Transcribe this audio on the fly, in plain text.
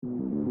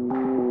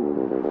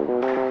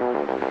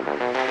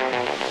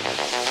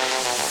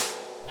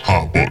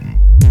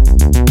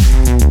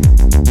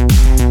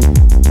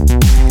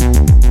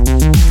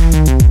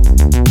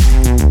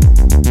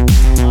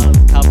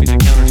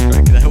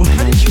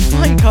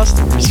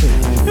customers.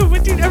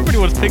 But dude, everybody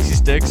wants Pixie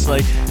Sticks.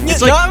 Like,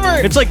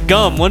 it's like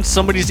gum. Once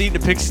somebody's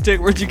eating a Pixie Stick,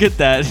 where'd you get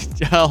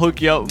that? I'll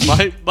hook you up.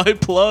 My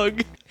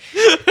plug.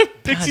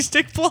 Pixie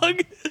Stick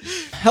plug.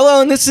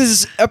 Hello, and this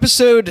is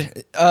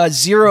episode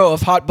 0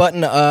 of Hot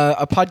Button,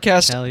 a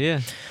podcast Hell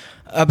yeah.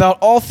 about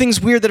all things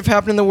weird that have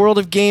happened in the world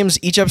of games,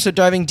 each episode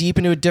diving deep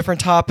into a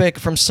different topic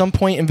from some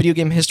point in video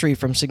game history,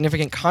 from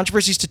significant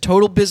controversies to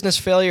total business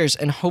failures,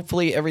 and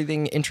hopefully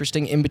everything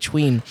interesting in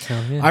between.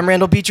 Hell yeah. I'm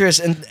Randall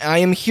Beatrice, and I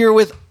am here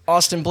with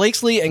Austin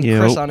Blakesley and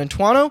Chris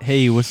Anantuano.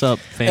 Hey, what's up,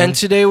 fam? And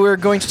today we're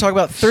going to talk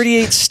about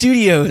 38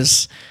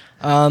 Studios,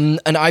 an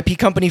IP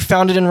company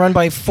founded and run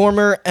by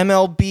former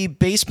MLB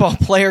baseball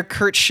player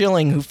Curt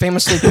Schilling, who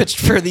famously pitched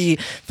for the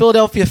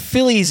Philadelphia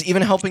Phillies,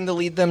 even helping to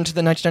lead them to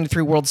the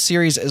 1993 World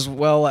Series, as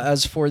well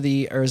as for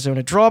the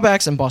Arizona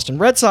Drawbacks and Boston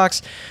Red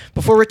Sox,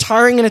 before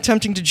retiring and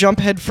attempting to jump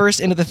headfirst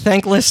into the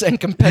thankless and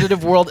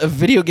competitive world of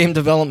video game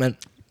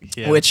development,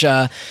 which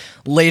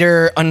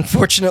later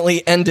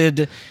unfortunately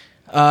ended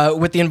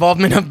with the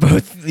involvement of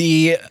both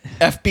the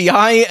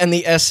FBI and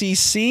the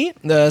SEC,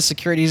 the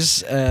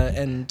Securities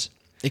and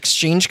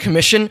Exchange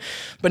Commission,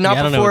 but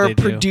not before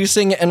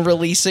producing and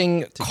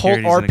releasing cult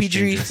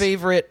RPG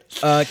favorite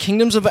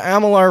Kingdoms of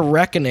Amalur: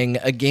 Reckoning,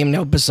 a game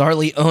now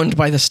bizarrely owned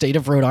by the state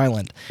of Rhode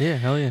Island. Yeah,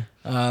 hell yeah.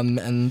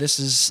 And this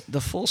is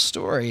the full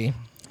story.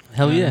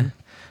 Hell yeah.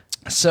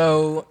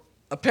 So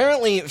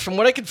apparently, from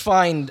what I could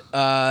find,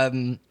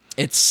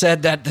 it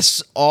said that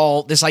this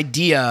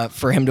idea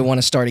for him to want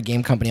to start a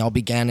game company all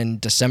began in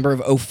December of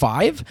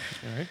 2005.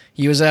 Right.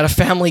 He was at a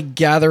family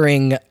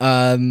gathering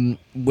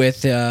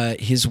with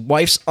his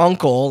wife's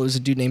uncle. It was a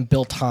dude named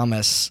Bill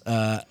Thomas,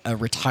 a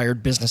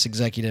retired business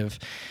executive.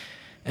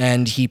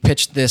 And he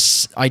pitched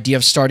this idea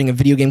of starting a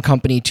video game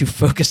company to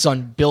focus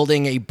on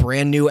building a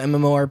brand new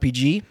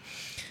MMORPG.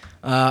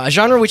 A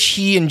genre which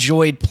he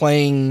enjoyed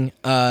playing.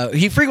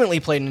 He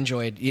frequently played and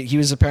enjoyed. He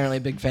was apparently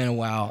a big fan of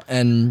WoW,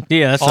 and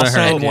that's what I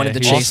heard. And wanted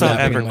to chase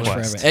that pretty much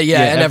forever.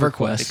 And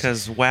EverQuest,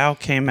 because WoW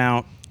came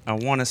out, I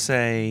want to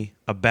say,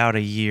 about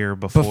a year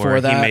before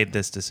he made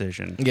this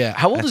decision. Yeah,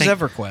 how old is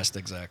EverQuest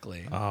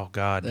exactly? Oh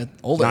God,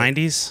 older.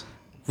 90s.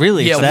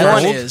 Really? Yeah,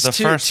 one is. The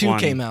first one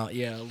came out.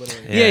 Yeah, a little.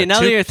 Yeah, now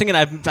that you're thinking,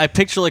 I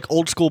picture like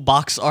old school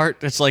box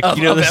art. It's like of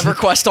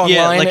EverQuest Online.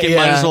 Yeah, like it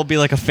might as well be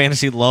like a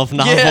fantasy love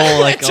novel. Yeah,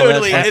 like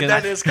totally.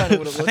 That is kind of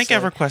what it looks I think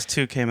like. EverQuest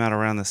 2 came out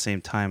around the same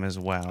time as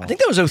WoW. I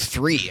think that was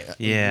 03.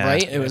 Yeah,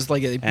 right. It was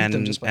like they beat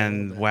them just by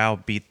and WoW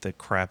beat the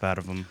crap out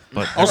of them.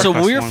 But also,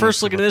 when we were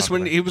first looking at this,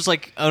 when he was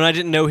like, and I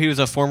didn't know he was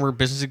a former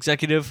business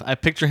executive, I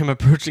picture him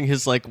approaching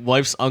his like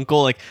wife's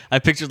uncle. Like I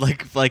pictured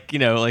like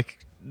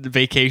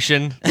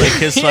vacation, like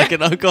his fucking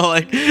uncle,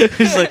 like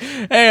he's like,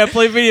 hey, I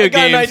play video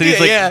games, and he's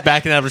like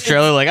backing out of his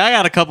trailer, like I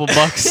got a couple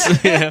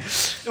bucks. Yeah.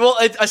 Well,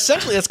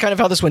 essentially, that's kind of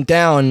how this went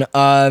down.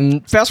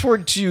 Fast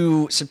forward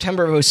to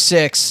September of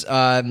 2006,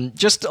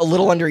 just a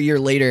little under a year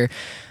later,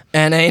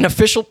 and an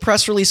official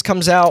press release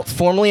comes out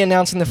formally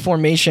announcing the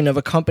formation of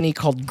a company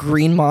called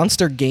Green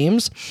Monster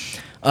Games,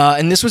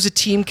 and this was a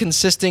team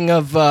consisting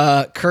of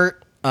Curt,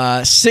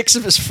 6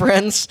 of his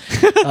friends,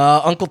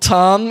 Uncle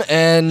Tom,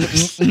 and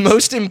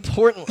most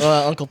importantly,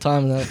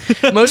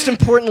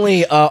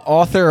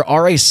 author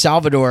R.A.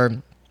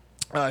 Salvador,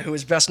 who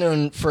is best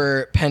known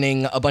for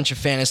penning a bunch of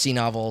fantasy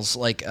novels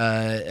like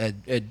a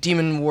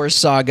Demon Wars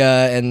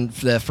saga and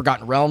the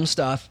Forgotten Realms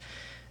stuff.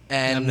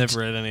 And I've never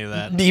read any of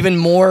that. Even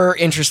more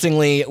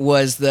interestingly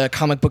was the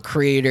comic book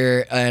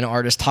creator and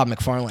artist Todd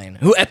McFarlane,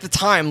 who at the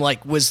time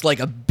was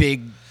a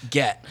big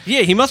get.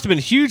 Yeah, he must have been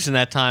huge in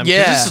that time.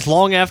 Yeah, this is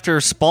long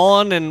after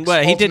Spawn and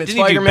what he did.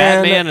 Didn't he do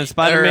Batman and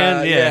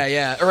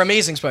Spider-Man? Or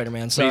Amazing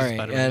Spider-Man. Sorry,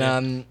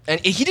 and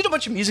he did a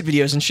bunch of music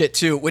videos and shit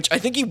too, which I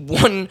think he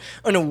won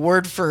an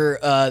award for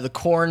the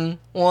Korn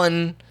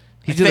one.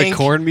 He did a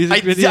Korn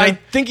music video? I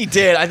think he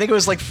did. I think it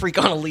was like Freak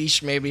on a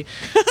Leash, maybe.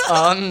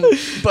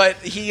 But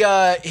he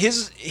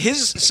was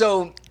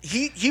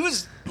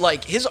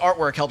like, his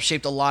artwork helped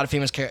shape a lot of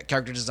famous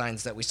character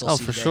designs that we still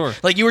see for today. sure.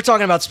 Like you were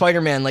talking about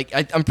Spider-Man, like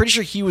I'm pretty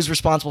sure he was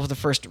responsible for the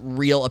first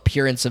real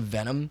appearance of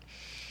Venom.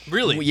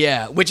 Really?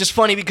 Yeah, which is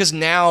funny because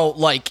now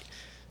like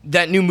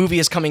that new movie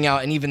is coming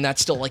out, and even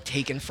that's still like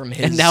taken from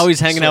his. And now he's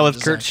hanging out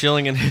with Curt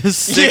Schilling and his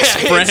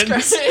 6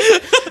 friends.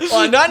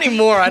 Well, not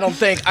anymore, I don't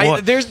think.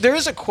 There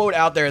is a quote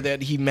out there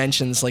that he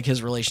mentions like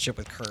his relationship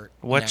with Curt.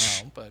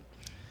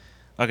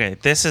 Okay,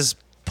 this is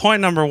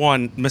point number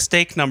 1,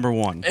 mistake number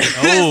 1.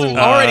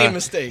 Already a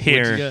mistake.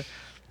 Here,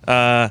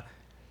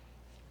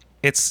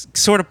 it's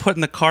sort of putting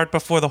the cart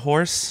before the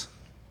horse.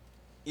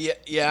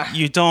 Yeah.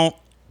 You don't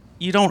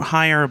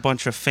hire a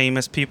bunch of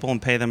famous people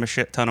and pay them a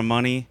shit ton of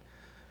money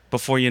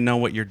before you know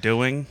what you're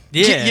doing.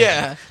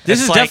 Yeah. This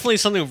is definitely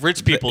something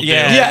rich people do.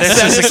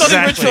 This is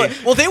exactly.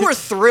 Well, they were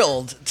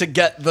thrilled to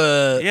get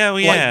the.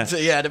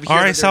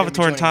 R.A.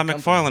 Salvatore and Todd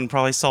McFarlane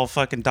probably saw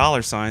fucking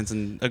dollar signs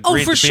and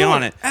agreed to be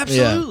on it.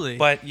 Absolutely.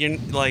 But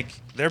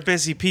they're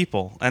busy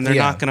people, and they're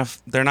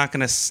not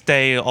gonna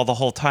stay all the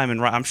whole time.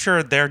 And I'm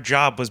sure their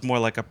job was more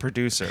like a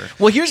producer.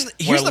 Well, here's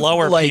where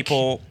lower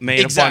people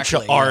made a bunch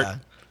of art.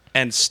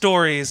 and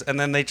stories, and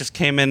then they just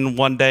came in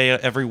one day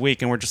every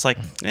week and were just like,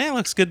 it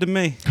looks good to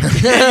me.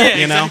 Yeah,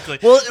 You know? exactly.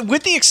 Well,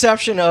 with the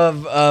exception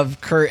of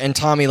Kurt and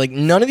Tommy, like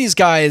none of these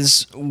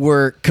guys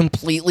were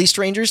completely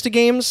strangers to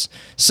games.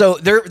 So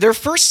their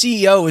first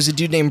CEO was a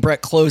dude named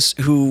Brett Close,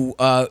 who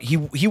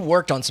he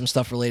worked on some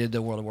stuff related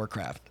to World of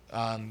Warcraft.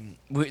 And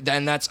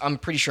that's I'm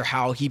pretty sure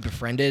how he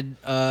befriended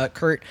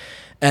Kurt.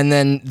 And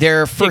then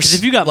their first, because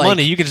if you got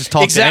money, you could just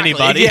talk to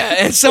anybody. Yeah,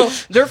 and so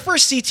their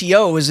first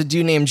CTO was a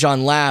dude named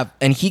John Lab,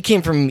 and he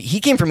came from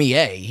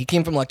EA. He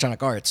came from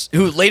Electronic Arts,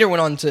 who later went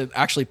on to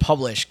actually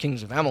publish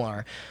Kings of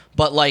Amalur.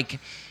 But like,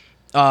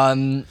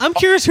 I'm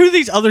curious who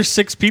these other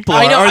 6 people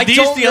are. I know, Are I these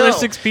don't the other know.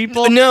 6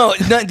 people? No,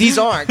 these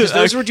aren't, because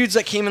those were dudes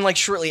that came in like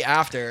shortly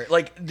after.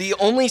 Like the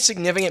only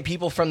significant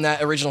people from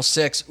that original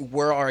 6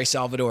 were Ari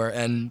Salvador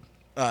and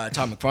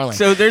Tom McFarlane.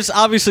 So there's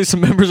obviously some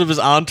members of his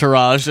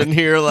entourage in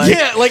here. Like,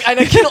 yeah, like, and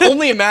I can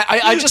only imagine.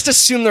 I just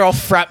assume they're all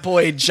frat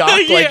boy jock.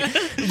 Like, Yeah.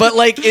 but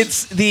like,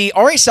 it's the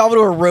Ari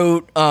Salvador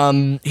wrote.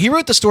 He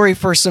wrote the story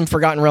for some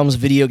Forgotten Realms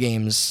video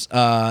games.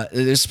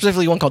 There's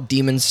specifically one called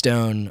Demon's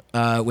Stone,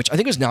 which I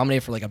think was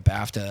nominated for like a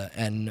BAFTA,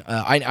 and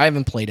I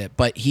haven't played it,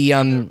 but he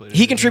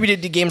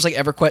contributed to games like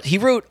EverQuest. He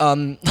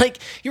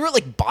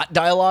wrote bot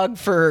dialogue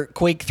for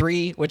Quake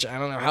 3, which I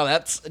don't know how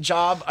that's a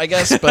job, I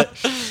guess, but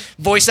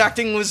voice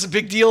acting was a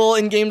big deal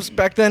in games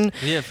back then.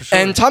 Yeah, for sure.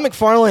 And Tom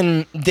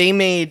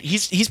McFarlane,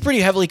 he's pretty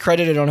heavily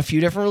credited on a few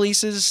different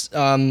releases,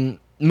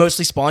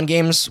 mostly Spawn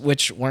games,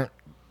 which weren't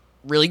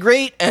really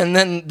great. And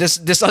then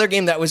this other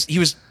game that he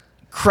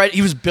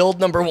was build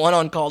number 1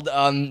 on, called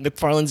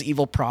McFarlane's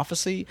Evil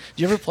Prophecy.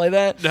 Do you ever play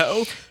that?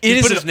 No. It He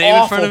is put his an name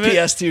in awful front of it?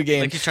 PS2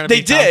 game. Like he's trying to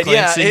they be Tom did,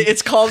 yeah. Clancy?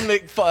 It's called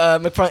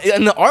McFarlane,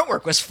 and the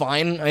artwork was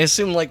fine. I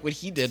assume like what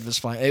he did was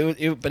fine,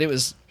 but it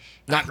was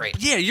not great.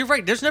 Yeah, you're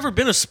right. There's never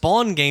been a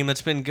Spawn game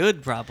that's been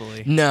good,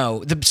 probably.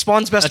 No, the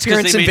Spawn's best That's 'cause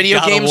appearance they in made video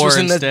God of games War was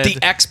in the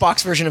instead.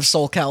 Xbox version of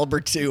Soul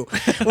Calibur 2,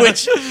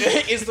 which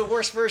is the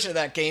worst version of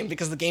that game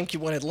because the GameCube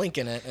one had Link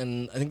in it,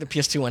 and I think the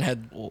PS2 one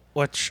had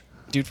Which,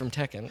 dude from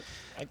Tekken.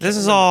 this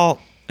is all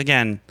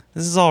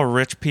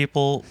rich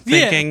people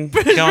thinking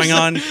going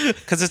on,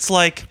 because it's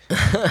like,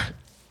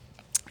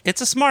 it's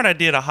a smart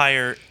idea to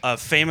hire a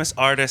famous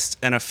artist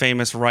and a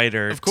famous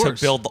writer to course.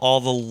 build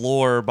all the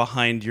lore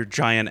behind your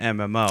giant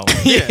MMO.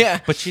 Yeah.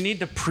 But you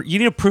need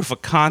a proof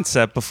of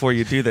concept before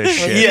you do this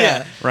shit.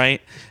 Yeah.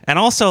 Right? And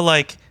also,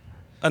 like,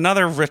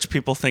 another rich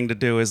people thing to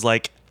do is,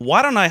 like,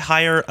 why don't I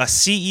hire a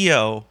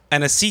CEO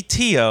and a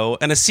CTO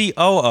and a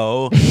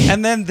COO,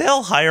 and then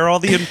they'll hire all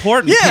the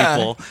important Yeah.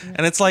 people?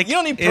 And it's like, You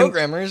don't need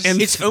programmers.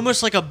 It's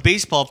almost like a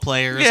baseball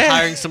player is Yeah.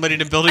 hiring somebody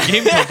to build a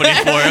game company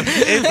for him.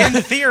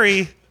 in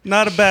theory,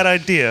 not a bad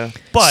idea.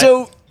 But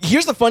So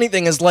here's the funny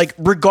thing is, like,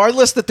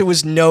 regardless that there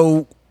was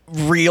no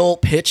real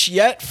pitch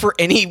yet for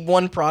any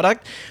one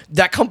product,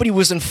 that company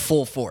was in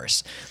full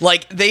force.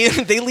 Like they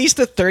leased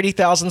a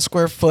 30,000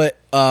 square foot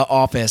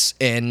office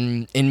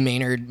in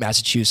Maynard,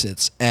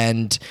 Massachusetts,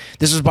 and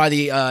this was by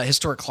the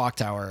historic clock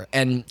tower.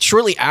 And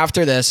shortly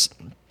after this,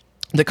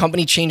 the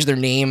company changed their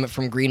name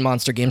from Green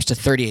Monster Games to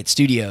 38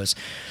 Studios.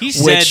 He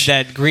said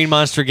that Green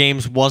Monster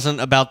Games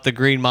wasn't about the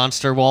Green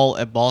Monster Wall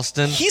at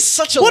Boston. He's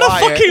such a What a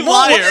liar. fucking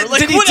liar.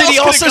 Like, did he, what did he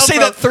else also could it come say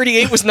from? that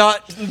 38 was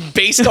not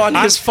based on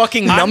his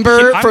fucking I'm-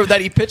 number I'm-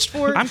 that he pitched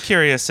for? I'm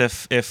curious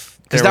if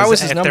that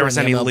was his if number there was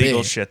in the any MLB.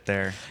 legal shit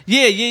there.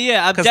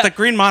 Yeah. Because the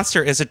Green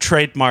Monster is a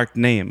trademarked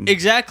name.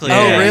 Exactly.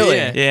 Oh, yeah, really?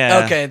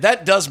 Yeah. Okay,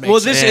 that does make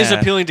Well, sense. this is Yeah.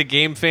 appealing to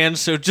game fans.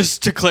 So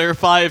just to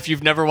clarify, if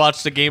you've never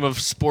watched a game of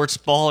sports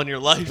ball in your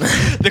life,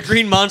 the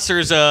Green Monster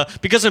is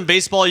because in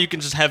baseball you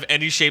can just have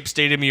any shaped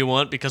stadium you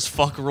want because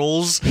fuck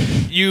rules.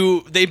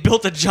 They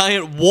built a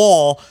giant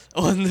wall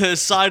on the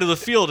side of the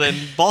field in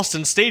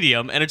Boston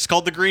Stadium, and it's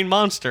called the Green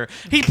Monster.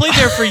 He played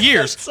there for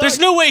years. There's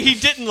no way he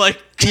didn't like.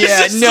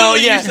 Yeah, no,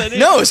 use yeah. that name.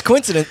 No, it's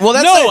coincidence. Well,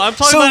 that's No, like- I'm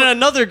talking so about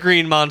another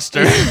Green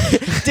Monster.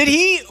 Did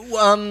he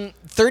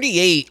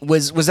 38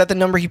 was that the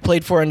number he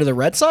played for under the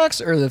Red Sox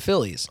or the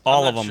Phillies?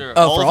 All I'm of not them. sure.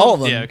 Oh, for all of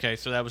them. Yeah, okay,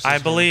 so that was. I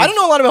his believe. I don't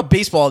know a lot about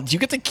baseball. Do you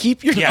get to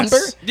keep your Yes.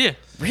 number? Yeah.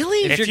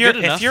 Really? If If you're you're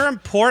good enough. if you're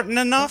important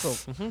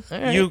enough,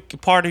 Alright. you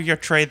part of your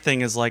trade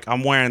thing is like,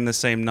 I'm wearing the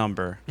same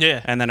number.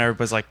 Yeah. And then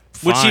everybody's like,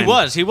 Which he fine.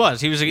 was.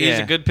 He's a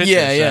Yeah. good pitcher.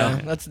 Yeah,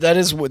 so. that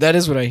is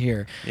what I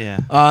hear. Yeah.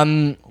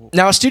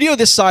 Now, a studio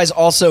this size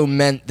also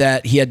meant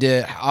that he had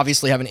to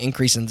obviously have an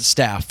increase in the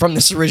staff from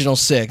this original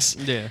 6.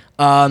 Yeah.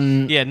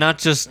 Um, Yeah, not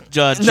just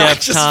Jeff,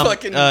 just Tom,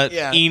 fucking-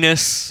 yeah.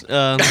 Enos,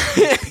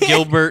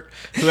 Gilbert,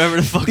 whoever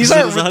the fuck These is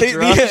in aren't his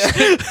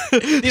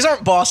entourage. these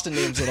aren't Boston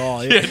names at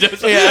all.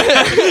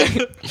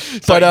 Yeah,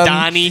 But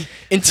Donnie.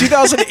 in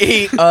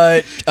 2008,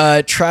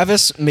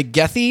 Travis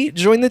McGethy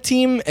joined the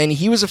team, and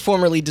he was a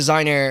former lead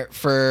designer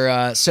for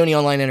Sony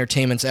Online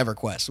Entertainment's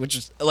EverQuest, which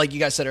is, like you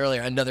guys said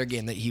earlier, another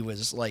game that he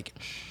was like,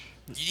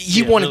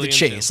 he Yeah, wanted really to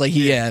chase. into. Like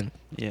he had.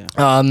 Yeah.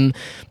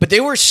 But they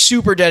were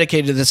super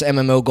dedicated to this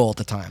MMO goal at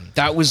the time.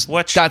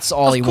 That's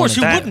all he Of course, wanted.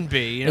 who That- wouldn't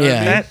be? You know what I Yeah.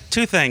 mean? That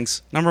two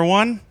things. Number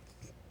one,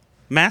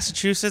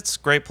 Massachusetts,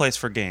 great place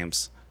for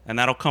games, and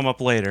that'll come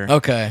up later.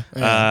 Okay.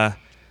 Yeah.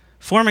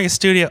 Forming a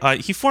studio.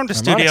 He formed a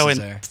studio Harmonix is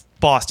in there.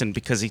 Boston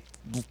because he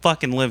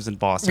fucking lives in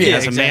Boston. Yeah, he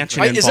has exactly. a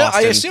mansion in I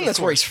Boston. assume that's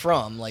where he's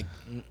from. Like,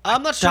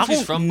 I'm not sure if he's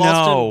Don't from know.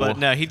 Boston, but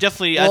no, he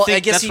definitely. Well, I think I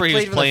guess that's he where he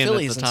was played for the playing at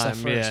Phillies the and stuff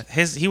time.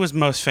 first. Yeah. He was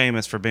most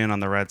famous for being on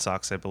the Red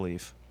Sox, I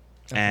believe,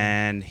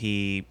 and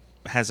he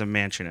has a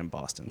mansion in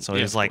Boston. So Yeah,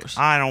 he was of like, course.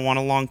 I don't want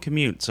a long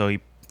commute, so he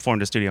formed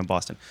a studio in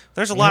Boston.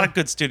 There's a lot of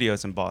good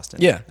studios in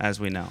Boston. Yeah. as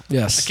we know.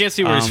 yes. I can't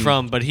see where he's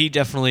from, but he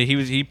definitely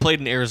he played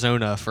in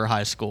Arizona for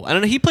high school.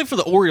 And he played for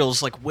the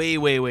Orioles like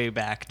way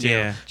back too.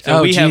 Yeah. So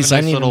Oh, we have geez, a I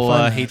nice didn't even little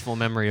find that. hateful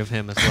memory of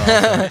him as well.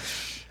 So.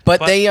 But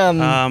But, they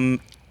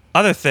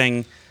other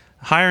thing,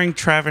 hiring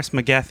Travis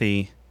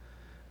McGethy.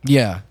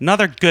 yeah.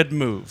 Another good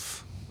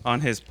move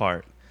on his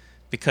part,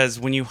 because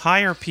when you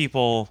hire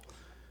people,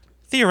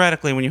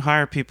 theoretically, when you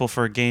hire people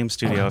for a game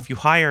studio, if you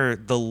hire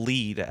the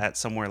lead at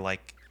somewhere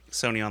like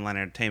Sony Online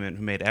Entertainment,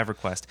 who made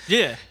EverQuest,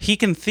 Yeah. he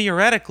can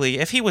theoretically,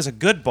 if he was a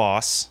good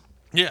boss,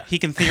 Yeah. he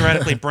can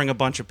theoretically bring a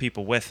bunch of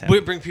people with him. We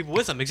bring people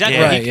with him. Exactly.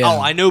 Yeah. Right, yeah.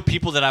 Oh, I know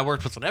people that I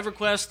worked with on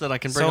EverQuest that I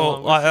can bring So,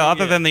 along. With me.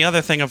 other Yeah. than the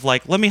other thing of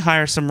like, let me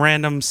hire some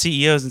random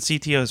CEOs and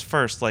CTOs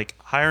first, like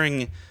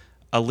hiring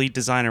a lead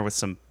designer with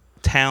some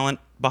talent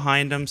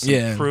behind him, some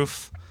Yeah.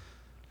 proof,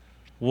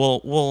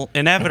 will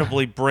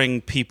inevitably bring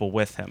people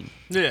with him.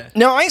 Yeah.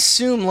 Now I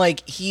assume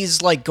like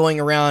he's like going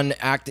around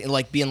acting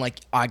like being like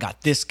I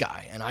got this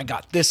guy and I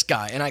got this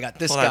guy and I got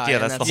this Well, guy. yeah,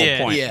 and that's the whole Yeah,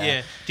 point.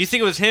 yeah. Do you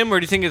think it was him or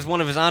do you think it was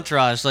one of his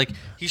entourage? Like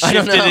he I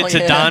don't shifted know, it to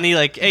yeah. Donnie.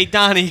 Like, hey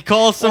Donnie,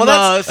 call some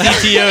Well,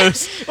 that's-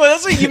 CTOs. Well,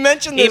 that's what you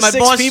mentioned. Hey, Those my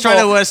six boss is people.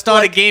 trying to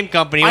start Like, a game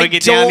company. I Want to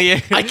get down don't-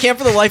 here? I can't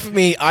for the life of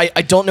me. I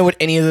don't know what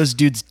any of those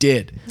dudes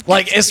did.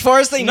 Like as far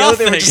as they know,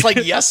 they were Nothing. just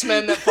like yes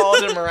men that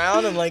followed him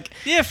around and like.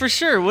 Yeah, for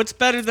sure. What's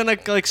better than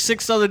like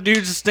 6 other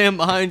dudes to stand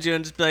behind you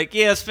and just be like,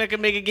 yeah, let's fucking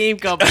make a game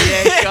company,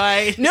 yeah,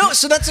 guy. No,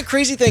 so that's a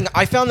crazy thing.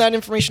 I found that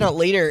information out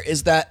later.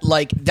 Is that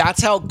like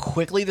that's how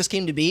quickly this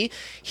came to be?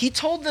 He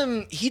told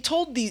them. He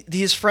told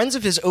his friends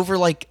of his over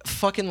like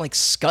fucking like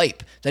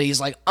Skype that he's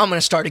like I'm gonna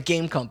start a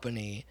game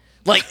company.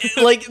 Like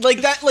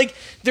like that. Like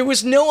there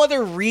was no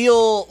other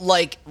real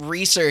like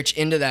research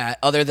into that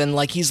other than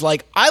like he's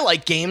like I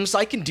like games.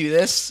 I can do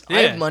this. I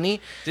Yeah. have money.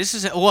 This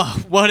is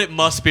what it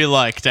must be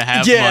like to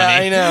have Yeah,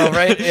 money. I know,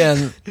 right?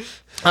 And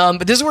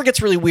but this is where it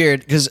gets really weird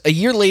because a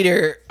year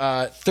later,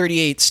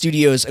 38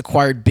 Studios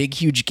acquired Big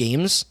Huge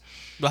Games.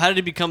 But how did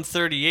he become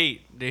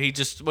 38? Did he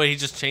just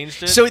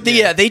changed it? So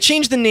they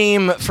changed the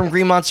name from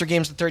Green Monster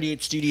Games to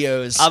 38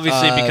 Studios.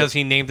 Obviously, because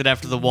he named it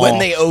after the wall. when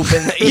they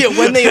opened,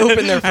 when they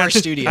opened their first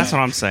studio. That's what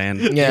I'm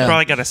saying. Yeah. You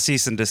probably got a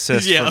cease and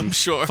desist Yeah, from I'm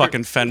sure.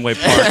 fucking Fenway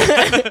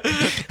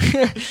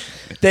Park.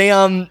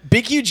 They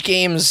Big Huge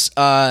Games.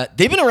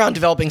 They've been around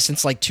developing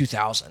since like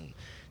 2000.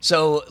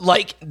 So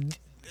like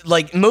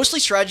mostly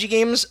strategy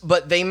games,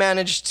 but they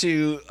managed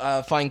to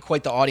find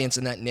quite the audience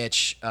in that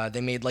niche.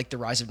 They made like the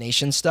Rise of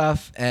Nations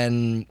stuff,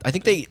 and I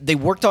think they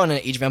worked on an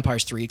Age of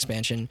Empires 3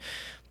 expansion.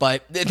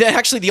 But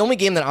actually, the only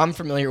game that I'm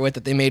familiar with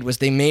that they made was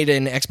they made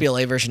an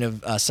XBLA version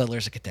of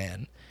Settlers of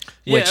Catan.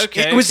 Yeah, Which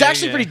okay, it was okay,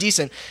 actually yeah. pretty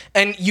decent,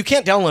 and you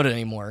can't download it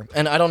anymore.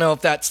 And I don't know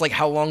if that's like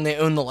how long they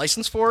own the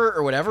license for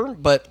or whatever.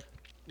 But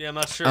Yeah, I'm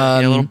not sure. Yeah,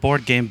 a little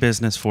board game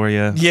business for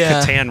you.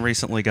 Yeah. Catan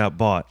recently got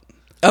bought.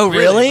 oh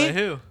Really? really? By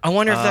who? I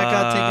wonder if that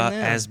got taken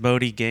down.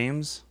 Asmodee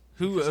Games.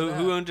 Who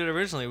owned it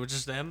originally? Was it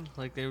just them?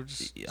 Like they were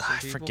just. some I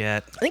people?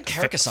 forget. I think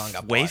Carcassonne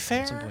got bought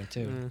Wayfair at some point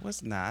too.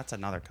 That's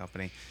another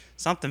company.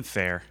 Something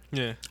fair.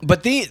 Yeah.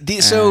 But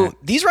these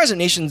Rise of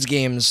Nations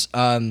games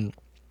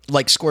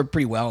like scored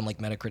pretty well on like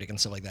Metacritic and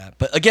stuff like that.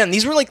 But again,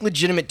 these were like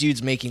legitimate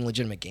dudes making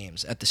legitimate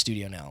games at the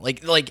studio now.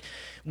 Like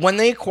when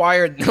they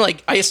acquired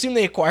like I assume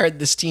they acquired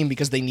this team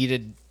because they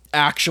needed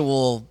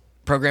actual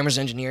programmers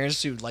and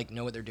engineers who like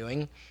know what they're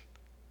doing.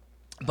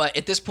 But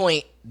at this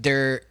point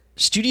their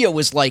studio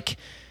was like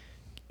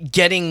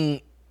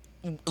getting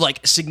like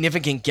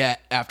significant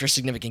get after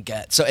significant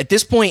get. So at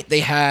this point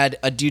they had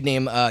a dude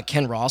named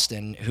Ken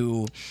Ralston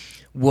who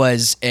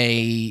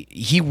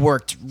he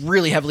worked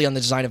really heavily on the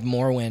design of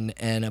Morrowind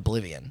and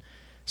Oblivion.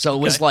 So it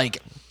was Okay. like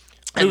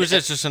Who was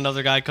this? Just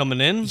another guy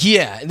coming in?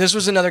 yeah, and this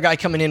was another guy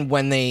coming in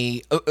when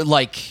they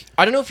like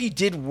I don't know if he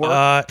did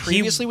work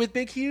previously with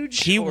Big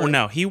Huge. He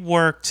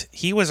worked.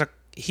 He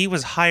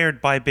was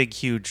hired by Big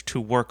Huge to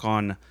work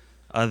on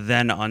a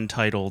then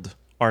untitled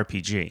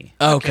RPG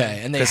okay,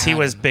 and because he had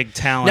was him. big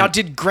talent. Now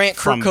did Grant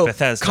from Kirkhope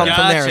Bethesda. come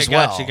from there as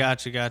well?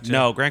 Gotcha.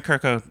 No, Grant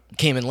Kirkhope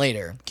Came in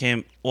later.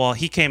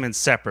 he came in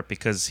separate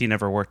because he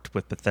never worked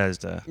with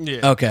Bethesda.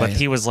 Yeah. Okay. But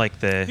he was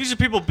like the These are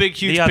people Big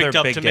Huge The other picked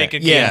up big to guy. make a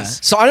game. Yeah.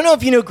 So I don't know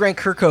if you know Grant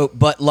Kirkhope,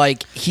 but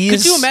like he's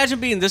Could you imagine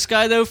being this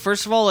guy though?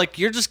 First of all, like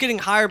you're just getting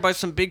hired by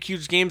some big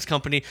huge games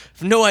company,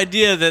 with no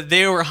idea that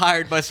they were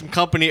hired by some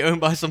company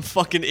owned by some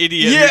fucking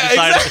idiot Yeah, who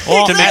decided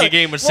exactly. to make a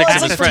game with Well, six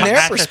that's of his from friends. their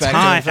at the perspective,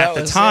 time, that at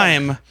the was,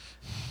 time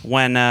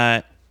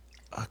when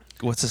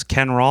what's this,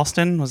 Ken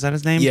Ralston, was that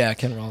his name? Yeah,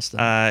 Ken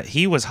Ralston.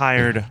 He was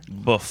hired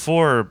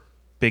before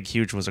Big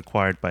Huge was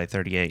acquired by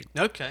 38.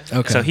 Okay.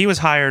 Okay. So he was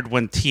hired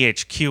when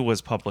THQ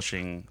was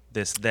publishing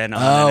this then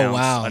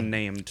wow.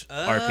 unnamed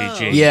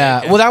RPG. Yeah,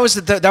 Okay. well, that was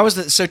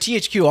the so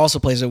THQ also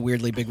plays a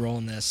weirdly big role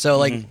in this. So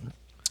like,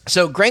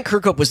 So Grant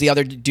Kirkhope was the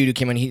other dude who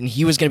came in.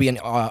 He was going to be an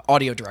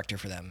audio director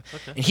for them,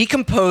 and he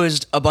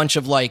composed a bunch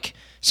of like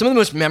some of the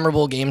most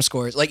memorable game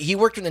scores. Like he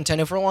worked with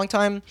Nintendo for a long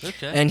time,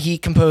 and he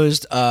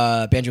composed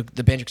the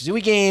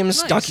Banjo-Kazooie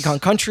games, Donkey Kong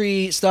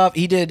Country stuff.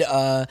 He did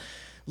the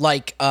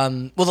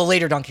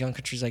later Donkey Kong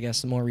Countries, I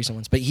guess, the more recent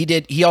ones. But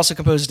he also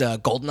composed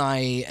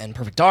GoldenEye and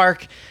Perfect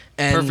Dark.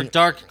 And Perfect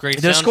Dark, great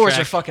soundtrack. Those scores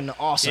are fucking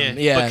awesome.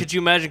 Yeah. But could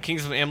you imagine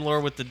Kings of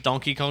Amalur with the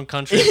Donkey Kong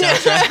Country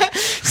soundtrack?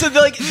 So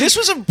this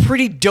was a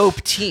pretty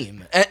dope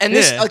team, and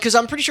this because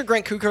I'm pretty sure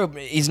Grant Kirkhope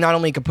is not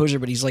only a composer,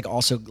 but he's like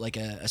also like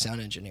a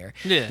sound engineer.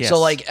 Yeah. Yes. So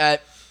like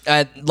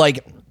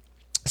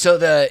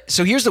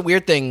so here's the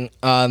weird thing.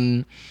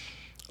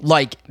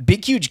 Like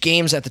Big Huge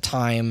Games at the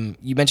time,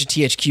 you mentioned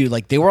THQ,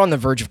 like they were on the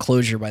verge of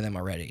closure by them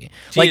already.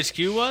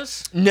 THQ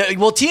was? No,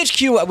 well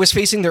THQ was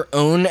facing their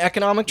own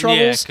economic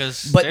troubles,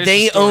 but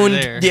they owned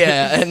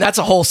and that's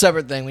a whole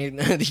separate thing.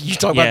 You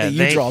talk about the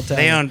U-Draw tag.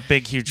 They owned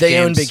Big Huge They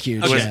Games. owned Big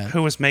Huge,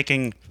 who was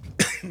making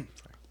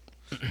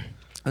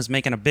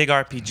a big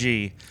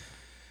RPG,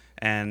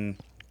 and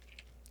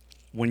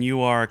when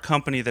you are a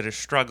company that is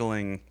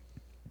struggling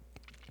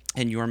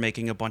and you are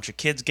making a bunch of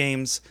kids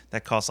games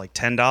that cost like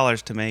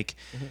 $10 to make,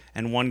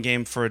 and one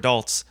game for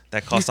adults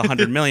that costs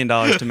 $100 million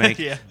to make,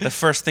 the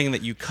first thing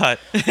that you cut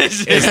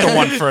is the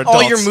one for adults.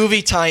 All your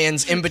movie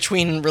tie-ins in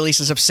between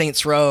releases of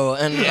Saints Row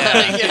and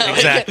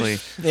exactly.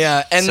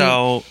 Yeah, and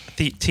so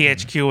the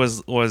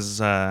THQ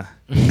was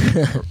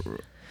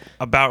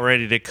about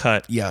ready to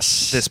cut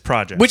this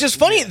project, which is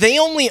funny. They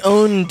only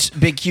owned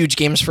Big Huge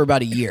Games for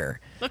about a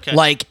year. Okay,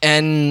 like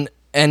and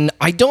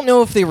I don't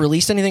know if they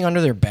released anything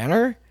under their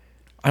banner.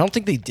 I don't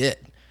think they did.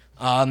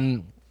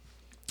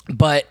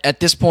 But at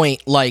this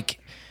point,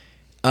 like,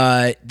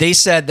 they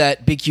said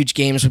that Big Huge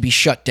Games would be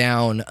shut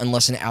down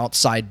unless an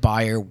outside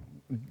buyer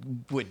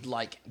would,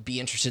 like, be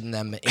interested in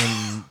them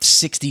in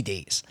 60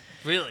 days.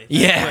 Really?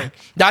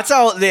 That's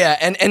how,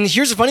 And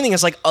here's the funny thing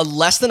is, like,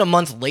 less than a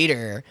month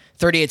later,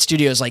 38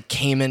 Studios, like,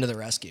 came into the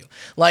rescue.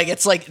 Like,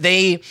 it's like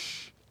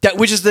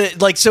which is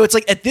so it's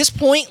like at this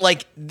point,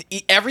 like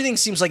everything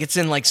seems like it's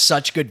in like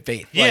such good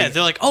faith. Yeah, like,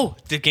 they're like, oh,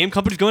 the game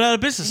company's going out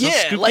of business.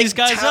 Let's scoop these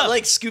guys up.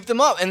 Like scoop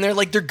them up, and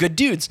they're good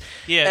dudes.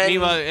 Yeah. And,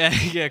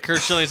 Meanwhile, Kurt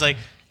Schilling's like,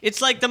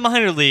 it's like the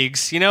minor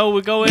leagues. You know,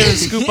 we go in and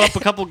scoop up a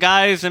couple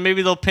guys, and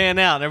maybe they'll pan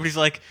out. And everybody's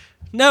like,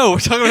 no, we're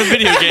talking about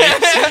video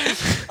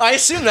games. I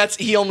assume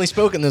he only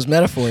spoke in those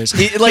metaphors.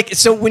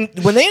 So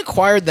when they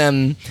acquired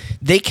them,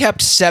 they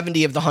kept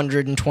 70 of the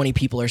 120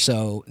 people or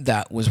so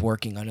that was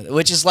working under them,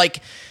 which is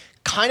like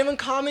kind of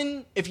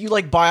uncommon. If you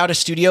like buy out a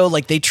studio,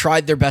 like they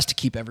tried their best to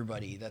keep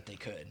everybody that they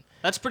could.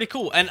 That's pretty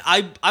cool. And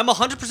I'm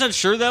 100%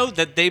 sure though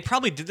that they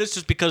probably did this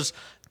just because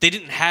they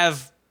didn't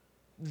have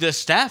the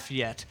staff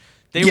yet.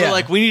 They were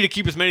like, we need to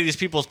keep as many of these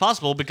people as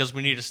possible because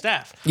we need a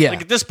staff. Yeah.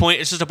 Like at this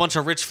point, it's just a bunch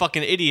of rich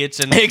fucking idiots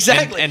and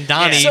exactly. and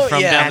Donnie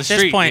from down the street.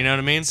 This point, you know what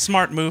I mean?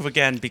 Smart move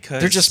again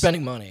because they're just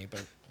spending money.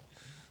 But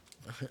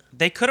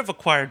they could have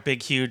acquired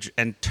Big Huge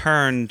and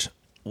turned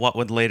what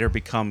would later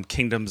become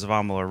Kingdoms of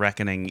Amalur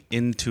Reckoning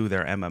into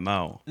their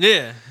MMO.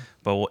 Yeah.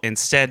 But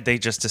instead, they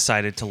just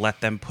decided to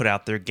let them put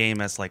out their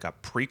game as like a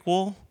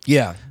prequel.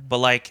 Yeah. But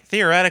like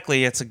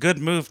theoretically, it's a good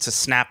move to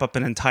snap up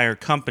an entire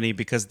company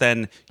because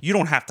then you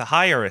don't have to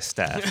hire a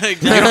staff.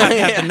 Exactly. You don't have to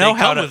have the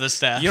know-how with a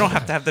staff. You don't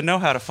have to have the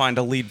know-how to find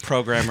a lead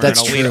programmer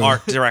That's and a lead true.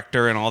 art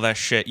director and all that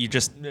shit. You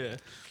just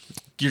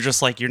you're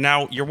just like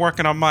you're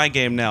working on my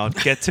game now.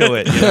 Get to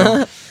it. You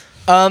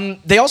know?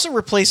 They also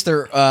replaced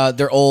their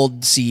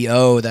old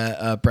CEO,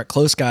 that Brett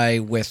Close guy,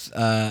 with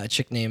a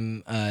chick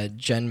named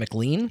Jen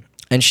McLean,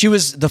 and she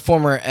was the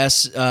former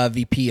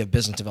SVP of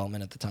business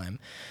development at the time.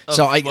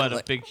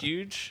 A Big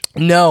Huge?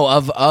 No,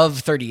 of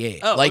 38.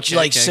 Oh,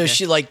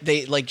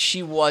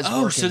 she was.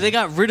 Oh, working so they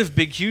got rid of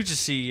Big Huge as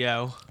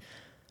CEO.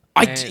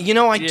 I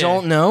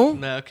don't know.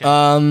 No, okay.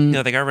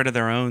 No, they got rid of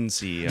their own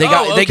CEO.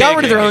 They got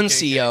rid of their own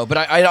CEO, but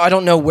I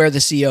don't know where the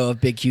CEO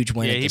of Big Huge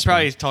went. Yeah, at he this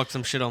probably point. talked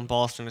some shit on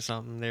Boston or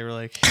something. They were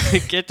like,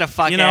 "Get the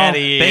fuck You out know,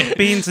 of here." baked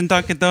beans and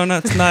Dunkin'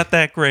 Donuts not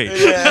that great.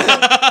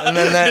 And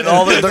then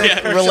all the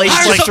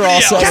relationships are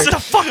all Get set. the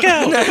fuck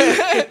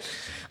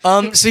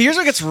out. So here's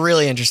what gets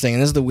really interesting,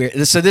 and this is the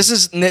weird. So this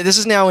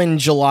is now in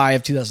July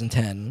of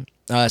 2010.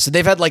 So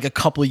they've had like a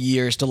couple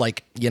years to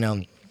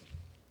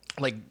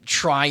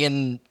try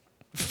and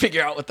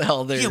figure out what the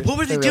hell they're. Yeah, what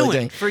were they really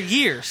doing for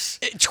years?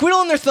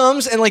 Twiddling their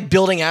thumbs and like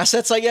building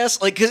assets, I guess.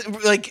 I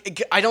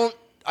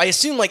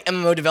assume like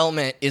MMO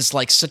development is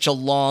like such a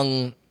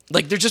long.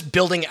 Like they're just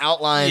building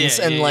outlines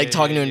and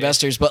talking to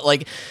investors, but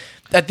like.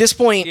 At this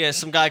point,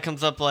 some guy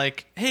comes up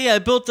like, "Hey, I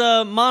built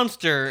a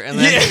monster," and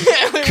then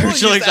Kurt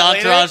Schilling's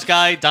entourage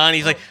guy,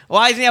 Donnie's like,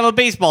 "Why does he have a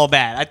baseball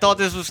bat? I thought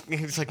this was."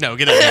 He's like, "No,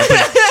 get out of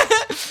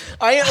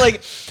here."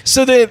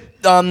 So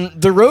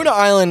the Rhode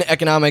Island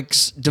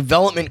Economics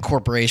Development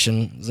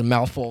Corporation is a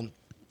mouthful.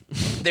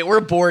 They were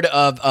a board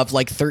of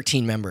like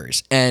 13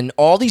 members, and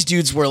all these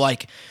dudes were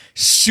like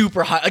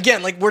super high.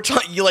 Again, like we're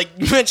talking, you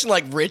mentioned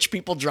like rich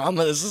people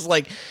drama. This is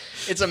like,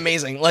 it's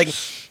amazing. Like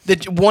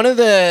one of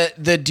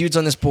the dudes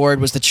on this board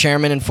was the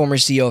chairman and former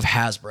CEO of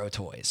Hasbro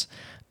Toys.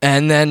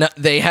 And then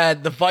they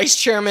had the vice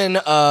chairman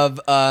of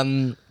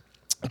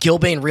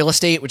Gilbane Real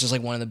Estate, which is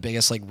like one of the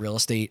biggest like real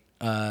estate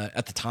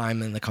at the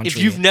time in the country. If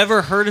you've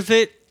never heard of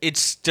it,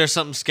 there's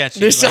something sketchy.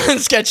 There's something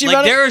sketchy like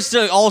about it? there's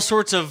all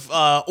sorts of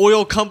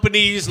oil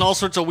companies and all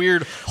sorts of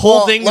weird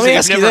holdings let me that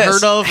ask you've you never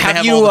this. heard of. and Have they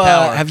have you all the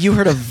power. have you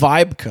heard of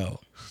Vibeco?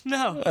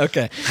 No.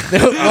 Okay.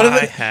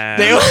 I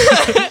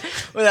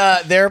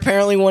have. They're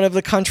apparently one of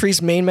the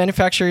country's main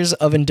manufacturers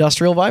of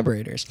industrial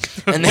vibrators,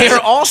 and they are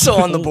also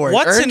on the board.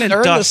 What's an Earned the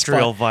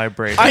industrial spot.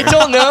 vibrator? I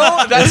don't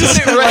know. That's Is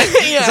it, right?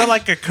 Is that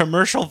like a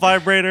commercial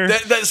vibrator?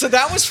 So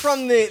that was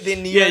from the New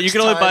York Yeah, you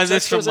can only buy Times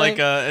this from expose. like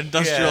a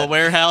industrial Yeah.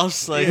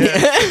 warehouse. Like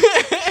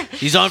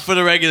he's on for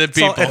the regular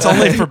people. It's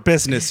only for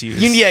business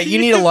use. You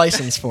need a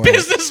license for it.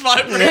 business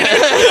vibrator.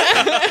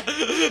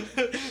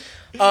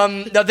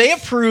 Now they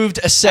approved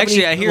a 70.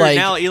 Actually, I hear like,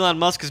 now Elon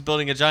Musk is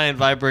building a giant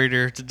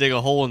vibrator to dig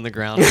a hole in the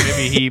ground.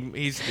 Maybe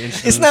he's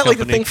interested Isn't in that like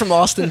the company. thing from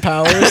Austin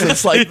Powers?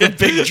 It's like the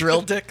big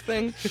drill dick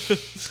thing.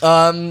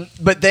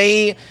 But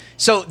they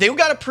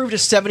got approved a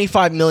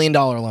 $75 million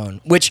loan,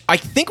 which I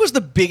think was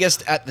the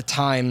biggest at the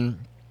time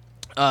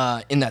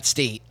in that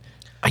state.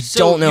 I So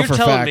don't know you're for a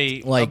telling fact.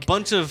 me Like a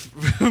bunch of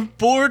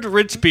bored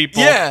rich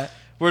people. Yeah.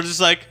 We're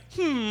just like,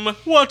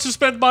 what to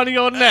spend money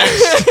on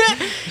next?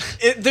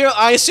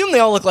 I assume they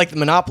all look like the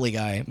Monopoly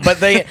guy, but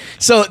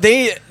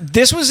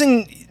this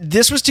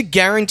was to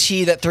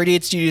guarantee that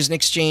 38 Studios and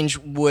Exchange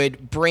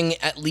would bring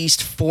at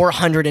least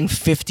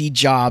 450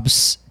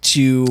 jobs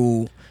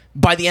to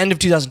by the end of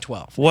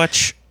 2012.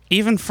 Which,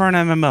 even for an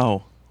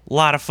MMO, a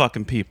lot of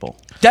fucking people.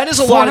 That is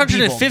a lot of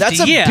people. 450. That's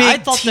a yeah,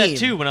 big I thought team. that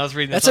too when I was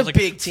reading That's this. I was a like,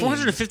 big team.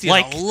 450 is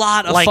a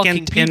lot of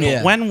fucking people.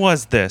 Yeah. When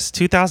was this?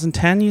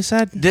 2010, you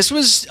said? This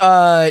was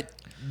so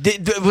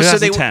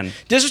 2010.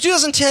 This was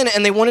 2010,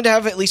 and they wanted to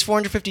have at least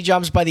 450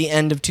 jobs by the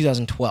end of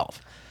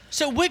 2012.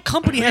 So what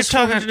company We're has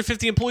talking-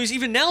 450 employees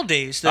even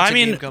nowadays? That's I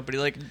mean, a game company.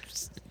 Like,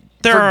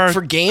 There are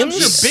For games,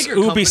 I'm sure bigger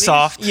companies.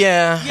 Ubisoft.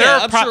 yeah. There are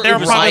I'm pro- sure there are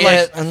it was probably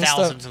like-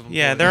 thousands of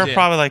Yeah, employees. there are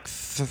probably like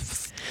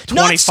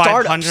Not 2,500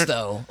 startups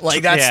though.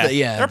 Like that's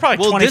There are probably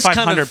Well, this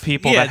 2,500 kind of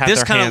people that have this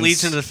their kind hands. of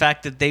leads into the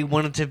fact that they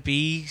wanted to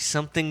be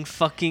something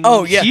fucking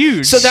Oh yeah,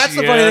 huge. So that's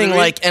the you funny know what thing. I mean?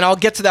 Like, and I'll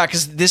get to that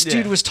because this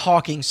dude Yeah. was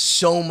talking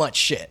so much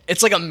shit.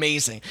 It's like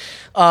amazing.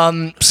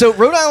 So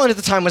Rhode Island at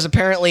the time was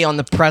apparently on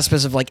the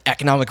precipice of like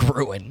economic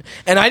ruin,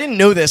 and I didn't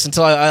know this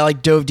until I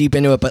like dove deep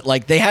into it. But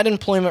like they had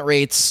employment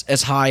rates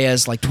as high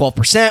as like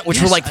 12%, which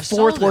were Yes, like I saw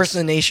fourth this. worst in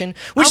the nation,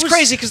 which is was-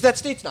 crazy because that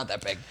state's not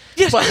that big.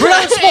 Yes, But- Rhode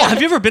Island's small. Have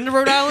you ever been to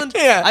Rhode Island?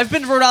 Yeah. I've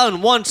been to Rhode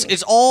Island once.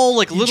 It's all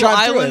like little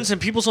drive through islands it.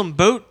 and people's on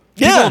boat.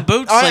 People Yeah, on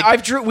boats.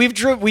 like,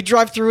 we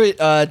drive through it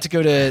to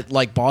go to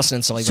like Boston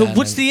and stuff like so that.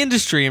 what's and the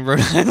industry in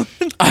Rhode Island?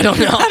 I don't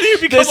know. How do you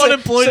become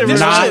unemployed in this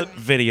Rhode was Island? Not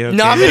video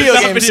Not games. video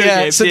Not games. video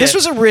Yeah. games, So this yeah.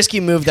 was a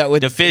risky move that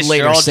would The fish,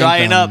 later they're all sink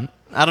drying them. up.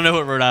 I don't know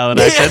what Rhode Island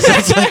accent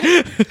sounds like.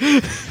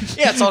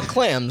 Yeah, it's all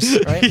clams,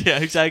 right? Yeah,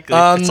 exactly.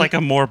 It's like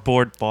a more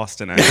bored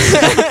Boston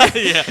accent.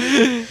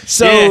 yeah.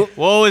 So. Yeah.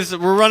 Well,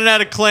 we're running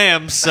out of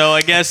clams, so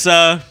I guess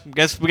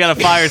we gotta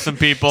fire some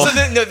people.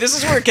 No, this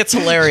is where it gets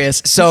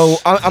hilarious. So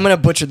I'm gonna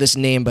butcher this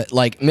name, but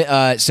like,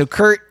 so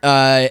Kurt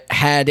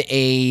had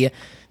a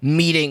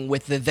meeting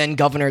with the then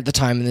governor at the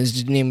time, and this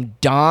dude named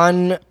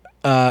Don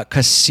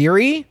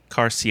Carcieri.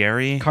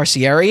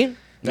 Carcieri.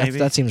 Maybe.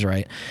 That seems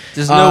right.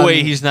 There's no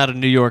way he's not a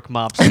New York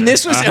mobster. And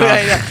this was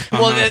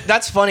well,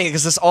 that's funny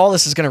because all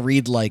this is going to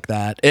read like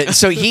that.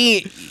 So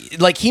he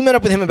met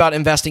up with him about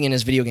investing in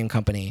his video game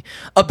company,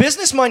 a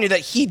business mind you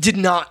that he did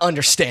not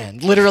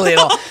understand literally at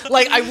all.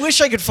 Like I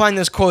wish I could find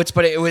those quotes,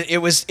 but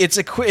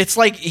it's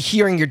like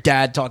hearing your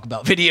dad talk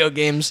about video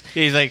games.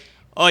 He's like,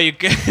 oh, you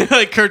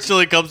like Kurt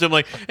Schilling comes to him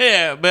like,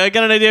 yeah, but I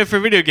got an idea for a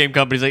video game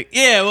company. He's like,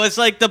 yeah, well, it's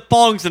like the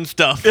pongs and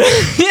stuff.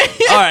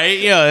 All right,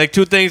 yeah, like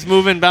two things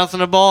moving,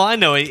 bouncing a ball. I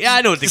know it. Yeah,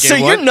 I know what the game So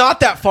was. you're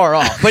not that far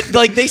off, but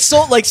like they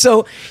sold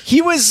so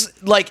he was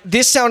like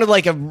this sounded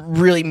like a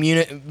really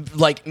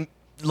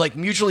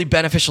mutually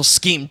beneficial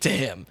scheme to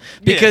him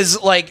because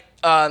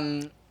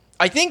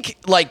I think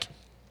like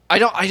I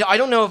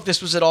don't know if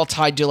this was at all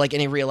tied to like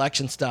any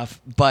re-election stuff,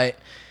 but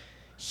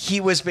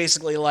he was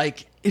basically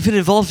like. If it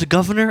involves the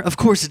governor, of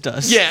course it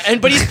does. Yeah,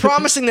 but he's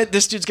promising that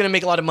this dude's gonna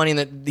make a lot of money and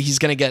that he's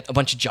gonna get a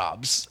bunch of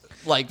jobs.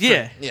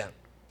 Yeah.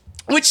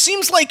 Which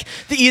seems like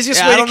the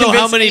easiest way to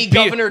convince any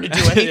governor to do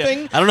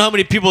anything. I don't know how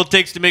many people it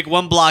takes to make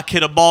one block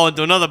hit a ball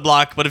into another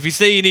block, but if you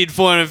say you need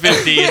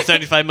 $450 and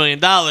 $75 million,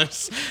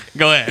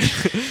 go ahead.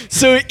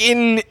 So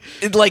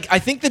I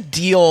think the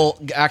deal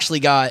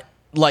actually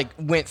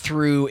went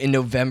through in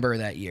November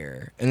that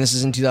year, and this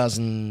is in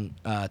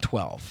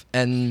 2012,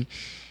 and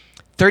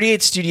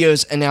 38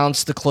 Studios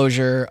announced the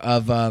closure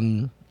of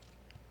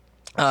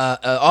that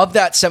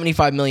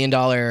 $75 million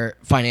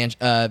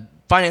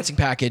financing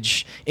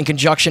package in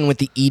conjunction with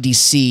the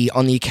EDC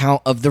on the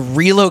account of the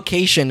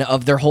relocation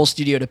of their whole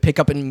studio to pick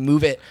up and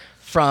move it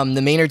from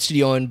the Maynard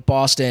studio in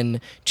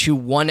Boston to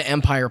One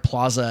Empire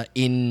Plaza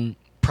in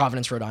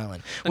Providence, Rhode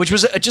Island, which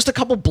was just a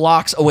couple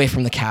blocks away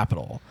from the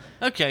Capitol.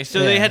 Okay, so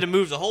Yeah. they had to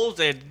move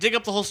they had to dig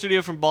up the whole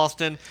studio from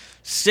Boston,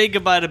 say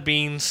goodbye to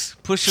Beans,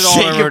 push it all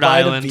Say to Rhode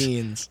goodbye to Island.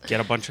 Beans. Get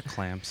a bunch of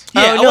clams.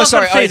 Yeah, Oh, I no, was about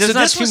sorry. to say, All right, there's so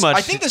not this too was, much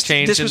I think this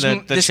change this in was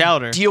the this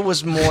chowder. deal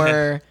was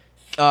more.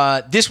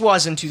 This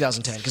was in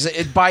 2010 because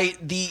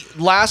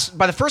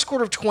by the first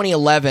quarter of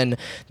 2011,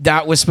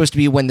 that was supposed to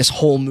be when this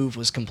whole move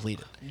was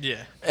completed, Yeah.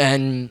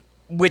 and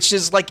which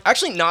is like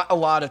actually not a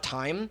lot of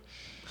time.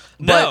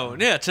 No,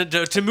 yeah,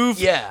 to move.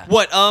 Yeah.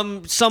 What?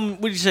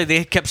 What did you say?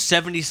 They kept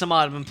 70 some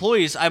odd of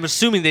employees. I'm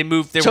assuming they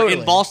moved. They were Totally.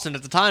 in Boston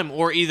at the time,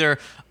 or either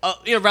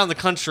around the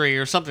country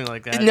or something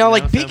like that. Now, you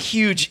like know, Big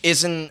Huge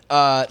isn't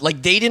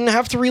like they didn't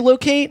have to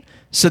relocate,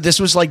 so this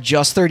was like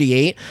just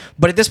 38.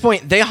 But at this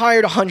point, they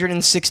hired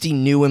 160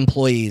 new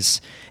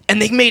employees,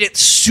 and they made it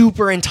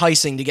super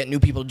enticing to get new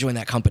people to join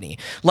that company.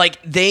 Like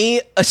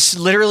they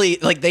literally,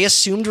 like they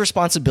assumed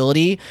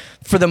responsibility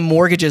for the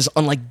mortgages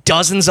on like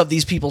dozens of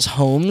these people's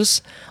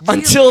homes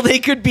until they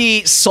could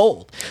be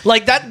sold.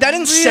 Like that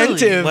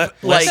incentive,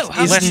 like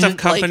List of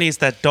companies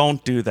that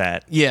don't do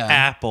that. Yeah.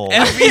 Apple,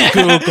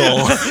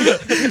 Google,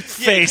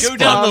 Facebook. Go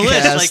down the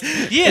Podcast. list.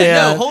 Like, yeah,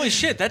 Yeah. no, holy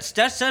shit,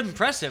 that's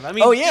impressive. I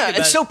mean, Oh think yeah, about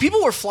and it. so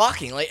people were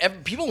flocking.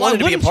 Like people Why wanted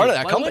to be a wouldn't part you? of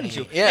that Why company.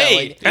 wouldn't you? Yeah,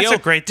 Hey, like, That's a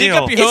great dig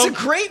deal. up your It's home, a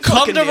great Come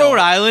fucking to deal. Rhode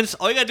Island.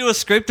 All you gotta do is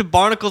scrape the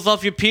barnacles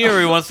off your pee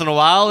every once in a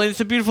while, and it's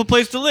a beautiful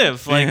place to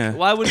live. Like, Yeah.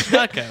 why would you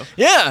not go?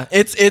 yeah,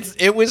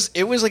 it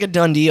was like a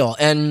done deal.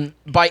 And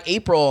by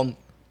April,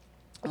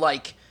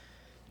 like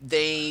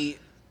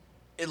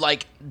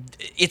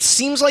it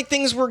seems like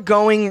things were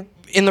going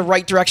in the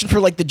right direction for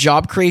like the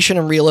job creation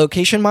and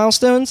relocation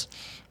milestones.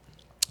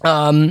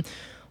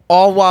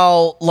 All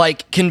while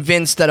like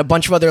convinced that a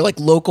bunch of other like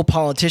local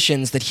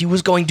politicians that he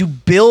was going to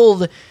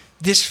build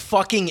this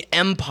fucking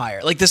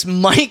empire, like this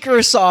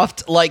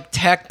Microsoft like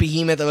tech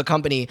behemoth of a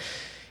company.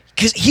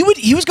 Because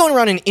he was going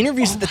around in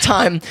interviews at the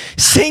time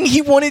saying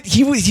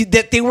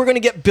that they were going to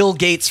get Bill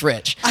Gates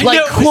rich, I like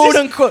know, quote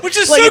unquote, which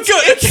is like, so it's,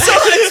 good.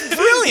 It's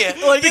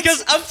brilliant. Like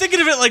Because I'm thinking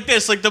of it like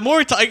this, like the more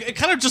we talk, it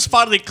kind of just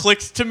finally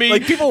clicked to me.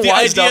 Like, people the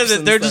wised idea up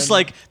that they're since just then.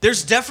 like,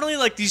 there's definitely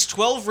like these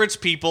 12 rich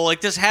people,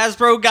 like this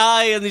Hasbro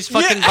guy and these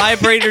fucking Yeah.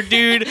 vibrator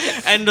dude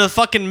and the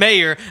fucking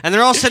mayor, and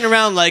they're all sitting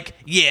around like,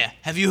 yeah,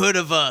 have you heard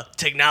of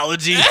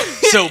technology?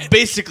 So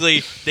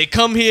basically, they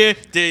come here,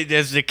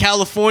 there's the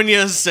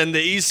Californias and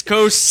the East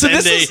Coast,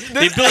 and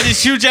they build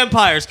these huge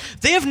empires.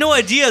 They have no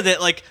idea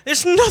that like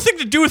there's nothing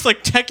to do with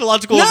like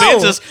technological No.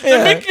 advances. They're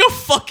Yeah. making a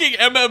fucking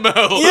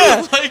MMO.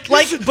 yeah,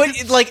 like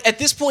but at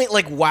this point,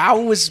 like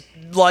WoW was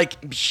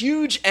like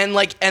huge, and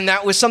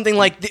that was something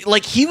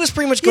like he was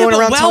pretty much going but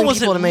around WoW telling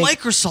wasn't people to make.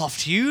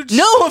 Microsoft huge.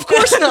 No, of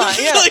course not.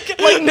 Yeah,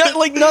 Like-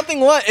 like nothing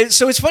was.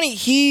 So it's funny.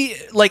 He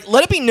like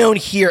let it be known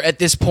here at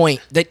this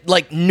point that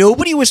like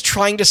nobody was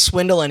trying to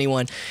swindle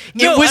anyone.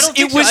 No, it was I don't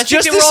think it so. was I think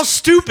just they were all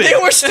stupid. They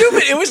were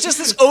stupid. It was just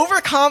this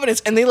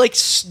overconfidence, and they like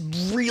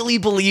really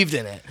believed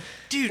in it.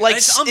 Dude, like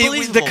it's the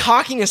unbelievable.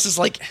 cockiness is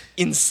like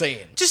insane.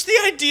 Just the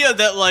idea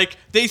that like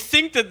they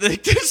think that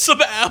there's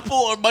some Apple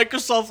or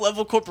Microsoft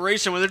level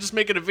corporation when they're just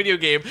making a video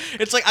game.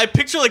 It's like I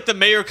picture like the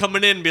mayor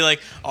coming in and be like,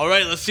 "All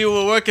right, let's see what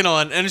we're working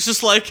on," and it's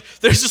just like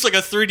there's just like a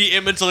 3D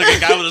image of like a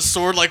guy with a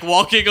sword like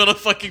walking on a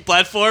fucking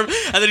platform,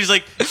 and then he's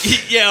like,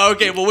 "Yeah,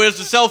 okay, well, where's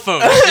the cell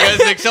phone? You guys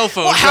make cell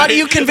phones." Well, how do right?"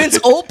 you convince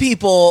old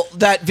people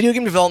that video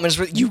game development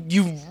is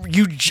you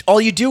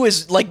all you do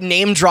is like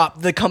name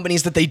drop the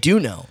companies that they do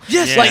know?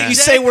 Yes, like you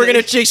say we're exactly.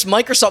 gonna chase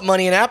Microsoft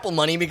money and Apple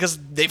money because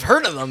they've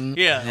heard of them.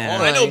 Yeah, Yeah.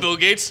 Oh, I know Like- Bill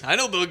Gates. I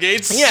know Bill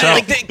Gates. Yeah, So-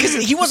 like because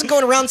he wasn't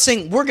going around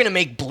saying we're gonna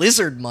make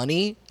Blizzard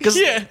money because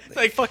Yeah, they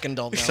like- fucking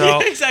don't know. So-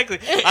 exactly.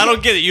 I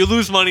don't get it. You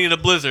lose money in a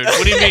blizzard.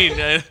 What do you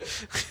mean?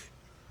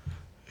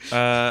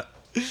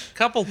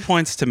 Couple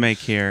points to make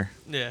here.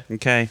 Yeah.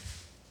 Okay.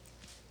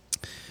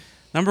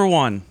 Number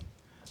one,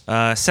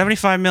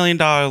 $75 million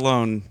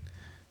loan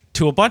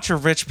to a bunch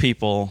of rich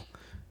people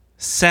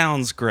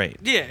sounds great.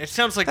 Yeah, it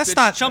sounds like That's it's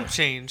not chump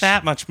change.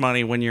 That much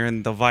money when you're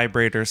in the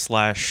vibrator /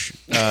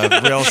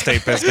 real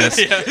estate business.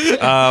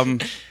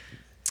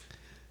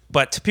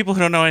 But to people who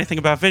don't know anything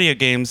about video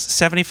games,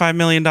 $75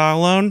 million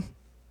loan,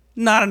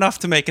 not enough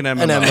to make an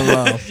MMO. An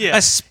MMO. Yeah.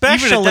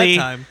 Especially Even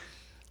at that time.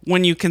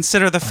 when you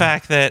consider the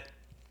fact that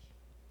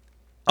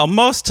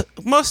most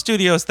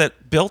studios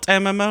that built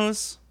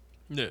MMOs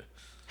Yeah.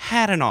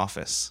 had an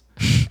office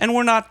and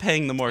were not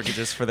paying the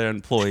mortgages for their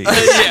employees.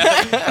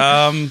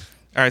 Yeah.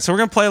 All right, so we're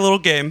going to play a little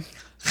game.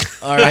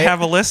 All I right. have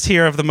a list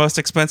here of the most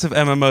expensive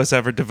MMOs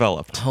ever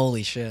developed.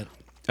 Holy shit.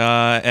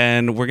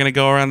 And we're going to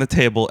go around the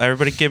table.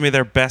 Everybody give me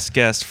their best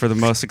guess for the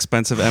most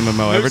expensive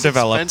MMO ever Most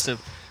developed.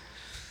 expensive.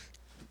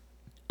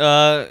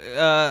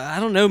 I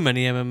don't know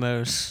many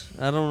MMOs.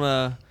 I don't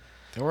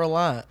There were a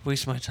lot.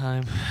 waste my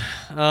time.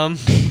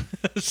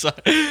 Sorry.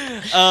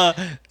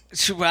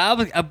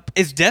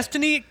 Is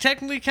Destiny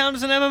technically count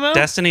as an MMO?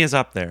 Destiny is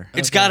up there.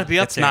 It's got to be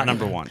up It's there. not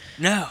number one.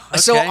 No. Okay.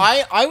 So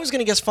I was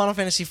gonna guess Final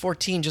Fantasy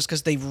 14 just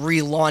because they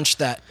relaunched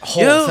that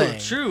whole thing.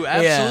 True, Yeah.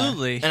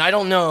 absolutely. And I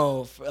don't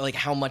know like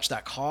how much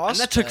that cost.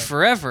 And that took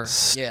forever.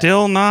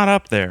 Still not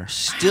up there.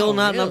 Still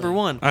not really? number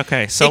one.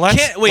 Okay, so It let's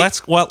can't- wait. let's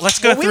go Well,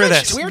 through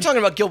this. We were talking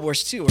about Guild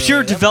Wars 2. Pure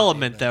earlier.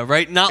 development, though,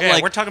 right? Not Yeah,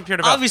 like we're talking pure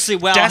development. Obviously,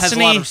 WoW has a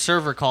Destiny- lot of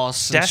server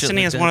costs. And shit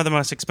Destiny like is that. one of the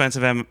most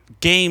expensive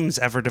games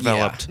ever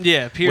developed.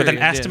 Yeah, period. With an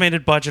yeah.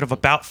 estimated budget of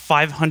about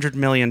 $500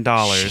 million.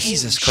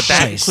 Jesus But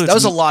Christ. That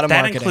was a lot of That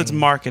marketing. includes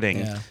marketing.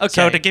 Yeah. Okay.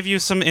 So to give you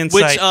some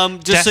insight,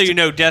 Which, just so you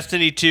know,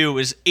 Destiny 2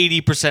 is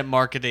 80%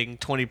 marketing,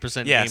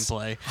 20% Yes.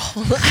 gameplay.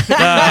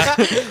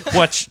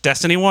 which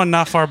Destiny 1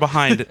 not far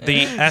behind.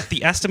 The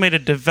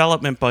estimated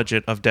development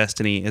budget of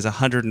Destiny is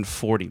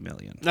 $140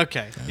 million.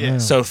 Okay. Yeah.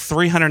 So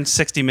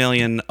 $360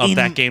 million of In-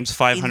 that game's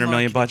 $500 million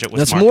marketing. budget was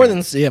That's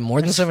marketing.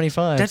 more than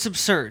 75. That's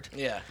absurd.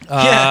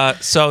 yeah.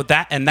 So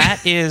that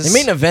is They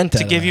made an event to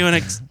out of give that.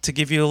 you to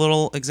give you a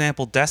little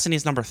example.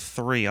 Destiny's number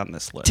 3 on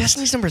this list.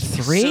 Destiny's number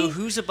 3. So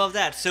who's above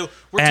that? So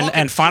we're talking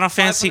and Final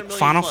 500 million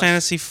Final plus.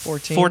 Fantasy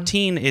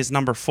 14 is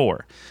number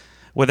 4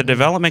 with a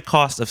development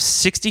cost of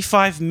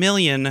 $65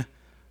 million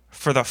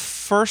for the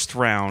first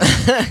round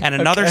and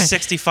another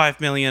 $65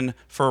 million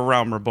for A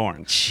Realm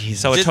Reborn.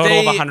 So a total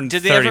of $130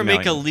 Did they ever million.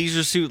 make a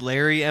Leisure Suit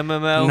Larry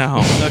MMO? No.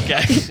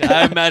 Okay.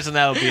 I imagine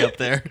that would be up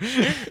there.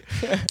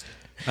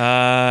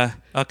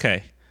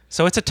 Okay.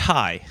 So it's a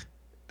tie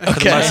for the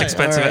Okay. most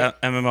expensive All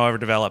right. MMO ever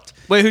developed.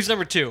 Wait, who's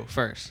number 2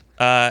 first?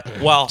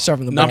 Well, Start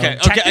from the no, bottom. Okay, I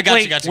got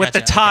technically, you, got you, with got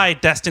you, the tie,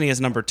 Destiny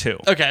is number 2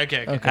 Okay.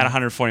 at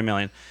 $140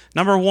 million.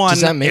 Number 1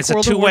 Does that make is a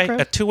World of two-way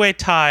Warcraft?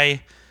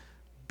 tie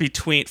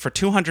for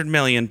 $200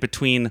 million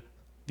between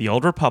the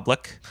Old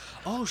Republic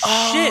Oh, shit.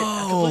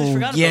 I completely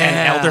forgot yeah. about and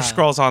that. Elder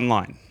Scrolls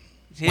Online.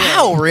 Yeah.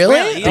 Wow,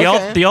 really?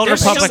 Yeah. The Old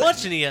There's Republic. so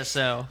much in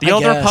ESO. The I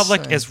Old guess,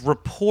 Republic yeah. is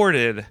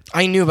reported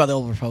I knew about the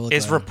Old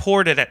Republic. though.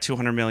 reported at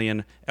 $200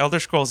 million. Elder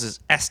Scrolls is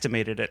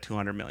estimated at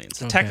 $200 million.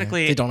 So Okay.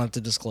 technically, they don't have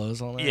to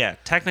disclose all that. yeah,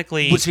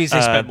 technically, Which means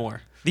they spent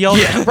more. The Old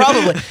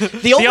Probably.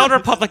 The Old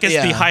Republic is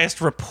yeah. the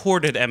highest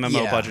reported MMO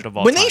Yeah. budget of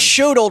all When time. they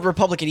showed Old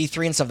Republic at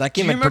E3 and stuff, that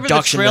Do game you had remember the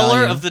production trailer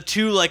value. of the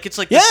two, like, it's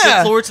like Yeah. the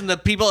Sith Lords and the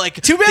people, like,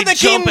 Too bad they the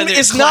jump game and they're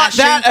is not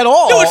clashing. that at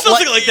all. No, it's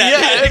nothing like that.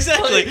 yeah, Yeah,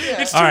 exactly. yeah.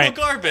 It's All total right.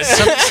 garbage.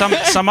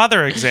 some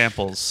other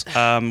examples.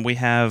 We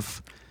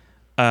have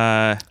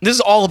This is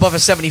all above a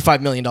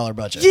 $75 million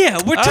budget. Yeah,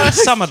 we're talking.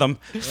 some of them.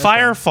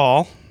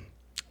 Firefall,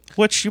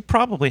 which you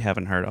probably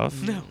haven't heard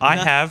of. No, I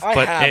have, I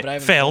but have, it but I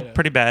haven't failed played it.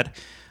 pretty bad.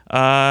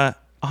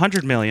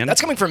 $100 million.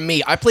 That's coming from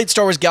me. I played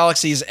Star Wars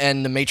Galaxies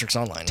and The Matrix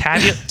Online.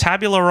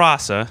 Tabula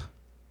Rasa.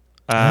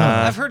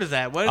 I've heard of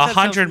that. What does that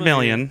sound $100 familiar?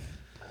 million.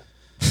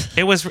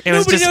 It was.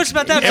 Nobody knows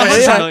about that. It for was, $100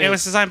 designed, million. it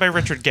was designed by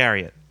Richard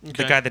Garriott, the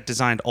Okay. guy that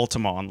designed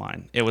Ultima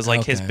Online. It was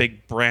like his Okay.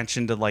 big branch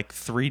into like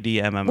 3D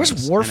MMOs. Where's and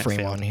it Warframe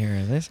failed. on here?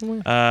 Are they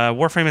somewhere?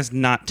 Warframe is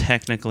not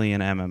technically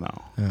an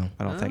MMO. Oh.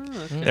 I don't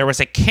think. There was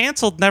a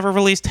canceled, never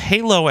released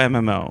Halo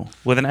MMO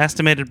with an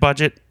estimated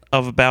budget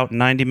of about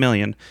 $90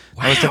 million.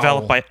 That was Wow.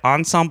 developed by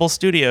Ensemble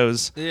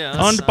Studios, Yeah,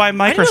 owned by I didn't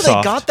know Microsoft.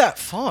 they got that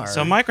far.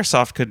 So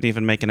Microsoft couldn't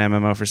even make an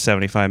MMO for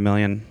 $75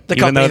 million. the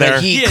even company though they're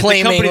that he Yeah, the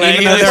claiming company that that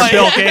he even though was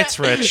they're like- Bill Gates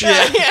rich.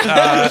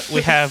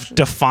 We have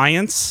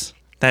Defiance,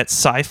 that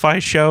sci-fi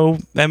show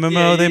MMO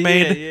Yeah, they yeah,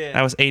 made. yeah.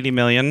 That was $80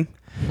 million.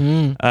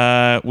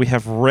 We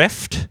have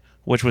Rift,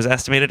 which was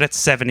estimated at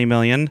 $70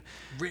 million.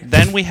 Rift.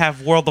 Then we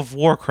have World of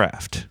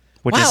Warcraft,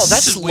 which Wow, is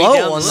that's is way low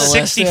down on the the list.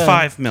 list. yeah.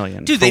 $65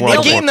 million. Dude, for they World A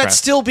nailed of it. game that's Warcraft.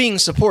 still being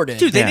supported.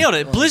 Dude, they Yeah. nailed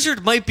it.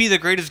 Blizzard might be the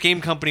greatest game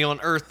company on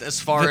earth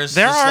as far as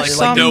There just are like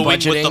some- knowing what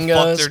the budgeting fuck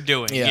goes. they're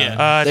doing. Yeah.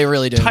 Yeah. They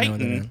really do know what they're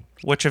Titan, doing.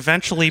 which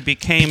eventually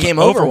became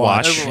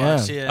Overwatch.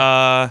 Overwatch, Yeah.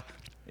 yeah.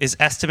 Is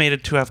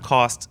estimated to have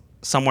cost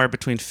somewhere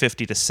between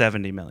 50 to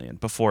 70 million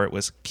before it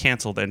was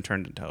canceled and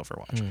turned into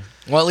Overwatch.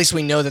 Well, at least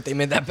we know that they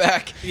made that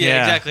back. Yeah,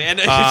 Yeah. exactly. And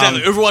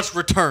exactly. Overwatch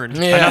returned.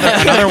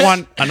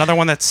 Yeah. Another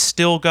one that's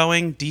still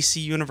going,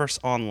 DC Universe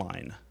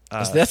Online.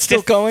 Is that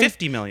still going?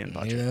 50 million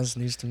budget. Yeah, that's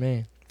news to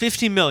me.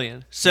 50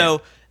 million.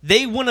 So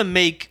they want to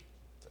make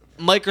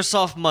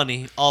Microsoft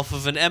money off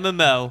of an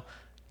MMO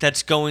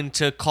that's going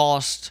to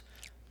cost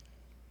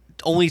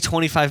only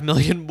 25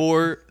 million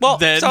more Well,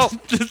 than, so-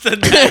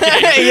 than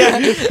that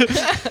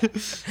game.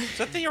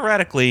 So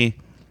theoretically,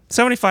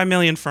 75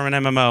 million from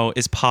an MMO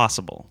is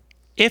possible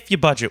if you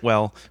budget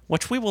well,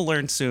 which we will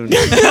learn soon.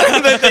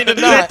 That they did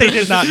not. They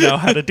did not know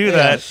how to do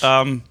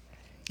that.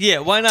 Yeah,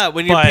 why not?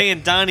 When you're But-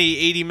 paying Donnie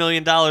 $80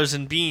 million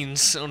in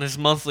beans on his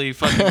monthly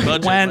fucking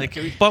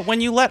budget. But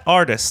when you let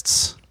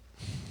artists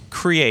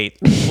create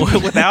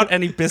without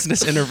any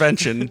business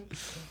intervention,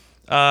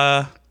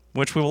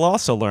 which we will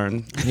also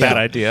learn, bad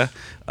idea,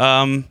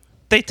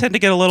 they tend to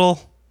get a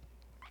little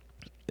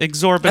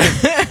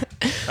exorbitant.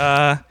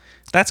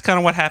 that's kind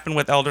of what happened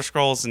with Elder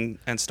Scrolls and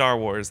Star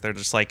Wars. They're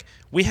just like,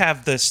 we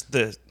have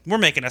we're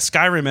making a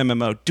Skyrim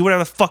MMO. Do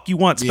whatever the fuck you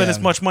want. Spend as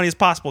much money as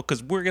possible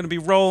because we're going to be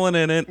rolling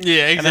in it.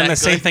 Yeah, exactly. And then the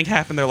same thing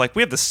happened. They're like,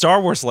 we have the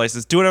Star Wars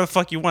license. Do whatever the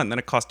fuck you want. And then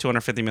it cost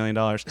 $250 million.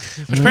 Which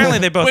apparently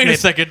they both Wait made. a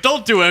second.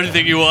 Don't do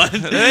everything you want.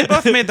 They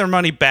both made their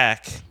money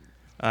back,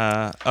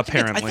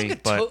 apparently.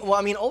 Well,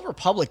 I mean, Old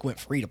Republic went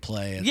free to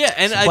play. Yeah,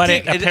 and But I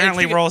think it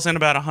apparently I think rolls in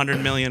about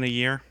 $100 million a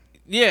year.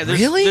 Yeah, there's,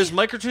 Really? there's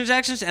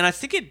microtransactions, and I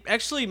think it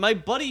actually, my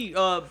buddy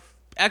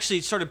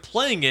actually started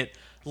playing it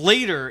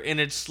later in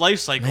its life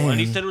cycle, and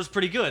he said it was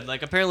pretty good.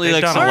 Like, apparently, They've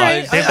like, done some a lot.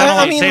 guys- They've done a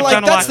lot. I mean, They've like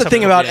done a lot that's the to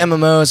thing both, about yeah.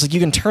 MMOs. Like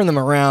you can turn them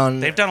around.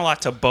 They've done a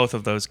lot to both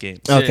of those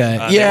games. Okay,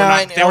 They were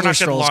not Elder good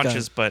Scrolls got-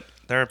 launches, but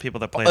there are people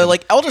that play them.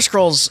 like Elder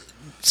Scrolls,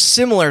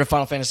 similar to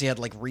Final Fantasy, had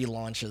like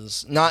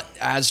relaunches, not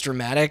as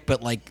dramatic,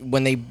 but like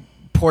when they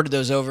ported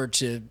those over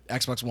to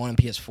Xbox One and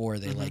PS4,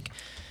 they like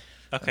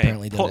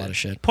apparently did that as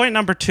shit. Point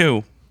number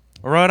 2,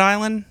 Rhode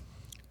Island,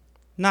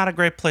 not a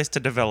great place to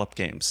develop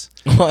games.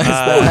 What is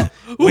that?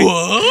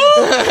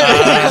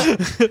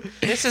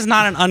 This is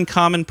not an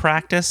uncommon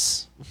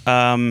practice.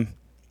 There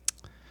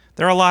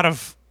are a lot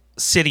of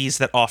cities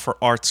that offer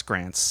arts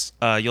grants.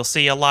 You'll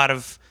see a lot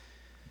of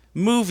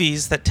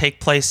movies that take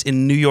place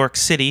in New York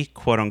City,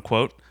 quote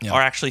unquote,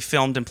 are actually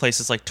filmed in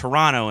places like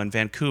Toronto and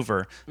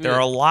Vancouver. There are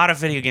a lot of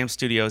video game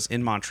studios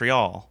in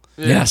Montreal.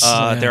 Yes.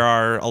 There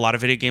are a lot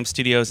of video game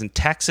studios in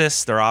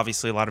Texas. There are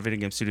obviously a lot of video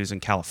game studios in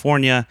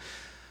California.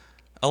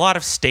 A lot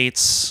of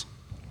states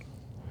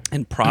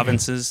and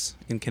provinces,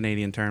 in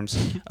Canadian terms,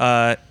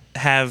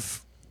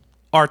 have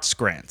arts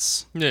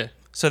grants. yeah.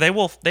 So they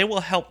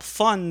will help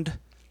fund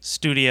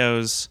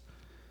studios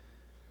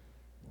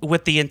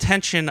with the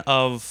intention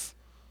of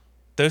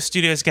those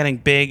studios getting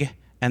big,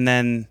 and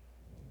then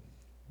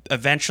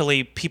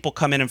eventually people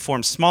come in and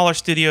form smaller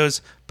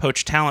studios,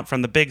 poach talent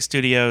from the big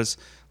studios.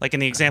 Like in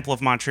the example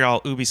of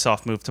Montreal,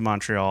 Ubisoft moved to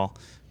Montreal.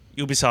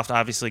 Ubisoft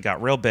obviously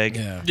got real big.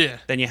 Yeah.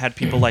 Then you had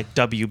people like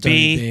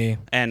WB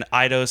and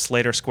Eidos,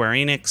 later Square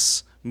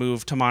Enix,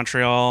 moved to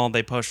Montreal.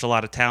 They poached a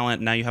lot of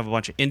talent. Now you have a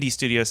bunch of indie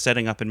studios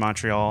setting up in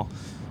Montreal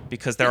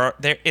because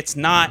it's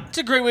not. It's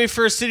a great way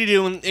for a city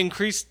to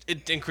increase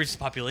the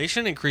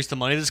population, increase the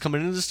money that's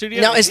coming into the studio.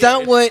 Now, is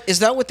that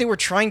what they were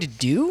trying to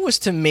do? Was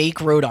to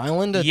make Rhode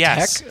Island a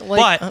Yes, tech?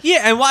 Like,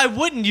 Yeah, and why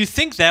wouldn't you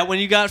think that when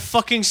you got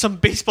fucking some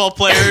baseball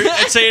player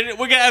and saying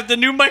we're gonna have the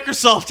new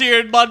Microsoft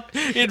here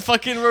in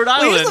fucking Rhode well,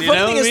 Island? here's the You funny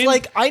know thing what I is,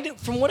 mean? like,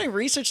 from what I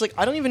researched, like,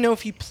 I don't even know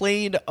if he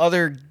played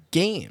other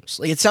games.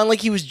 Like, it sounded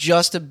like he was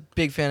just a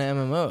big fan of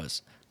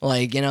MMOs.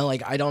 Like, you know,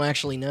 like I don't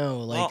actually know.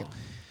 Like, Well,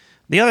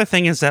 the other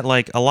thing is that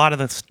like a lot of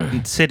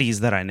the cities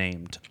that I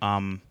named,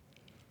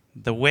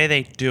 the way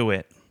they do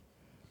it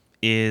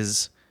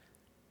is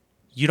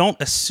you don't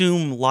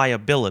assume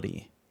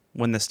liability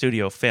when the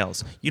studio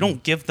fails. You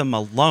don't give them a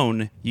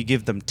loan, you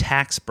give them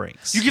tax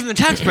breaks. you give them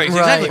tax breaks,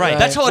 Right, exactly. right.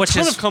 That's how a Which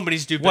ton is of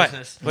companies do What?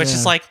 business. Which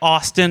is Yeah. like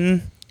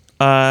Austin,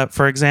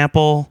 for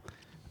example,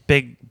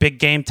 big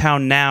game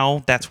town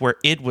now. That's where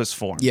id was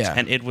formed. Yeah.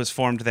 And id was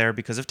formed there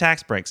because of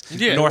tax breaks.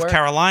 Yeah. North Where-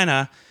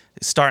 Carolina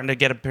is starting to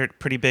get a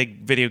pretty big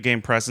video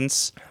game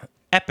presence.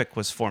 Epic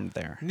was formed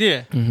there.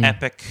 Yeah.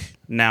 Epic,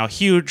 now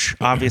huge,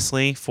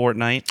 obviously.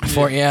 Fortnite.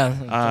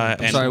 I'm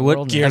and sorry, what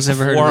World Gears Gears I've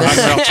of ever heard War of this.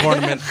 Unreal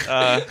Tournament.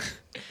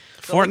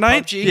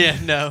 Fortnite? PUBG? Yeah,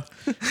 no.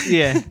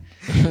 Yeah.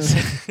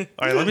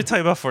 All right, let me tell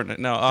you about Fortnite.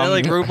 No, Is that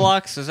like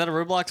Roblox? Is that a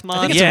Roblox mod?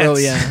 I think it's a real,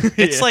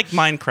 it's Yeah. like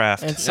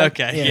Minecraft. It's like,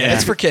 Okay, yeah, yeah.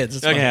 it's for kids.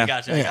 It's Okay, fine. Yeah.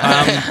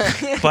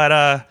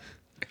 gotcha.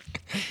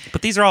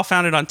 But these are all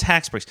founded on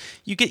tax breaks.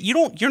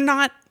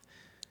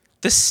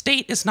 The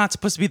state is not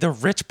supposed to be the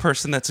rich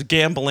person that's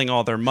gambling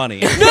all their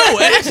money. No,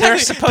 They're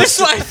this supposed is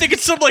why I think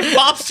it's some like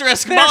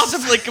mobster-esque mob,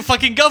 like a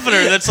fucking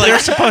governor that's like They're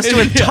supposed to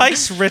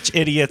entice rich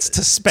idiots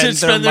to spend,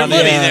 their money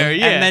Yeah. there.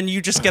 Yeah, And then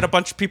you just get a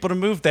bunch of people to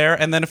move there.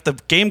 And then if the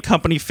game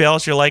company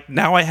fails, you're like,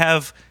 now I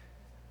have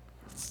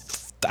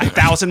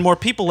 1,000 more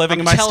people living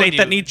in my telling state you,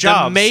 that need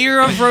jobs. The mayor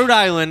of Rhode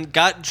Island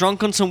got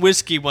drunk on some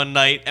whiskey one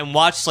night and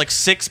watched like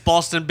 6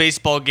 Boston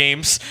baseball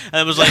games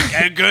and was like,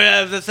 hey,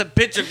 that's a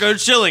pitcher, go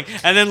chilling.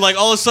 And then like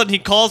all of a sudden he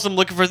calls him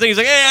looking for things. He's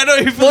like, hey, I know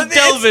you from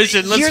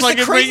television. Let's Here's fucking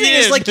the bring crazy you thing in.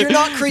 is, like, you're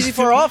not crazy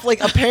far off.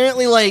 Like,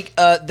 apparently, like,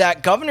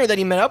 that governor that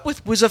he met up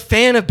with was a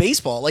fan of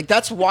baseball. Like,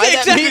 that's why Yeah,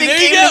 that exactly. meeting There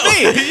you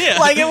came go. to be. Yeah.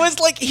 Like, it was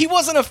like he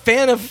wasn't a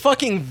fan of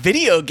fucking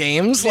video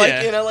games. Like,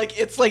 Yeah. you know, like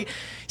it's like.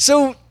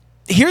 So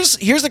here's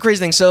the crazy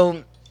thing.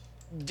 So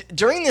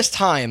during this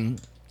time,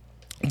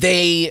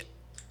 they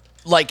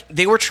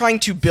were trying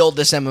to build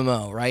this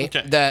MMO, right?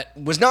 Okay. That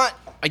was not.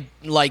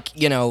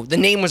 The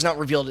name was not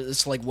revealed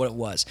as like what it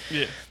was.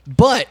 Yeah.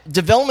 But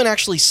development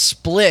actually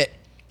split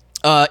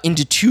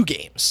into 2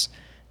 games.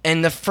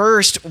 And the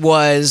first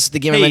was the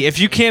game. Hey, if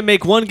you can't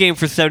make one game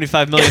for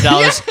 $75 million,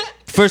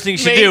 first thing you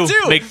should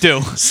Make make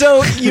two. do.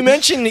 So you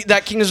mentioned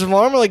that Kingdoms of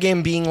Amalur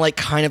game being like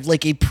kind of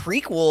like a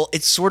prequel.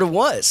 It sort of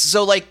was.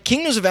 So like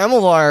Kingdoms of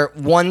Amalur,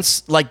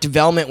 once like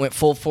development went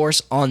full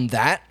force on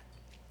that,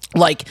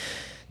 like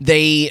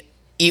they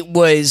it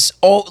was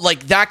all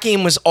like that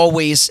game was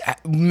always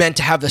meant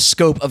to have the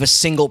scope of a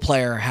single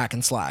player hack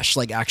and slash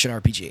like action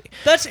RPG.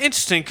 That's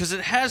interesting because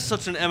it has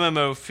such an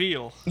MMO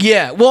feel.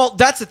 Yeah, well,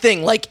 that's the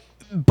thing. Like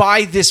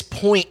by this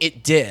point,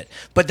 it did,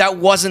 but that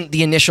wasn't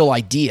the initial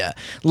idea.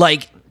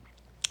 Like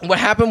what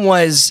happened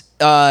was,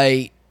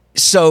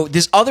 so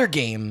this other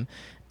game,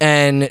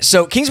 and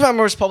so Kings of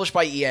Amalur was published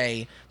by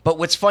EA. But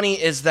what's funny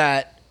is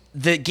that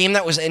the game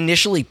that was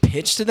initially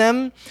pitched to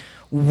them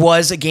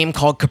was a game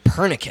called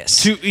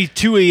Copernicus.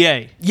 To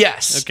EA.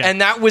 Yes, Okay.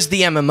 and that was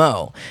the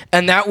MMO,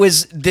 and that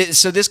was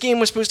so this game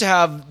was supposed to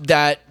have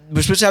that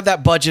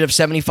budget of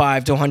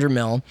 75 to 100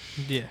 mil.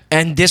 Yeah.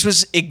 And this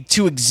was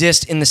to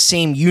exist in the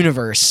same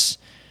universe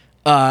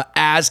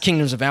as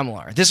Kingdoms of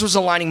Amalur. This was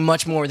aligning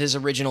much more with his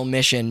original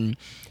mission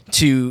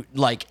to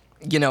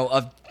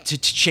to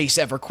chase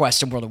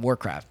EverQuest and World of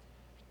Warcraft.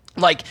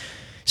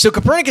 So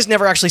Copernicus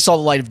never actually saw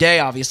the light of day,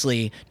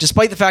 obviously,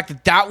 despite the fact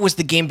that that was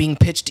the game being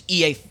pitched to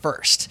EA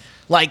first.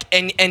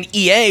 And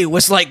EA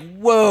was like,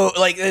 whoa,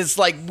 it's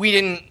like, we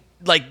didn't,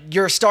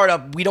 you're a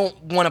startup, we don't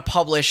want to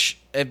publish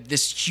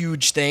this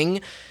huge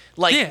thing.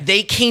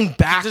 They came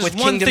back There's with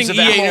one Kingdoms thing of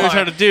EA Amalur. knows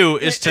how to do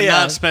is to Yeah.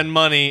 not spend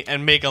money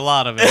and make a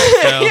lot of it.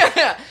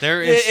 So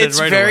they're interested It's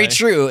right very away.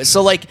 true.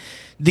 So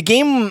the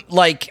game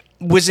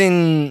was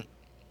in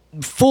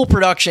full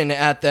production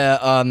at the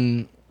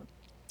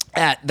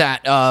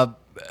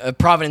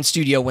Providence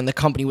studio when the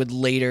company would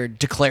later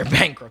declare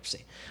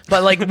bankruptcy.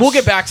 But we'll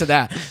get back to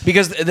that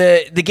because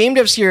the game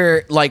devs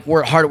here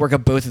were hard at work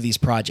on both of these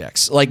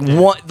projects. Kingdom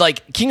of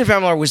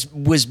Amalur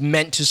was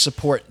meant to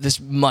support this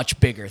much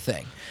bigger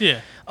thing.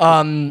 Yeah.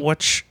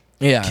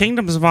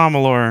 Kingdoms of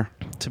Amalur,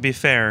 to be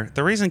fair,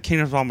 the reason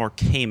Kingdoms of Amalur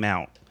came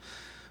out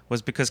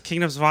was because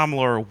Kingdoms of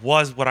Amalur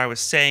was what I was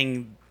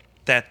saying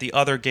that the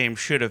other game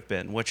should have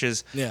been, which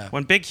is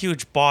when Big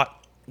Huge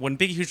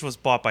was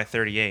bought by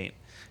 38.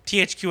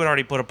 THQ had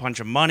already put a bunch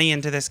of money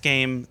into this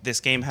game.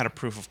 This game had a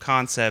proof of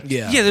concept.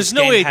 Yeah. Yeah, there's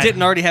no way it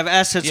didn't already have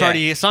assets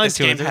already assigned this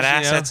to game it. had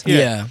There's, assets.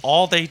 Yeah.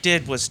 All they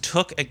did was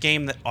took a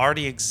game that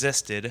already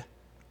existed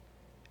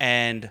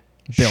and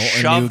Built a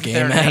new shoved game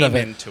their out name of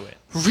it. into it.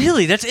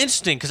 Really? That's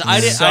interesting because I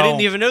So,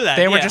 didn't even know that.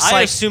 they were Yeah, just I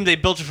like- assumed they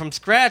built it from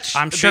scratch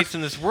I'm sure- based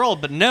in this world,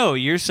 but no,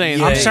 you're saying...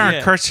 Yeah. I'm that- certain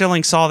yeah. Kurt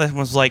Schilling saw this and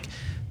was like,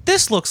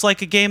 this looks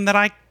like a game that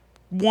I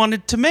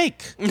wanted to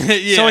make.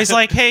 Yeah. So he's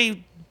like,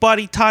 hey,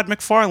 buddy Todd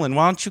McFarlane,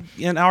 why don't you,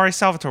 and Ari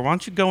Salvatore, why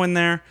don't you go in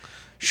there,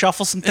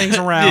 shuffle some things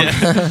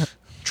around,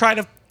 try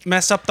to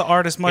mess up the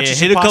art as much Yeah, as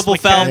hit you a couple possibly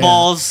foul can.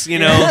 balls,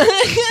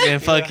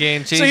 and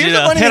fucking change So here's it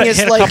the up. funny thing is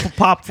Hit a couple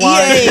pop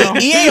flies. you know?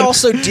 EA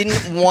also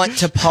didn't want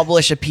to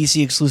publish a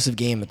PC exclusive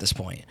game at this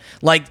point.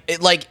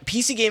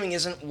 PC gaming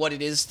isn't what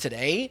it is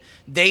today.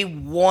 They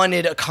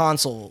wanted a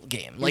console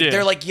game.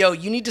 They're like, yo,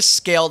 you need to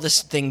scale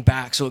this thing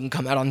back so it can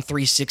come out on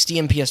 360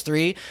 and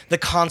PS3, the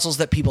consoles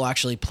that people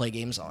actually play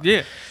games on.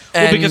 Yeah.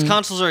 Well, And- because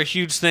consoles are a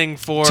huge thing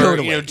for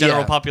Totally,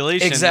 general yeah.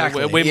 population.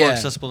 Exactly, Way more yeah.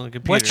 accessible than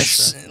computers. Which,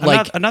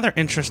 so. another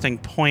interesting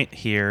point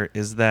here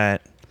is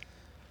that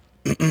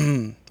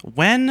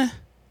when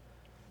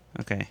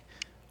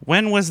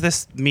was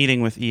this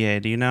meeting with EA?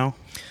 Do you know?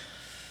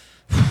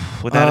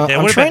 Would that,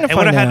 I'm trying to it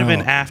would have find had to have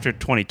been out. after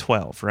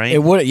 2012, right?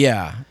 It would,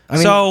 yeah. I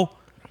mean, So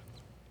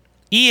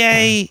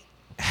EA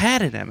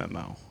had an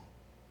MMO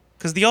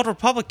because the Old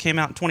Republic came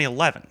out in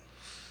 2011.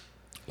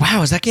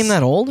 wow, is that game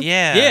that old?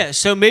 Yeah. Yeah,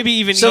 so maybe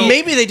even... So EA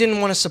maybe they didn't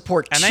want to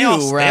support And two they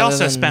also rather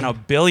than spent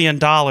 $1 billion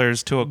to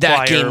that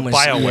acquire game was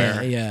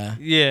BioWare Yeah.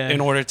 Yeah.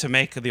 in order to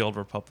make the Old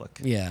Republic.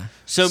 Yeah.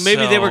 So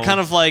maybe they were So- kind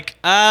of like,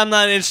 I'm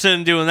not interested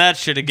in doing that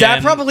shit again.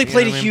 That probably You know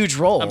played what a I mean? huge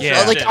role. I'm sure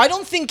sure it it did. I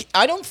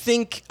don't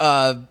think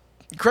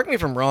correct me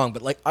if I'm wrong,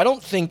 but I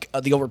don't think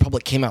the Old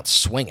Republic came out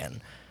swinging.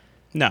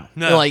 No.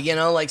 No.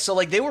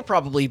 They were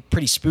probably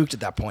pretty spooked at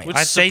that point. Which-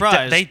 They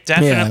Surprise.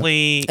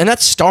 definitely And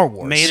that's Star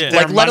Wars. made Yeah.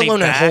 their let money alone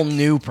back. a whole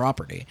new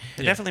property.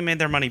 They definitely made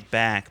their money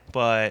back,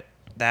 but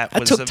that That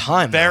was took a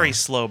time, very though.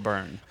 slow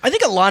burn. I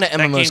think a lot of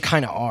MMOs game-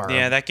 kind of are.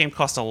 Yeah, that game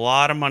cost a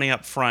lot of money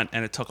up front,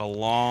 and it took a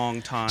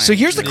long time. So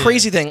here's the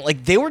crazy thing: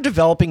 they were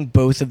developing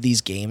both of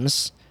these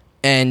games,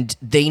 and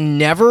they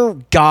never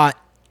got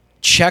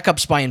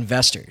checkups by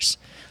investors.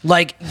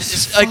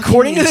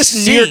 According to this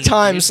New York insane,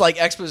 Times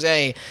expose,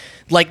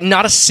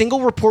 not a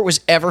single report was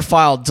ever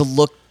filed to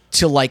look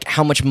to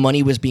how much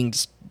money was being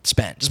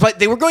spent. Despite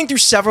they were going through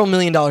several $1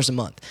 million a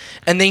month,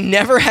 and they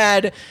never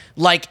had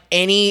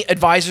any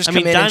advisors come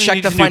in and Donnie check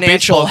needs the a new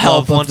financial baseball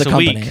health glove of the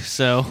once a company. week,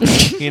 so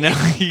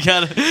you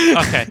gotta.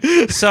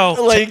 Okay, so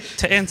Like-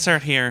 to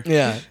insert here,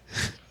 Yeah.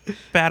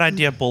 bad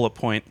idea bullet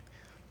point.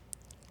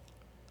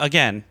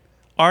 Again,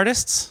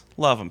 artists,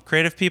 love them.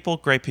 Creative people,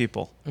 great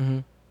people.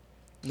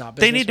 Not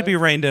They need to business be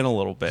reined in a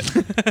little bit.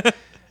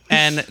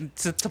 And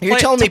to play, You're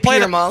telling to me play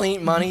Peter the,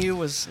 Molyneux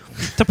was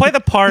to play the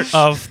part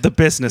of the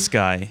business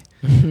guy.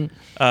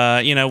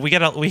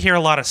 We hear a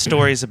lot of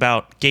stories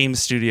about game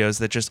studios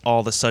that just all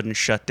of a sudden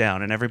shut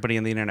down, and everybody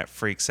on the internet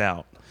freaks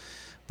out.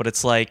 But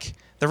it's like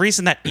the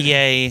reason that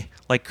EA,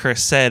 like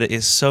Chris said,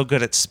 is so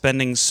good at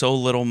spending so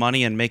little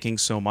money and making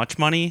so much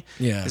money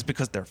is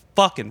because they're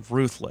fucking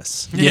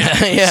ruthless.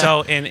 Yeah.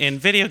 So in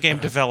video game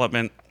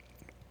development,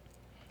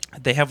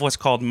 they have what's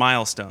called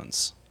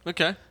milestones.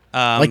 Okay.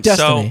 Like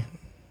Destiny.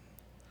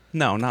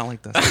 No, not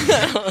like this.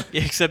 Yeah,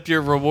 except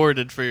you're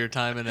rewarded for your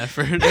time and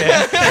effort.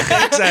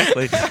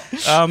 Exactly.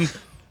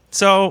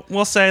 So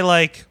we'll say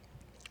like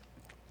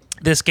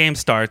this game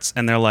starts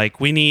and they're like,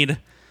 we're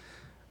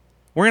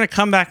going to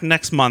come back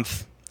next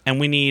month and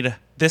we need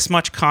this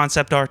much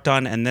concept art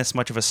done and this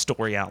much of a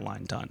story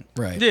outline done.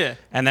 Right. Yeah.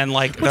 And then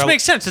like Which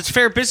makes sense. It's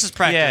fair business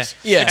practice.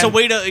 Yeah. It's a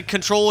way to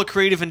control a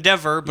creative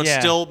endeavor, but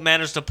still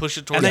manage to push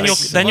it towards. and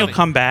then you'll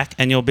come back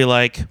and you'll be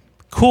like,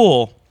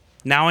 cool.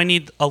 Now I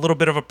need a little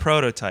bit of a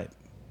prototype,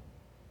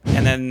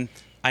 and then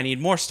I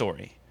need more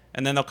story.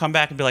 And then they'll come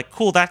back and be like,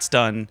 cool, that's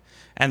done.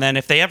 And then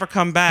if they ever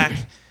come back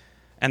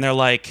and they're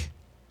like,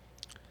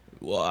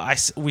 well,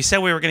 we said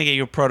we were going to get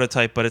you a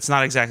prototype, but it's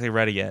not exactly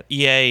ready yet.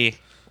 EA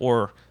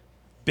or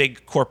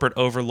big corporate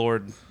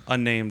overlord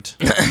unnamed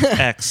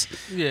X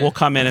will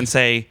come in and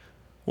say,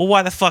 well,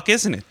 why the fuck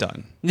isn't it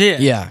done?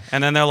 Yeah.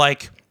 And then they're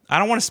like, I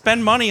don't want to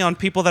spend money on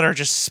people that are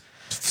just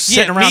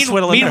sitting around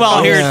twiddling their Meanwhile,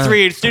 thumbs. here at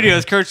 38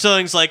 Studios, Kurt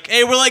Schilling's like,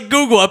 hey, we're like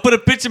Google. I put a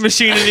picture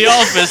machine in the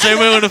office.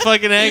 Anybody want to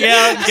fucking hang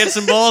out and get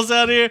some balls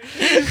out here?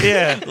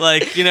 Yeah.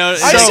 Like, you know.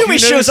 I assume he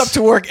shows up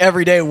to work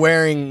every day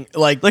wearing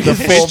like the his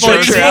full baseball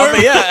picture uniform?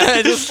 outfit.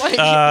 Yeah. Just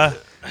like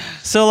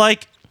So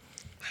like,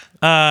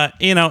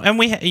 you know,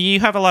 and you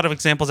have a lot of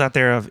examples out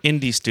there of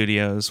indie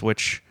studios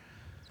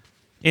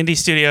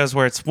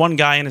where it's one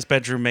guy in his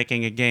bedroom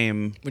making a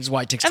game, which is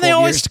why it takes and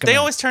 12 years to come they out.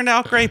 always turned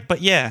out great.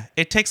 But yeah,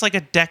 it takes like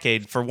a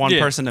decade for one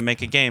person to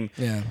make a game.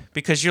 Yeah.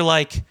 Because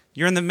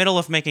you're in the middle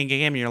of making a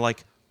game and you're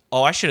like,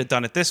 oh, I should have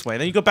done it this way.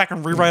 Then you go back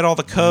and rewrite all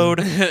the code,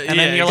 and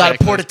then you're gotta like,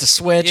 port it to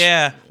Switch.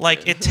 yeah,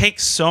 like it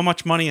takes so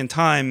much money and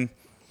time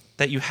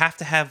that you have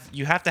to have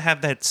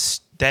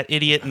that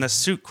idiot in the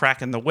suit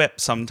cracking the whip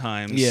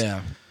sometimes.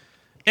 Yeah.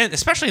 And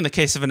especially in the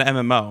case of an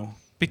MMO,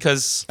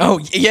 because Oh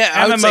yeah,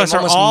 I would say MMOs are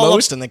almost all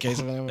most in the case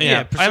of an MMO.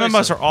 yeah, precisely.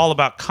 MMOs are all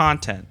about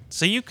content.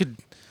 So you could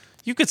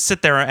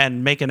sit there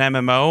and make an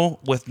MMO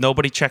with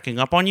nobody checking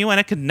up on you, and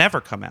it could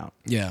never come out.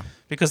 Yeah.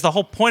 Because the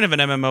whole point of an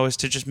MMO is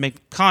to just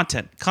make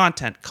content, so Over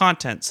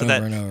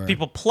and over. that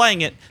people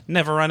playing it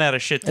never run out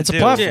of shit to It's a do.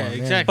 platform. Yeah,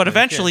 exactly. But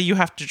eventually you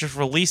have to just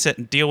release it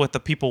and deal with the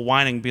people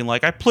whining, being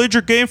like, I played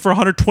your game for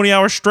 120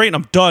 hours straight and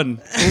I'm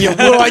done. Yeah, what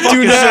do I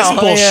do Is this now?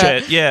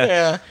 bullshit? Yeah.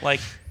 Yeah. Like,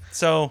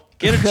 so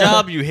Get a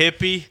job, you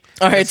hippie.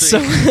 All right, That's so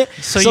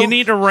what you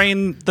need to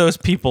rein those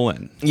people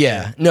in.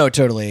 yeah, no,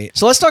 totally.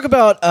 So let's talk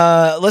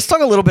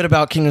a little bit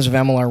about Kingdoms of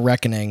Amalur: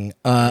 Reckoning,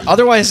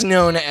 otherwise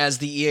known as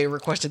the EA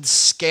requested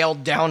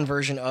scaled down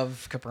version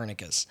of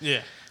Copernicus.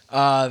 Yeah.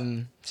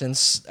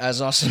 Since,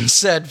 as Austin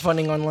said,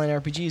 funding online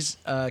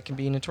RPGs can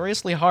be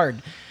notoriously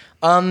hard.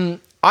 I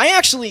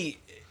actually,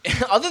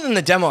 other than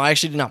the demo, I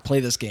actually did not play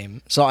this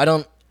game, so I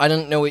don't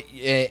know.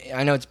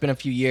 I know it's been a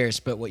few years,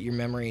 but what your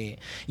memory?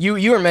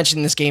 You were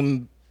mentioning this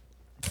game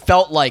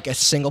felt like a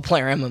single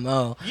player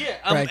MMO. Yeah.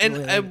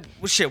 practically.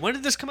 Shit, when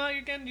did this come out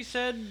again? You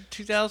said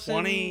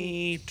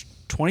 2012?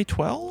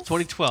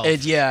 2012.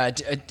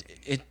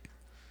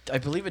 I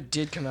believe it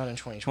did come out in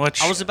 2020.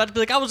 Which, I was about to be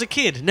like, I was a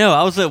kid. No,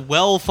 I was a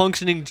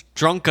well-functioning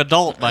drunk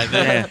adult by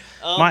then.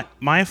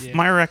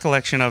 my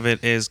recollection of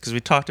it is because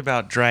we talked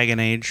about Dragon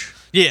Age.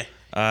 Yeah.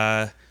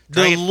 The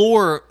Dragon-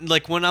 lore,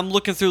 like when I'm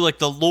looking through like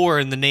the lore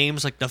and the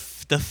names, like the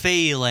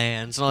Fey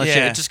lands and all that shit,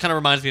 Yeah. it just kind of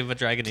reminds me of a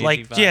Dragon Age.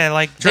 like vibe. yeah,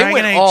 like They Dragon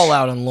went Age. all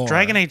out in lore.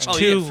 Dragon Age Oh,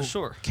 2 yeah, for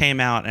sure. came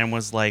out and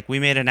was like, we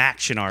made an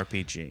action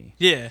RPG,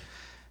 Yeah.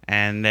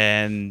 and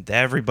then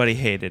everybody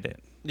hated it.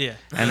 Yeah.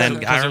 And then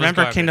Because it I was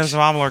remember garbage. Kingdoms of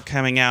Amalur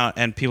coming out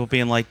and people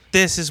being like,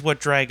 "This is what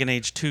Dragon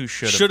Age 2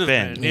 should have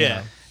been."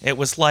 Yeah. It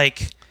was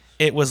like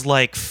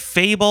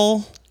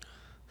Fable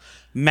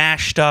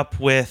mashed up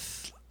with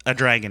a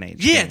Dragon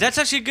Age. Yeah, game. that's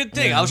actually a good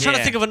thing. I was trying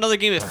to Yeah. think of another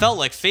game it felt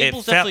like.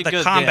 Fable's it felt, definitely the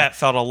good. combat yeah.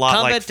 felt a lot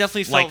Combat like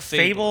definitely like felt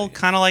Fable.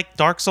 kind of like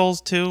Dark Souls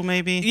 2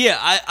 maybe. Yeah,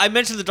 I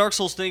mentioned the Dark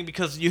Souls thing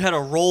because you had a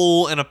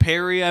roll and a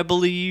parry, I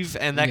believe,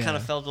 and that Yeah. kind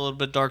of felt a little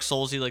bit Dark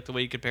Soulsy, like the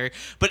way you could parry.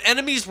 But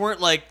enemies weren't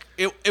like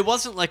it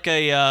wasn't like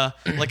a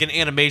like an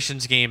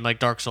animations game like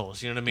Dark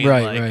Souls. You know what I mean?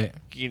 Right, like, right.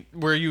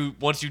 Where you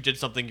once you did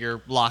something,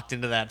 you're locked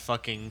into that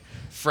fucking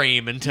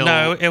frame until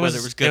No, it was whether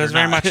it was good it was or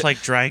very not. much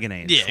like Dragon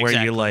Age, yeah, where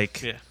exactly. you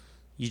like yeah.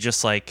 you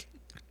just like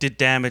did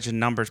damage and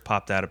numbers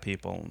popped out of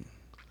people.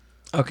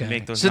 Okay.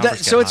 Make those so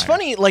numbers so get it's higher.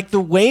 funny, like the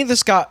way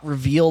this got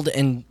revealed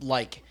and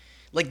like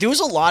there was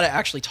a lot of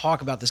actually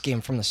talk about this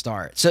game from the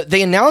start. So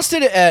they announced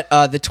it at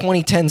the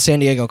 2010 San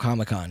Diego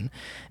Comic-Con,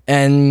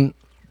 and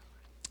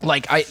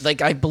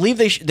I believe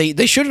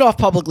they showed it off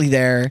publicly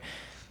there.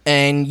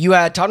 and you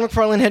had Todd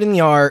McFarlane heading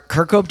the art,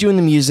 Kirk Hope doing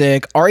the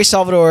music, Ari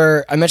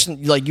Salvador. I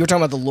mentioned, like, you were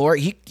talking about the lore.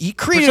 He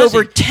created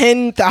over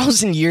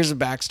 10,000 years of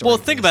backstory. Well,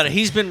 think about it.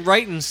 He's been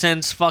writing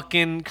since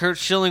fucking Kurt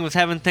Schilling was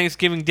having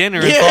Thanksgiving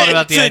dinner and thought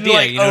about the idea.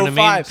 Like, you know what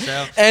I mean?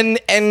 So.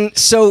 And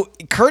so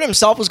Kurt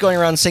himself was going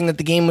around saying that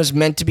the game was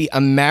meant to be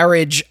a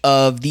marriage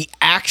of the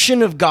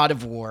action of God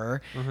of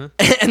War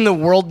and the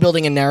world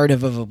building and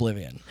narrative of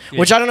Oblivion,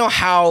 which I don't know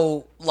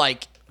how,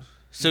 like,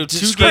 so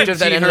descriptive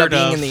that ended up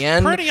being in the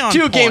end. Pretty on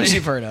two point. games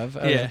you've heard of.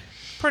 Yeah.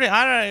 Pretty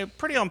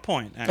on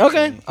point. Actually.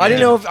 Okay. I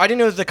didn't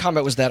know if the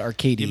combat was that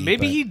arcadey. Yeah,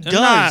 maybe he does.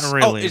 Not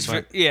really,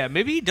 but- yeah,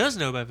 maybe he does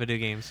know about video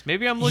games.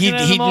 Maybe I'm looking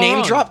at he him all name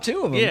wrong. dropped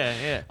two of them.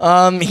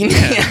 Yeah. You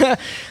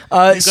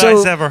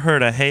guys ever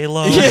heard of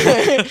Halo?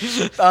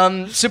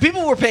 So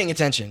people were paying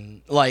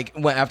attention, like,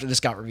 after this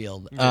got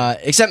revealed,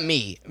 except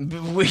me,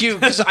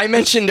 because I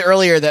mentioned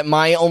earlier that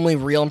my only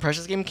real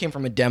impressions game came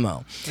from a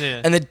demo,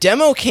 and the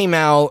demo came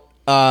out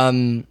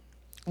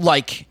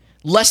like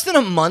less than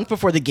a month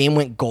before the game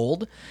went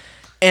gold,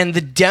 and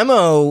the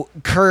demo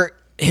Kurt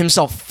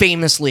himself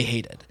famously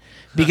hated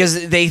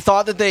because they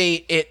thought that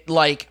they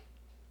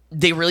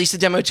released the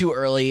demo too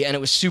early and it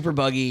was super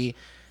buggy.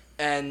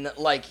 And,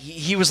 like,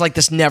 he was like,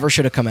 this never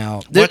should have come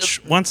out.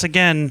 Which, once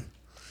again,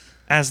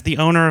 as the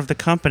owner of the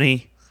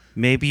company,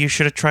 maybe you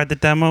should have tried the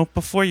demo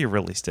before you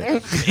released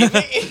it.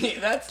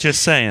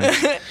 Just saying.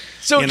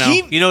 So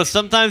You know.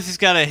 Sometimes he's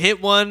got to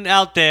hit one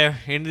out there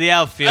into the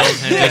outfield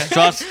and just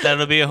trust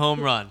that'll be a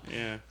home run.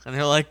 Yeah. And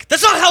they're like,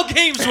 that's not how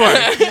games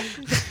work.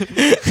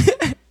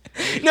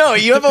 No,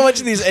 you have a bunch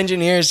of these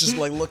engineers just,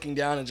 like, looking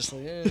down and just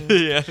like,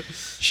 Yeah.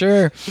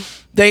 Sure.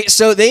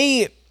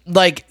 They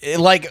like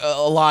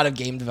a lot of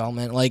game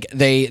development, like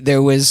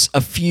there was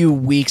a few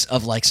weeks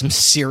of, like, some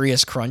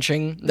serious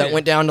crunching that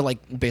went down to, like,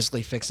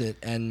 basically fix it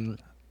and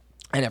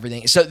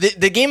everything. So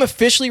the game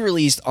officially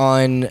released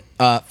on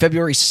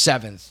February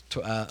 7th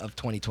of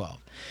 2012,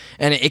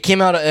 and it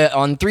came out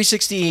on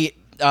 360,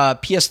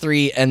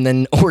 PS3, and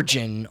then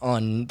Origin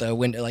on the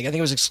Windows. Like, I think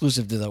it was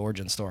exclusive to the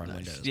Origin store on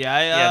Windows.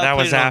 Yeah, that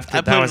was after.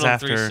 I played it on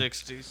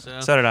 360.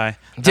 So did I.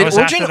 Did was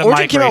Origin? after the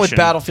Origin came out with migration.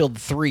 Battlefield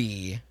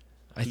 3.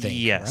 I think.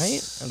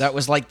 Yes. Right? That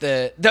was like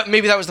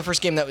maybe that was the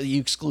first game that you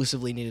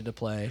exclusively needed to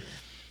play.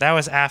 That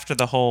was after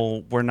the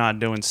whole "we're not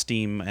doing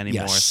Steam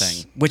anymore"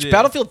 thing. Which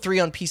Battlefield 3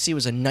 on PC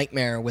was a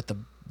nightmare with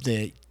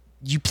the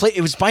you play.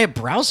 It was by a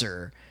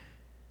browser.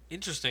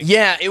 Interesting.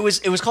 Yeah, it was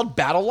called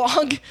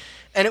Battlelog,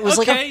 and it was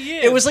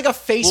it was like a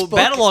Facebook.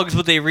 Well, Battlelog is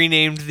what they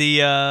renamed the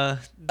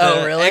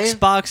really?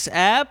 Xbox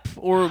app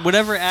or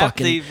whatever app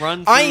they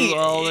run through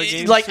all the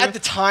games. Like, through. at the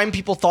time,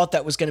 people thought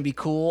that was going to be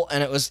cool,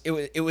 and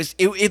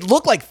it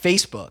looked like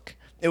Facebook.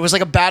 It was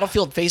like a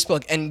Battlefield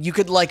Facebook, and you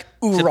could, like,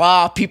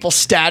 people's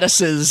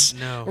statuses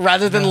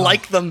rather than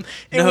like them.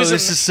 This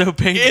is so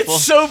painful.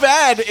 It's so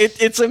bad.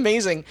 It's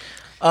amazing.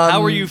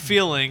 How are you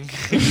feeling?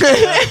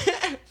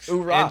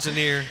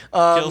 Engineer,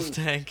 kills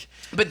tank.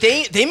 But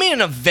they made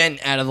an event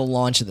out of the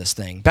launch of this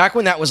thing. Back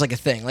when that was, like, a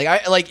thing.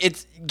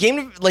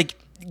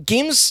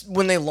 Games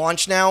when they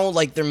launch now,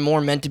 like, they're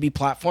more meant to be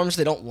platforms.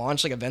 They don't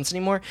launch, like, events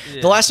anymore.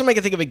 Yeah. The last time I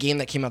could think of a game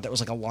that came out that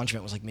was, like, a launch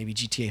event was, like, maybe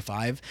GTA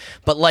 5.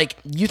 But, like,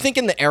 you think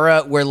in the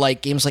era where,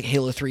 like, games like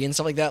Halo 3 and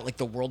stuff like that, like,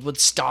 the world would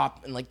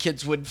stop and, like,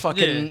 kids would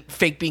fucking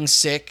fake being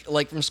sick,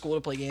 like, from school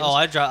to play games. Oh,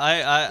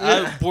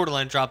 I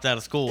borderline dropped out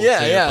of school.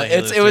 Yeah.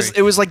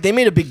 It was like they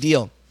made a big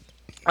deal.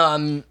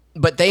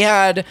 But they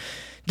had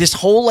this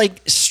whole,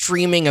 like,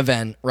 streaming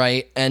event,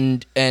 right?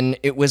 And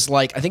it was,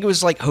 like, I think it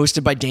was, like,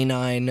 hosted by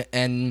Day9,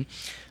 and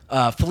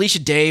Felicia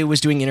Day was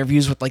doing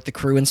interviews with, like, the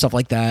crew and stuff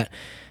like that.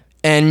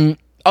 And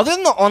other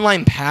than the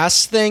online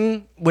pass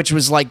thing, which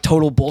was, like,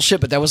 total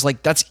bullshit, but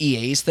that's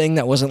EA's thing.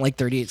 That wasn't, like,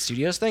 38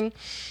 Studios thing.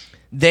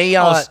 They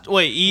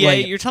wait, EA?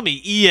 like, You're telling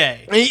me EA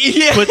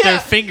yeah, put their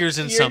fingers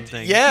in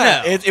something?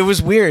 Yeah, No. it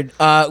was weird.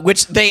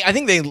 Which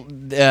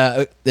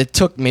it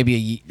took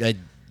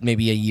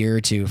maybe a year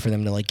or two for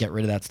them to, like, get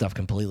rid of that stuff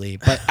completely.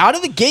 But out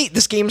of the gate,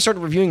 this game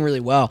started reviewing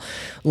really well.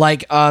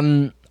 Like,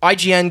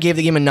 IGN gave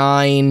the game a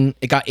 9.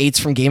 It got 8s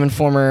from Game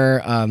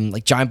Informer.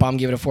 Like, Giant Bomb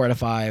gave it a 4 out of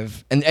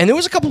 5. And there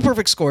was a couple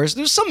perfect scores.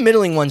 There was some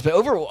middling ones, but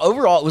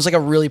overall, it was, like, a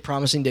really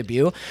promising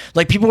debut.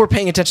 Like, people were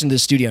paying attention to the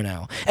studio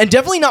now. And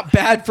definitely not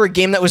bad for a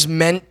game that was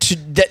meant to...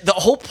 the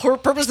whole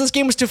purpose of this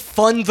game was to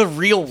fund the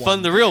real one.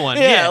 Fund the real one,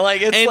 yeah.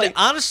 Like, it's and like...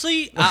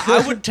 honestly,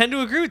 I would tend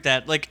to agree with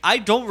that. Like, I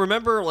don't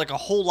remember, like, a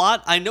whole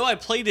lot. I know I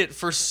played it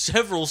for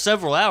several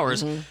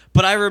hours,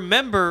 but I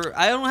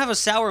don't have a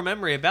sour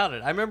memory about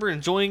it. I remember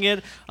enjoying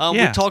it. We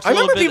talked I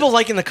remember people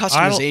liking the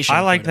customization.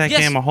 I like that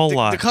game a whole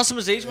lot. The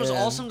customization was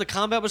awesome. The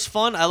combat was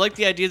fun. I like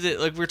the idea that,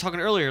 like we were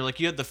talking earlier, like,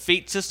 you had the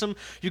fate system.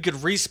 You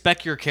could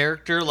respec your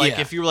character. Like,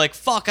 if you were like,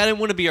 fuck, I didn't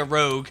want to be a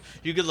rogue,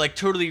 you could, like,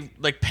 totally,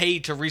 like, pay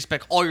to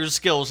respec all your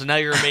skills, and now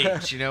you're a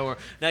mage, or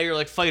now you're,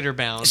 like, fighter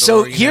bound.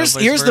 So or, here's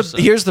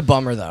the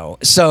bummer, though.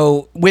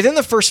 So within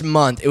the first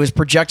month, it was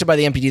projected by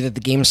the NPD that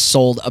the game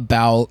sold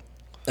about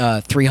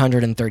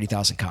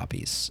 330,000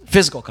 copies,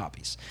 physical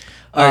copies.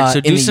 All right, so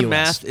in do the some US.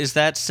 math. Is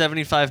that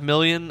 75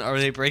 million? Are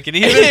they breaking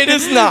even? It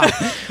is not.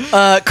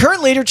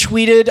 Kurt later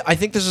tweeted, I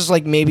think this was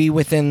like maybe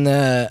within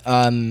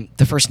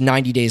the first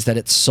 90 days that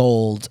it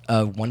sold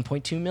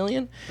 1.2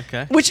 million.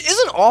 Okay. Which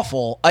isn't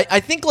awful. I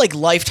think like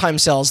lifetime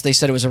sales, they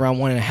said it was around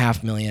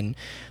 1.5 million.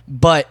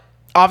 But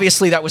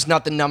obviously that was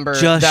not the number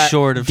Just that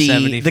short of the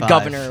 75.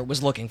 governor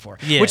was looking for.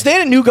 Yeah. Which they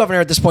had a new governor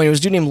at this point. It was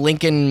a dude named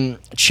Lincoln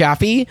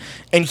Chaffee,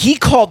 and he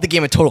called the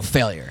game a total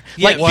failure.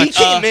 Like he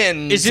came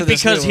in. Is to it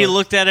this because new- he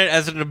looked at it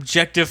as an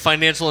objective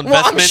financial Well,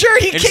 investment? I'm sure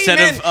he came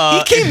instead in.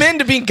 Of, he came in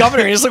to being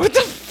governor. And he's like, "What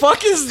the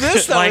fuck is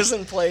this that Like, was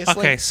in place?"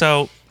 Okay, Like,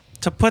 so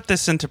to put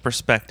this into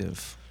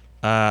perspective,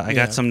 I Yeah.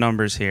 got some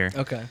numbers here.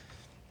 okay.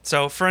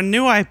 So for a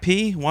new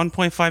IP,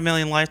 1.5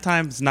 million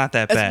lifetime is not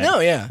that That's- bad. no,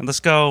 yeah. Let's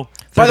go.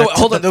 By the way,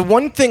 hold on. The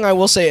one thing I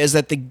will say is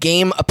that the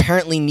game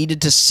apparently needed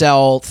to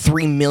sell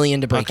 3 million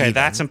to break Okay, even.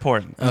 that's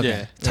important. Okay.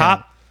 Yeah.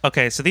 Top.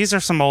 Okay, so these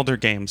are some older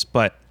games,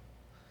 but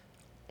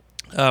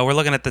we're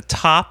looking at the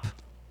top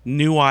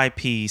new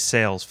IP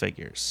sales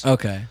figures.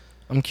 Okay.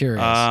 I'm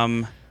curious.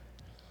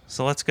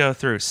 So let's go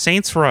through.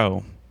 Saints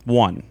Row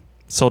 1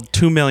 sold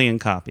 2 million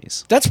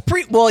copies. That's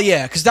pretty well,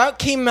 yeah, because that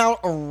came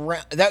out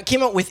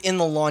within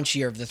the launch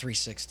year of the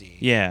 360.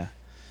 Yeah.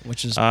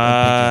 Which is a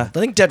big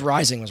deal. I think Dead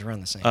Rising was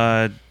around the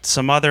same.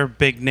 Some other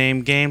big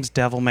name games: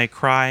 Devil May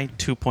Cry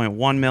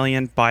 2.1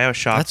 million,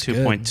 BioShock That's good.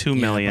 2.2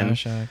 million,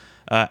 BioShock.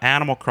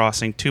 Animal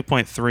Crossing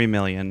 2.3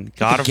 million,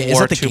 God of is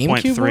War that the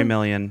GameCube 2.3 one?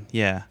 million.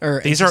 Yeah,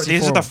 Or these are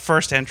N64? the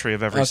first entry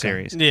of every Okay.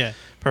 series. Yeah.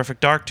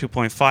 Perfect Dark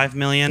 2.5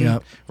 million,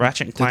 Yep.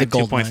 Ratchet and Did the Clank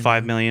gold 2.5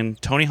 mine. million,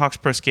 Tony Hawk's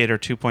Pro Skater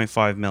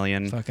 2.5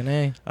 million, Fucking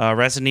A.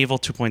 Resident Evil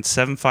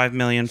 2.75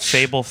 million,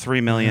 Fable 3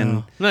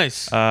 million,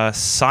 Nice.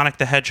 Sonic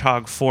the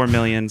Hedgehog 4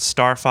 million,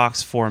 Star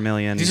Fox 4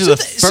 million. These are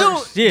the So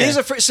first. Yeah. these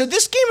are so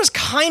this game is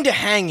kind of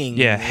hanging.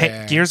 Yeah,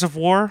 there. Gears of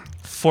War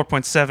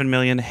 4.7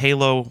 million,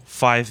 Halo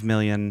 5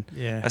 million,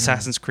 Yeah.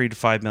 Assassin's Creed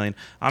 5 million.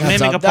 I'm That's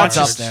naming up, a bunch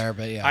that's of up there,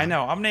 but yeah. I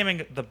know. I'm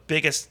naming the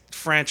biggest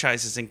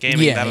franchises in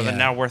gaming Yeah, that are yeah.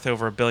 now worth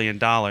over $1 billion.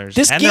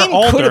 This and game they're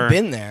older, could have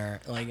been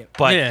there. Like,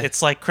 but Yeah.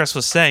 it's like Chris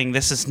was saying.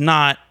 This is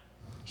not.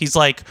 He's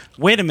like,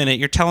 wait a minute,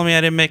 you're telling me I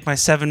didn't make my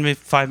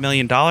 $75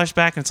 million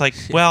back? And it's like,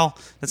 well,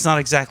 that's not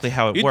exactly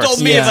how it You works.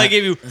 told me Yeah. if I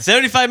gave you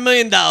 $75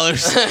 million,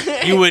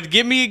 you would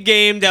give me a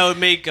game that would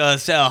make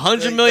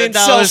 $100 million.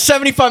 sell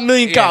 75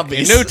 million Yeah,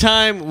 copies. in no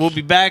time, we'll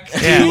be back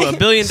to Yeah. $1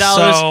 billion.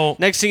 So-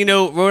 Next thing you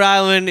know, Rhode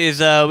Island is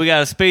we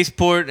got a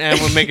spaceport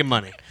and we're making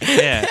money.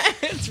 Yeah,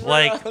 It's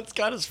like- it's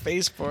got his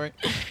face for it.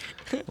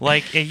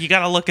 like you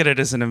got to look at it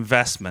as an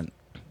investment.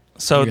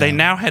 So they Yeah.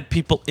 now had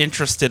people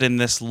interested in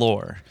this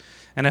lore,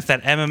 and if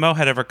that MMO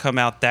had ever come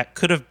out, that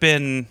could have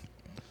been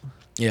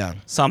Yeah.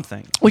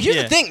 something. Well, here's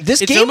Yeah. the thing.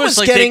 This it's game almost was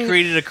like getting. they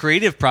created a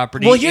creative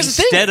property Well, here's the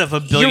thing. instead of a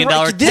 $1 billion You're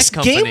right. tech This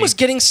company. game was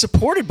getting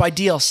supported by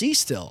DLC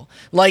still.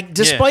 Like,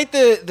 despite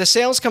the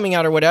sales coming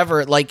out or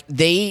whatever, like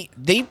they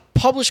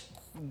published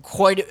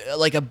quite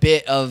like a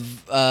bit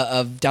of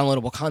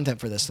downloadable content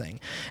for this thing,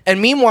 and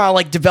meanwhile,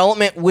 like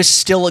development was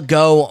still a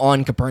go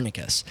on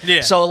Copernicus. Yeah.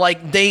 So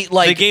like they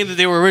the game that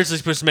they were originally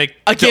supposed to make.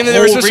 A game the that they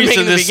were whole supposed to make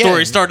reason in the this story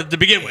beginning. started to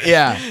begin with.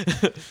 Yeah.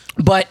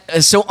 But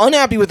so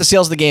unhappy with the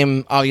sales of the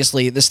game,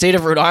 obviously, the state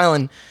of Rhode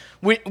Island,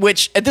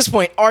 which at this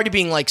point already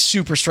being like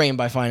super strained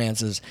by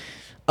finances,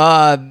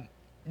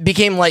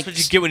 became like That's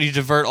what you get when you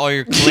divert all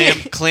your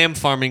clam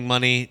farming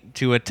money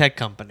to a tech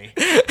company.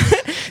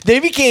 they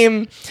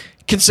became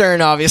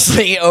concerned,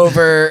 obviously,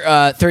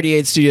 over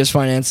 38 Studios'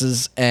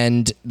 finances,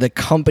 and the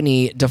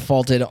company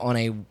defaulted on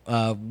a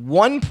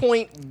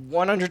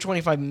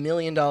 $1.125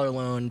 million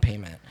loan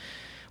payment,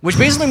 which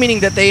basically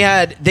meaning that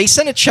they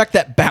sent a check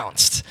that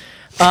bounced.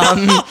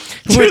 the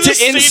state of Rhode to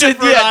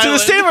the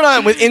Island. state of Rhode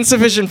Island with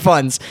insufficient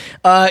funds.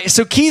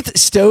 So Keith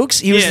Stokes,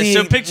 he was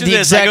Yeah, so picture the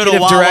this, I go to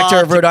executive Wawa director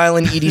of to- Rhode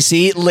Island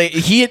EDC.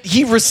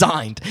 He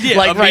resigned Yeah,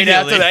 like right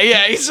after immediately. that.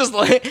 Yeah, he's just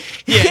like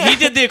Yeah, he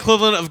did the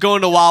equivalent of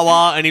going to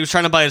Wawa and he was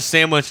trying to buy a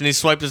sandwich and he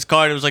swiped his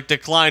card and it was like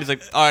declined. He's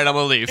like, all right, I'm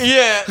gonna leave.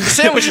 Yeah, the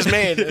sandwich is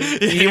made.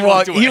 He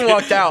walked away.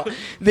 walked out.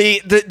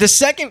 The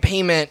second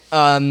payment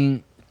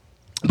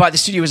by the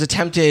studio was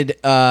attempted.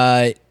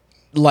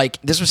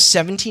 Like this was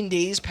 17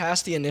 days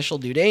past the initial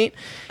due date,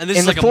 And this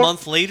In is the like a form-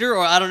 month later,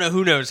 or I don't know,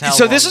 who knows how.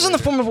 So this long is in the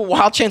later. form of a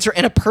wild chancer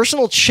and a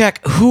personal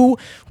check who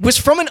was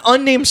from an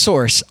unnamed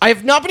source. I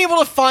have not been able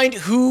to find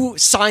who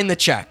signed the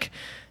check,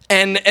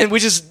 and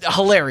which is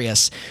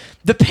hilarious.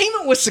 The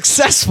payment was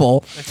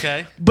successful,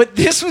 Okay. but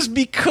this was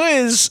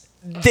because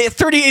the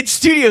 38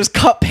 Studios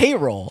cut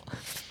payroll.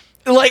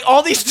 Like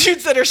all these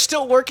dudes that are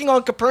still working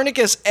on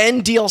Copernicus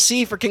and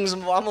DLC for Kings of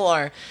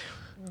Amalur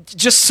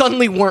just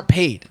suddenly weren't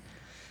paid.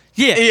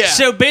 Yeah. Yeah.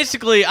 So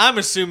basically, I'm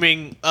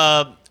assuming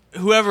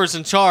whoever's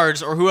in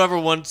charge or whoever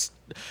wants.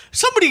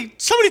 Somebody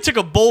took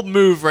a bold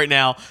move right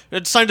now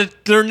and signed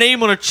their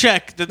name on a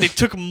check that they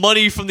took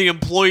money from the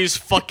employees'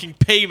 fucking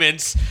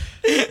payments,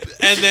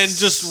 and then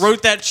just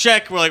wrote that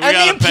check. We're like, we And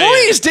the gotta pay.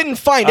 employees didn't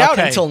find out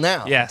Okay. until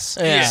now. Yes.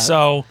 Yeah.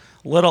 So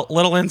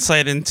little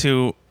insight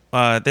into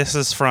this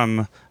is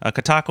from a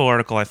Kotaku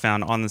article I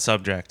found on the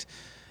subject.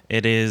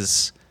 It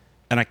is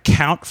an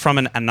account from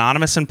an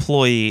anonymous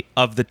employee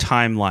of the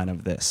timeline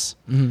of this.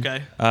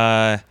 Okay.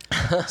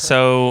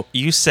 So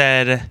you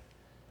said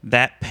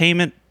that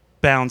payment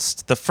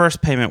bounced. The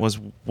first payment was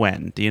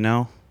when? Do you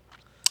know?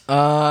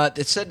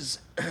 It says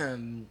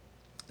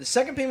the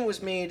second payment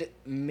was made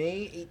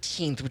May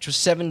 18th, which was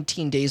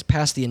 17 days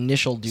past the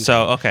initial due.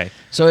 So okay.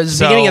 So it was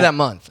the beginning of that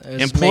month.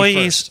 It was May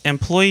 1st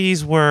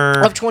Employees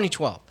were of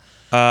 2012.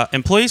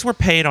 Employees were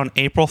paid on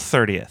April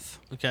 30th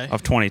Okay.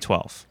 of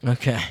 2012.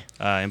 Okay.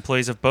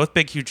 Employees of both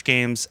Big Huge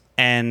Games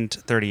and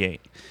 38.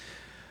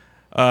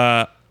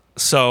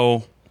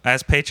 So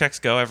as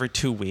paychecks go every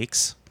 2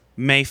 weeks,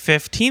 May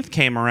 15th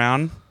came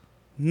around,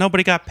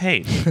 nobody got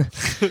paid.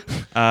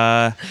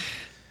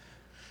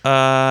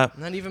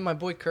 Not even my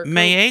boy Kirk.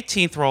 May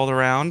 18th rolled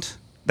around,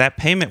 that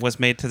payment was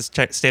made to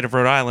the state of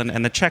Rhode Island,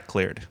 and the check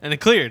cleared. And it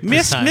cleared.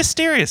 this time.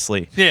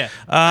 Mysteriously. Yeah.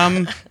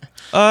 On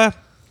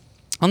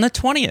the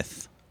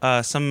 20th,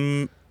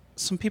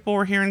 some people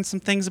were hearing some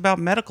things about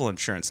medical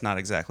insurance not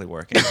exactly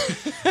working.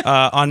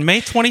 On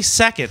May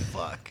 22nd,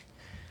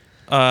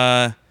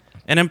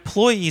 an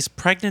employee's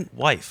pregnant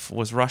wife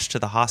was rushed to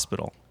the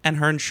hospital, and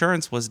her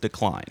insurance was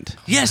declined.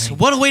 Yes,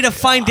 what a way to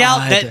find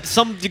out that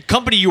some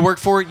company you work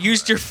for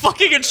used your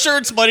fucking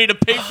insurance money to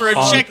pay for a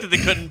check that they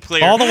couldn't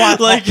clear. All the while,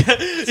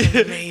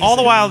 Amazing. all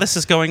the while this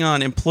is going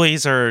on,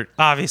 employees are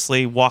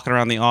obviously walking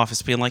around the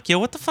office being like, "Yo,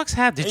 what the fuck's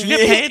happened? Did you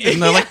get paid?"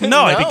 And they're like,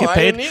 "No, I didn't get I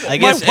paid. didn't either." I My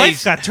guess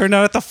wife got turned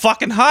out at the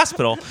fucking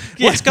hospital.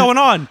 What's going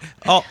on?"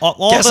 All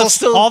Guess I'll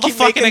still the keep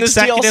fucking making this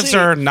executives DLC.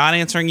 are not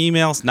answering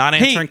emails, not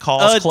Hey, answering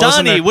calls, closing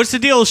Donnie, their- what's the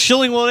deal?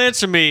 Shilling won't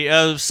answer me.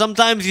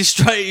 Sometimes you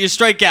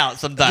strike out.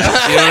 Sometimes, you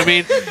know what I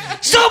mean?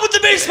 Stop with the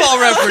baseball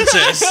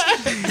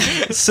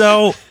references.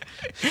 So,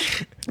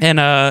 and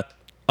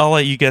I'll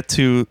let you get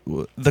to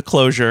the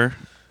closure,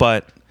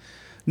 but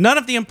none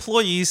of the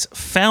employees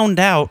found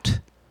out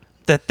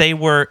that they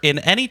were in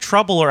any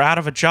trouble or out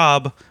of a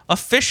job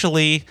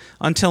officially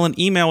until an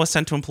email was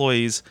sent to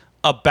employees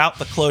about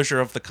the closure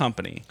of the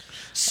company.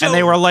 And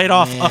they were laid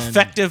off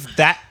effective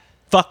that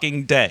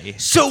fucking day.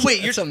 So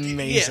wait, That's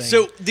amazing. Yeah,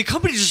 so the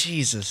company just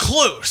Jesus.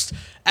 closed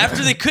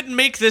after they couldn't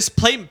make this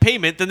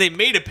payment. Then they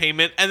made a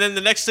payment, and then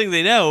the next thing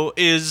they know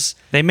is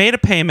They made a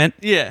payment.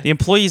 Yeah. The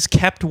employees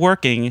kept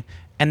working,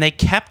 and they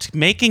kept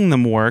making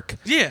them work.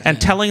 Yeah. And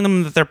telling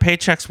them that their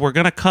paychecks were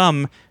going to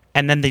come,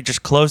 and then they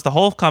just closed the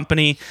whole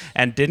company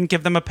and didn't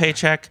give them a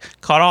paycheck,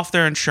 cut off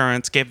their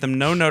insurance, gave them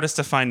no notice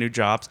to find new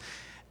jobs,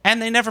 and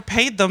they never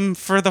paid them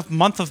for the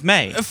month of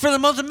May. for the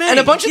month of May, And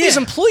a bunch of these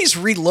Yeah. employees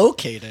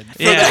relocated.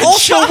 for Yeah. that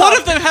Also, job. one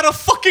of them had a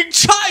fucking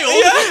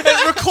child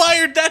and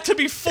required that to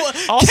be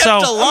kept Also-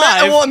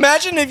 alive. Well,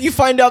 imagine if you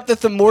find out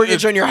that the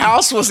mortgage on your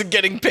house wasn't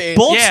getting paid.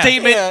 Bold Yeah.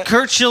 statement: Yeah.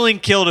 Kurt Schilling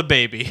killed a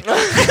baby.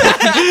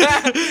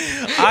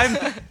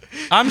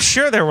 I'm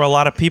sure there were a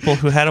lot of people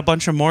who had a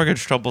bunch of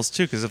mortgage troubles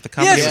too because of the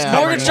company. Yes, was Yeah.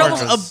 mortgage covering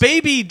troubles. mortgages. A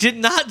baby did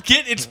not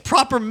get its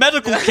proper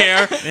medical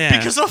care Yeah.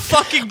 because a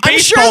fucking I'm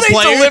sure baseball they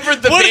player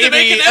delivered the wanted to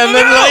make baby an and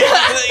then, MMO.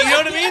 like- You know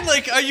what I mean?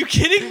 Like, are you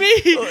kidding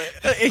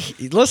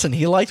me? Listen,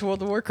 he liked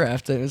World of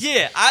Warcraft. It was-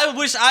 Yeah, I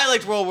wish I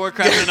liked World of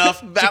Warcraft enough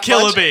to That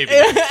kill much? a baby.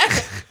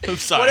 I'm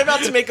sorry. What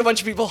about to make a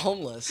bunch of people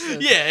homeless?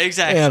 Yeah,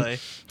 exactly.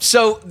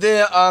 So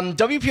the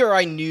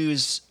WPRI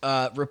News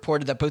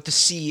reported that both the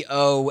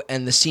CEO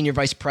and the senior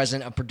vice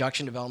president of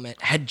production development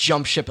had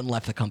jumped ship and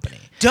left the company.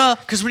 Duh,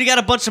 because when you got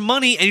a bunch of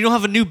money and you don't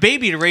have a new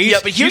baby to raise,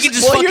 But you here's, can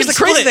just fucking here's the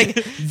crazy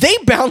split. thing: they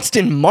bounced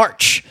in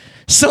March.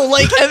 So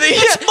like,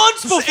 It's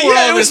months before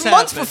Yeah, all it was this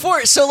months happened.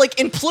 before. So like,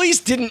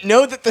 employees didn't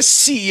know that the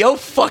CEO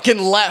fucking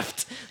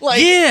left.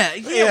 Like, Yeah.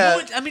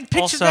 Yeah. I mean,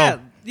 picture Also- that.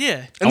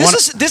 Yeah. And I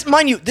this,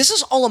 mind you, this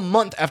is all a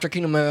month after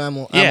Kingdom of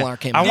Amalur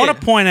came out. I want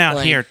to point out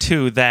Like- here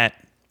too that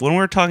when we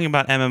were talking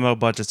about MMO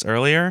budgets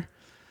earlier,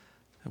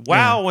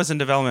 WoW was in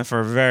development for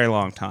a very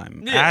long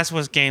time, Yeah. as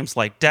was games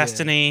like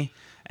Destiny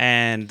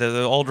and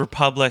the Old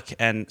Republic,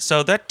 and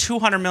so that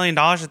 $200 million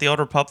that the Old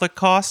Republic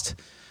cost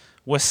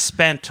was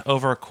spent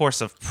over a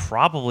course of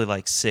probably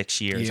like 6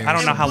 years. I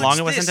don't know how long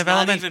it was in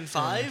development. Not even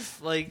 5?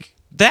 Like,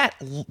 That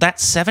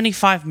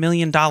 $75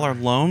 million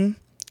loan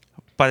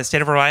by the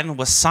state of Rhode Island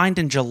was signed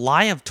in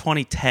July of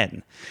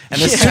 2010,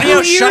 and the Yeah.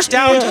 studio 2 years, shut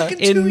down man. Fucking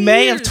 2 in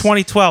May of years.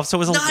 2012. So it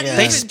was Not they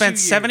even spent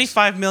 2 years.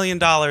 $75 million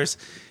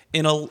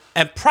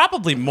and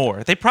probably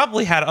more. They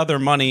probably had other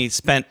money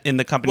spent in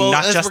the company, well,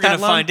 not as just we're going that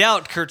to loan. find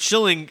out, Kurt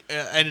Schilling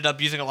ended up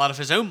using a lot of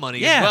his own money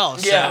Yeah. as well.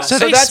 Yeah. So,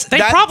 So they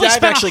that's- probably that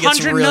spent actually gets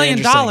 $100 really million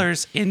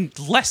interesting. in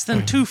less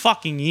than 2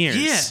 fucking years.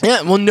 Yeah.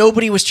 Yeah, well,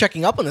 nobody was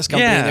checking up on this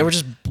company. Yeah. They were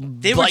just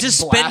They were like,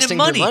 just blasting spending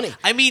their money.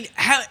 I mean,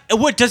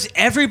 what does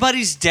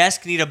everybody's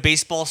desk need a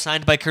baseball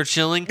signed by Kurt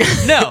Schilling?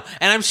 No,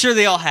 and I'm sure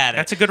they all had it.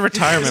 That's a good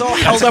retirement. It's all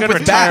That's held a up good with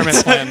retirement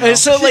bats. plan. though.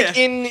 So like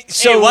Yeah. in Hey,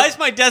 so why is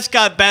my desk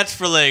got bats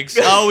for legs?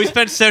 Oh, we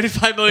spent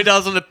 $75 million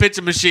on the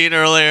pitching machine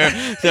earlier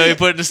that we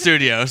put in the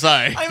studio.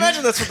 Sorry. I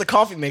imagine that's what the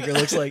coffee maker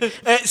looks like.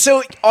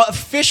 So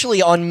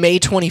officially on May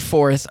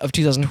 24th of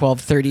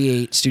 2012,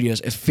 38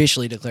 Studios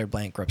officially declared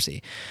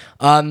bankruptcy,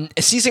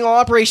 ceasing all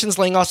operations,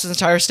 laying off his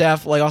entire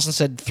staff, like Austin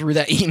said through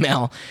that email.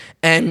 now.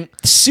 And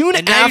soon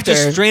And now after,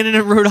 you're just stranded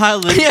in Rhode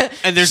Island, Yeah,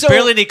 and there's so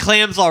barely any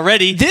clams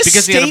already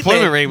because the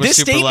unemployment rate was this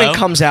super statement low.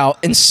 comes out,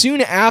 and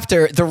soon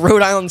after, the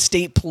Rhode Island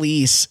State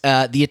Police,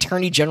 the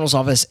Attorney General's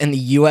office, and the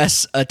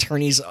U.S.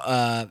 Attorney's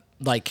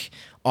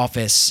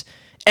office,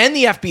 and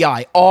the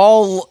FBI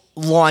all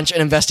launch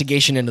an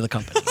investigation into the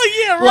company.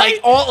 Yeah,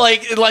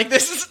 right.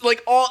 This is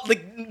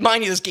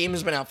mind you, this game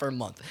has been out for a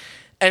month,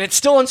 and it's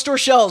still on store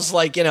shelves.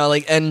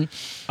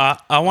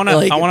 I want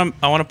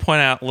to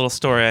point out a little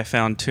story I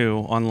found too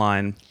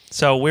online.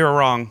 So we were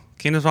wrong.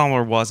 Kingdoms of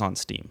Amalur was on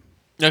Steam.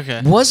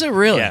 Okay. Was it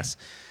really? Yes.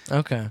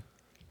 Okay.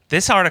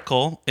 This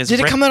article is. Did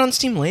it come out on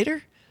Steam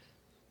later?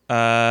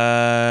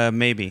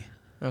 Maybe.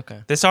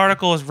 Okay. This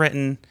article was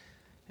written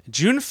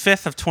June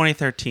 5th of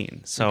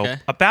 2013. So Okay.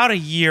 about a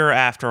year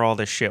after all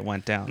this shit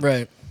went down.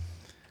 Right.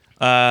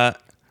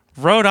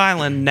 Rhode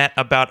Island net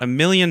about $1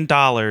 million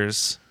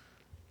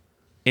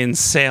in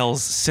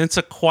sales since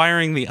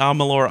acquiring the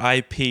Amalur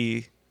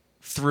IP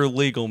through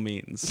legal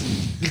means.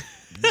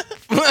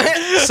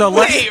 So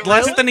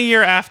less than a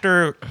year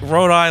after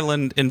Rhode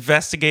Island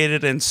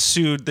investigated and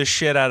sued the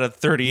shit out of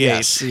 38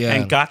 Yes, yeah.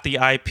 and got the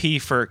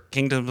IP for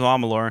Kingdoms of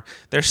Amalur,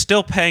 they're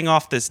still paying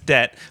off this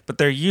debt, but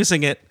they're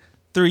using it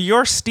through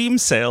your Steam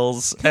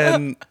sales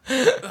and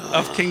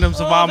of Kingdoms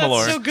of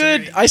Amalur. So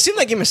good. I assume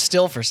that game is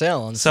still for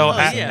sale. On So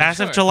Steam. as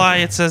of July,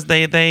 it says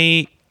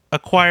they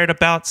acquired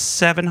about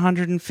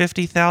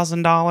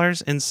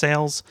 $750,000 in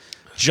sales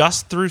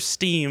just through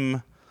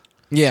Steam.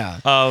 Yeah.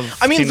 Of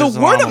I mean, Kingdoms the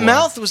of word of Amalur.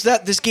 mouth was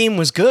that this game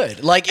was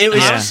good. Like it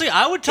was. Honestly,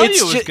 I would tell you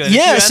it was ju- good. If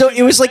Yeah. you So asked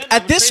it was me like I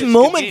at would this say it's a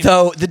good moment game.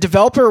 though, the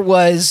developer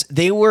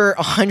they were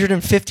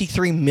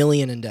 153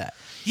 million in debt.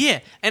 Yeah,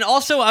 and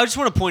also I just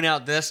want to point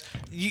out this.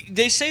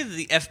 They say that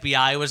the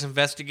FBI was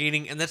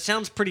investigating, and that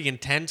sounds pretty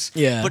intense.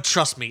 Yeah. But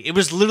trust me, it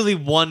was literally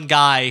one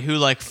guy who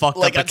fucked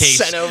Like, up a got case.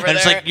 sent over and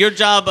it's there. like, your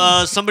job,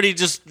 somebody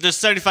there's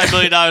 $75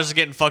 million is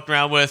getting fucked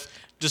around with.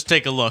 Just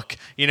take a look.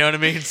 You know what I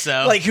mean?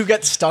 So Like who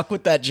got stuck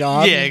with that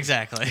job? yeah,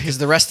 exactly. Because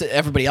the rest of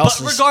everybody else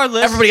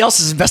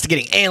regardless- is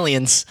investigating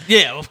aliens.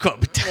 Yeah, of course.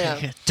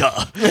 Yeah.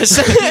 Duh.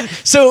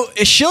 So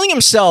Schilling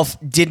himself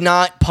did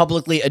not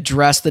publicly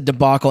address the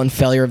debacle and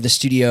failure of the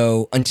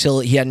studio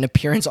until he had an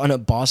appearance on a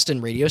Boston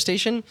radio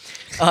station,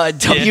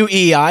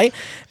 WEI,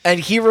 and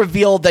he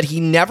revealed that he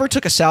never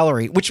took a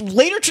salary, which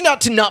later turned out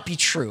to not be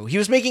true. He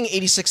was making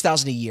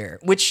 $86,000 a year,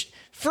 which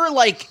for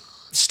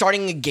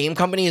starting a game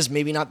company is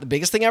maybe not the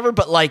biggest thing ever,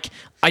 but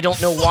I don't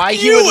know why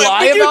he would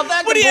lie about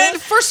that.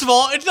 First of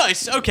all, it's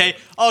nice. Okay.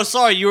 Oh,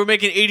 sorry, you were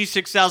making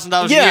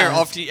 $86,000 a Yeah. year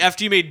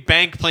after you made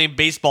bank playing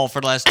baseball for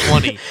the last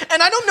 20.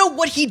 And I don't know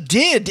what he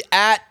did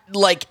at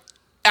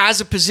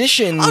as a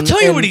position. I'll tell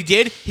you and- what he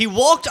did. He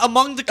walked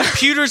among the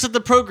computers of the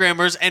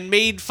programmers and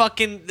made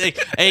fucking,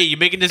 hey, you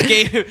making this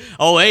game?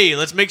 Oh, hey,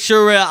 let's make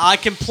sure I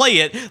can play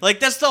it.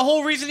 That's the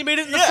whole reason he made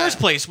it in the first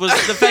place, was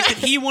the fact that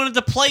he wanted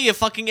to play a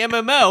fucking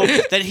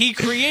MMO that he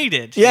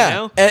created. Yeah, You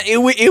know? and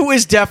it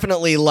was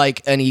definitely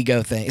an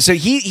ego thing. So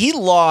he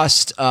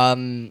lost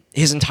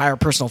his entire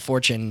personal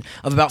fortune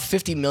of about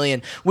 $50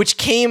 million, which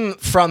came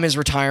from his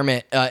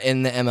retirement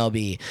in the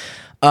MLB.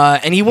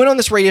 And he went on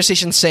this radio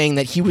station saying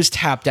that he was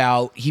tapped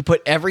out. He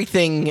put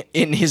everything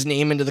in his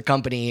name into the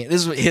company.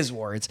 This is his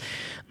words.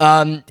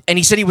 And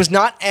he said he was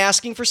not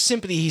asking for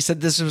sympathy. He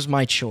said this was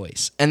my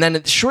choice. And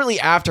then shortly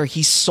after,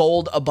 he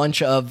sold a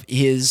bunch of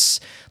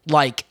his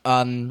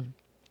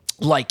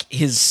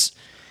his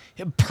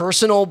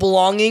personal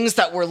belongings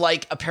that were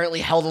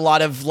apparently held a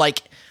lot of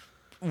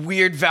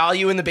weird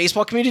value in the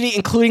baseball community,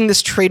 including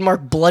this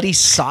trademark bloody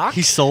sock.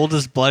 He sold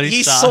his bloody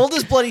He sock. sold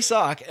his bloody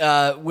sock,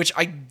 which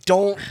I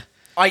don't.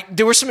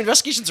 There were some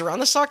investigations around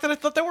the sock that I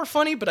thought that were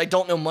funny, but I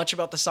don't know much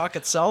about the sock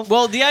itself.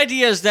 Well, the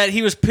idea is that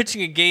he was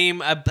pitching a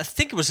game. I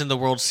think it was in the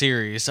World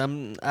Series. I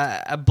believe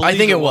I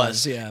think it it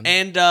was. was, yeah.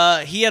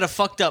 And he had a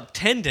fucked up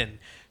tendon.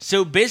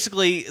 So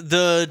basically,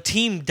 the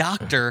team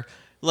doctor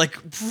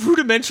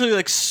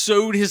rudimentarily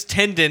sewed his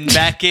tendon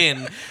back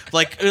in.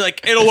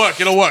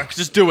 It'll work,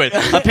 just do it.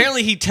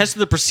 Apparently, he tested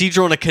the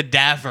procedure on a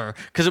cadaver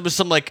because it was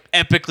some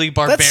epically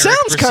barbaric that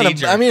sounds procedure.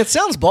 kind of. I mean, it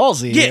sounds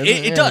ballsy. Yeah,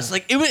 it does.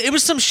 It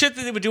was some shit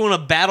that they would do on a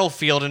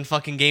battlefield in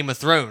fucking Game of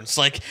Thrones.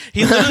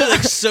 He literally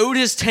sewed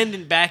his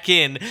tendon back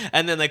in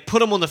and then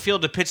put him on the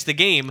field to pitch the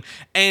game,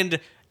 and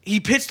he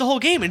pitched the whole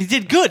game and he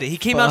did good. He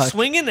came out Fuck.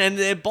 swinging,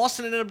 and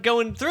Boston ended up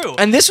going through.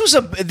 And this was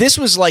a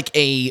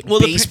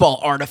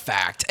baseball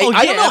artifact. Oh,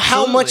 I don't yeah, know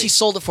how much absolutely. he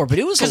sold it for, but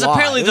it was a Because lot.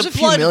 apparently It was the a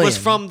few blood million. was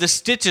from the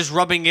stitches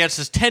rubbing against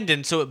his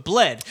tendon, so it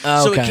bled.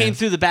 Oh, So it okay. came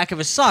through the back of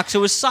his sock.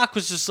 So his sock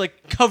was just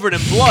covered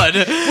in blood,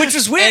 Which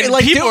was weird. And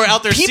people were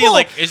out there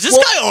seeing is this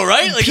guy all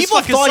right? His People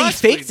fucking thought he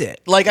sock's faked bleeding.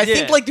 it. I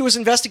Yeah. think there was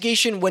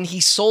investigation when he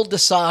sold the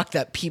sock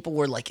that people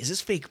were like, "Is this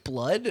fake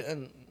blood?"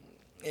 And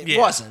it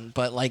wasn't,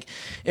 but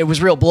it was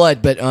real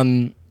blood. But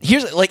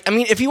here's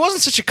if he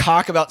wasn't such a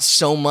cock about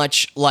so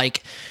much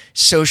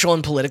social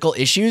and political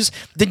issues,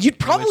 then you'd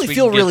probably we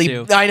feel can get really.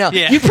 to. I know.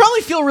 Yeah. You'd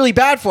probably feel really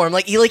bad for him.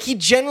 He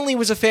genuinely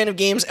was a fan of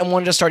games and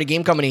wanted to start a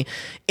game company.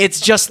 It's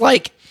just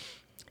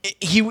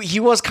he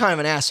was kind of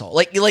an asshole.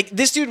 Like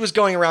this dude was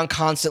going around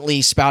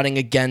constantly spouting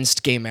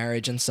against gay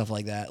marriage and stuff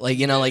like that. Like,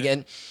 you know, like,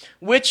 and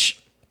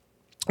which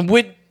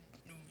would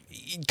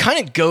kind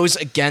of goes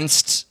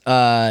against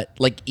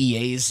like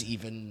EA's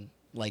even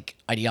like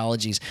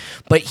ideologies.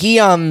 But he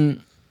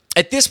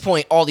at this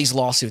point all these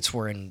lawsuits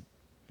were in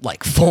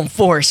like full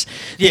force.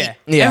 Yeah.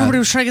 Everybody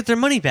was trying to get their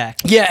money back.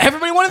 Yeah,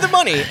 everybody wanted their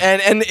money,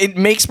 and it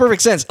makes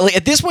perfect sense. Like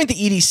at this point, the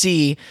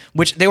EDC,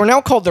 which they were now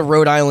called the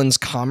Rhode Island's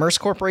Commerce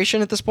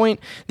Corporation at this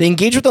point, they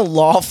engaged with a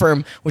law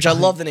firm, which I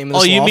love the name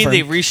of this law firm. Oh, you mean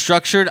they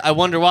restructured? I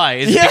wonder why.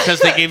 Is it because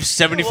they gave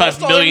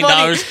 $75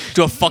 million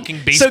to a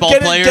fucking baseball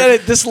player? Get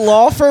it. This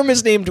law firm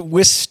is named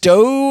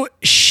Wistow,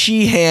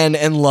 Sheehan,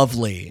 and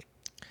Lovely.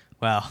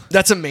 Wow.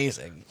 That's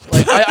amazing.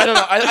 Like I don't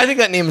know. I think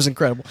that name is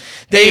incredible.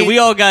 Hey, we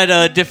all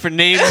got different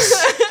names.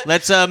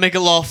 Let's make a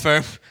law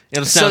firm.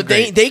 It'll sound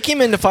great. They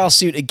came in to file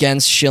suit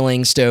against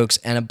Schilling, Stokes,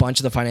 and a bunch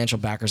of the financial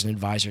backers and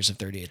advisors of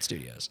 38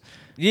 Studios.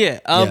 Yeah.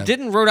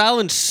 Didn't Rhode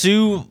Island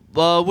sue,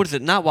 what is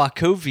it, not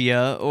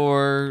Wachovia,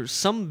 or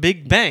some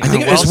big bank? I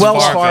think it was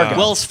Wells Fargo.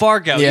 Wells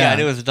Fargo. Yeah, I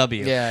knew it was a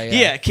W.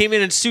 Yeah. Came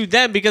in and sued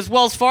them because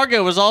Wells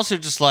Fargo was also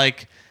just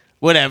like,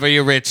 whatever,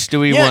 you're rich. Do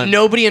we want?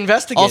 Nobody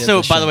investigated.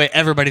 Also, by the way,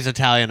 everybody's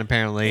Italian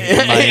apparently.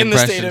 In the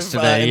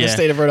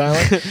state of Rhode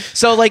Island.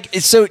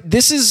 So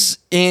this is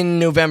in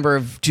November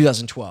of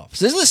 2012.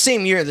 So this is the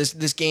same year.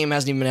 This game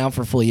hasn't even been out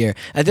for a full year.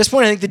 At this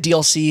point, I think the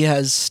DLC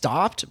has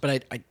stopped,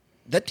 but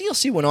that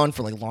DLC went on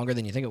for like longer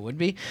than you think it would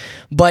be.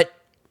 But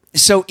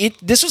so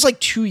this was like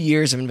 2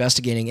 years of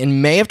investigating.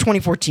 In May of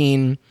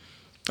 2014.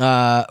 Or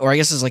I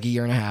guess it's like a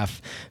year and a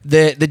half.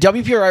 The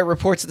WPRI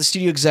reports that the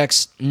studio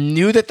execs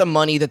knew that the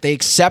money that they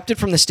accepted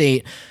from the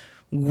state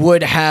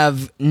would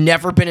have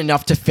never been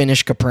enough to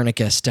finish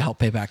Copernicus to help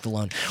pay back the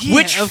loan. Yeah,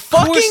 which of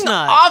fucking course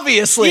not.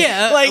 Obviously.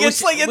 Yeah, like which,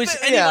 it's like which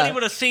anybody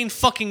with a sane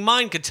fucking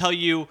mind could tell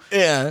you.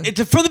 Yeah.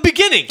 From the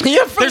beginning.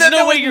 Yeah, there's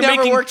no way you're never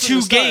making worked from 2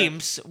 the start.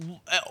 games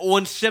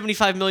on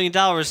 $75 million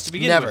to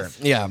begin Never.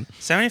 with. Yeah.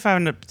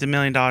 $75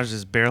 million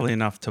is barely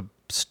enough to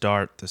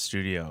start the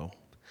studio.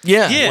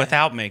 Yeah.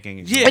 Without making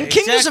it. Yeah. And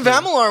Kingdoms of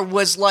exactly. Amalur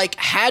was like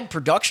had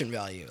production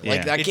value. Like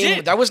Yeah. that It game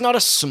did. that was not a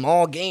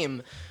small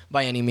game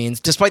by any means,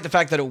 despite the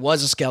fact that it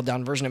was a scaled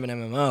down version of an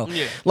MMO.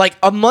 Yeah. Like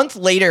a month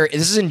later,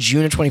 this is in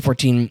June of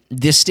 2014,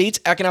 the state's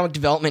economic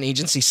development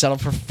agency settled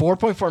for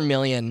 $4.4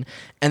 million,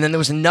 and then there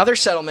was another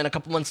settlement a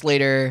couple months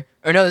later,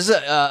 or no, this is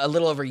a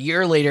little over a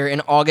year later in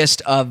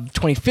August of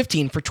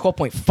 2015 for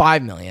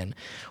 $12.5 million.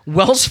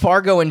 Wells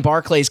Fargo and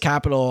Barclays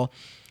Capital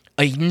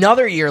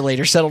another year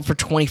later settled for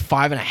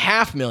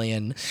 $25.5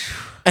 million.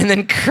 And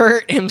then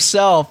Kurt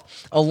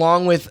himself,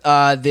 along with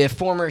the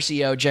former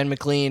CEO, Jen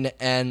McLean,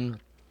 and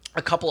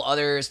a couple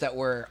others that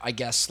were, I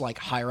guess, like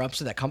higher ups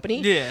of that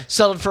company,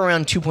 settled for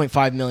around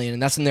 $2.5 million,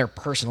 and that's in their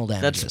personal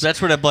damages. That's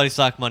where that bloody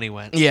stock money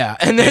went. Yeah,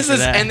 and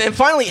then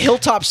finally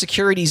Hilltop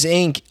Securities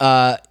Inc.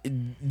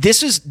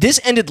 This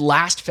ended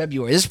last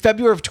February. This is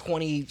February of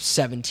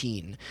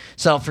 2017.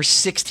 Settled for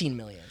 $16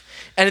 million.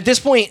 And at this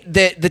point,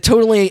 the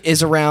total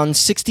is around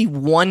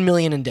 $61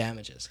 million in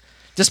damages.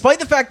 Despite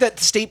the fact that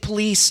the state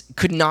police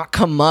could not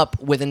come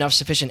up with enough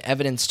sufficient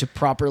evidence to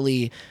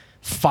properly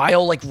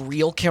file like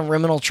real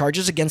criminal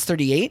charges against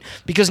 38,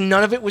 because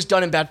none of it was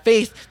done in bad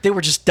faith, they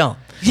were just dumb.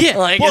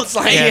 Yeah,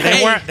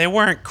 They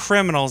weren't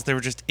criminals, they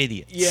were just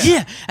idiots.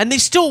 Yeah, and they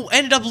still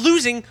ended up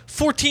losing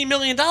 $14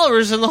 million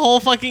in the whole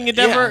fucking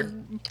endeavor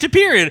to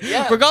period,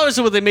 regardless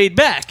of what they made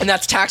back. And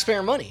that's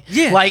taxpayer money.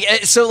 Yeah.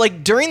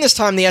 Like during this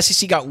time, the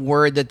SEC got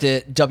word that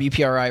the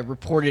WPRI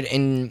reported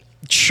and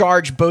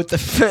charged both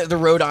the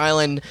Rhode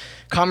Island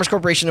Commerce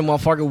Corporation and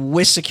Wells Fargo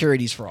with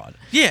securities fraud.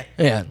 Yeah.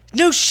 Yeah.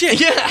 No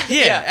shit.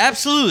 Yeah.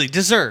 Absolutely.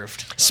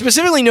 Deserved.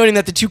 Specifically noting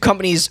that the two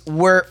companies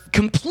were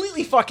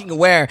completely fucking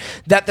aware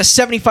that the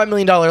 $75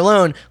 million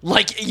loan,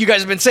 like you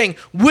guys have been saying,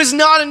 was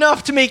not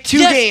enough to make two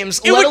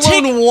games, let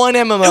alone one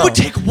MMO. It would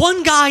take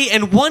one guy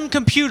and one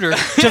computer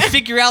to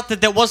figure out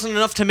that wasn't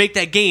enough to make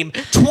that game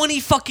 20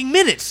 fucking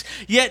minutes.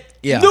 Yet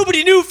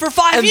nobody knew for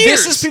 5 years. And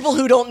this is people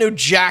who don't know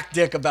jack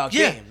dick about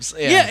games.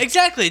 Yeah,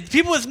 exactly.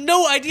 People with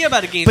no idea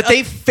about a game. But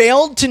they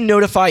failed to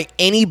notify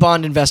any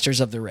bond investors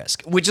of the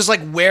risk, which is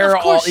like where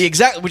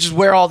which is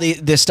where all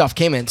this stuff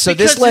came in. So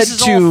because this led this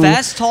is to all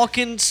fast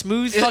talking,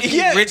 smooth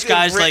fucking rich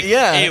guys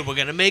hey, we're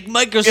gonna make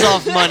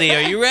Microsoft money.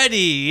 Are you ready?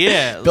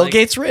 Yeah, Bill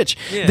Gates rich.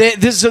 Yeah.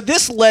 So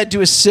this led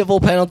to a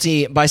civil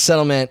penalty by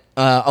settlement,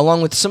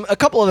 along with a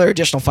couple other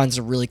additional fines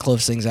to really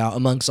close things out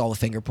amongst all the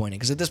finger pointing.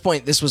 Because at this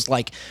point, this was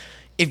like,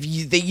 if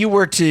you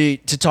were to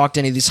talk to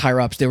any of these higher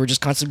ups, they were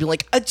just constantly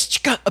like,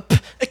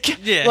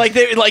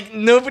 like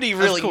nobody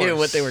really knew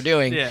what they were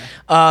doing. Yeah.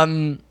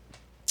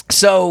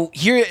 So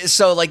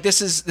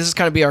this is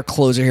kind of be our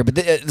closer here, but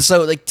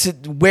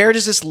where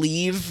does this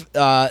leave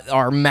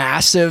our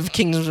massive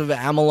Kingdoms of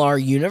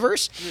Amalur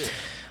universe?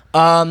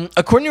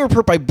 According to a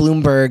report by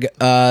Bloomberg,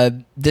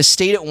 the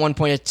state at one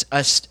point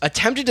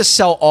attempted to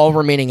sell all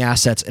remaining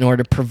assets in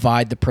order to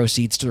provide the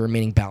proceeds to the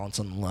remaining balance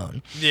on the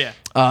loan. Yeah.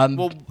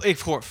 Well,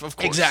 of course.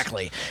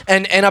 Exactly.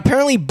 And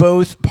apparently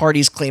both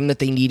parties claimed that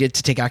they needed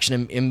to take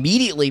action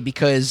immediately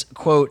because,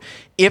 quote,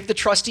 if the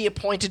trustee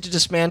appointed to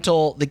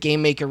dismantle the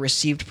game maker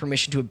received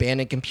permission to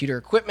abandon computer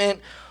equipment,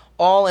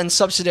 all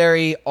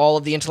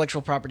of the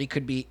intellectual property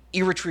could be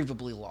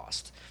irretrievably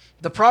lost.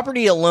 The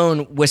property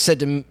alone was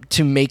said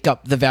to make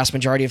up the vast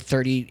majority of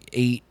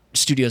 38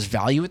 Studios'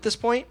 value at this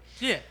point.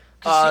 Yeah.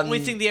 Because the only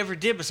thing they ever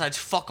did besides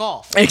fuck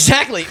off.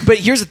 Exactly. But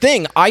here's the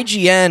thing.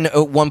 IGN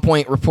at one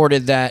point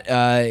reported that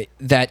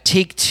that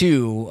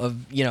Take-Two of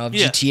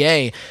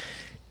GTA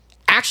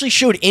actually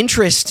showed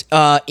interest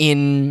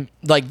in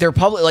their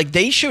public,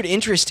 they showed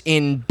interest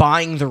in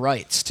buying the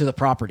rights to the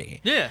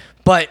property. Yeah.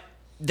 But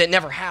that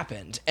never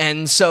happened.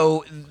 And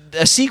so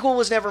a sequel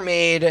was never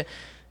made.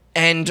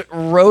 And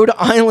Rhode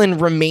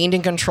Island remained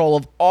in control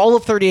of all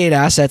of 38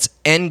 assets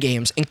and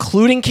games,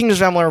 including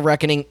Kingdoms of Amalur: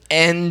 Reckoning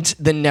and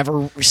the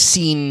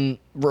never-seen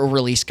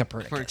released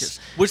Copernicus.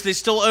 Which they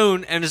still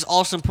own, and as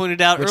Austin pointed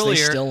out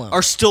earlier,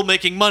 are still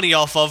making money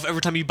off of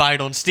every time you buy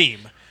it on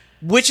Steam.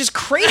 Which is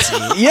crazy.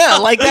 Yeah,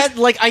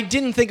 that. I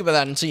didn't think about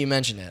that until you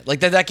mentioned it.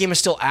 That game is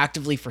still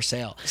actively for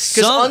sale.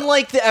 Because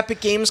unlike the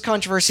Epic Games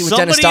controversy with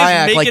Dennis Dyack,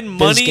 somebody is making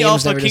money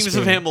off of Kingdoms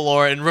of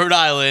Amalur in Rhode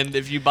Island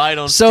if you buy it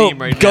on Steam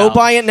right now. So go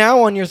buy it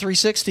now on your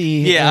 360.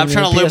 Yeah, I'm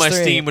trying to load my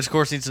Steam, which of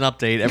course needs an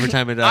update every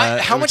time it.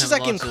 How much does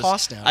that game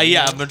cost now?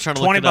 Yeah, I've been trying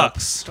to look it up.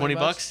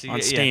 $20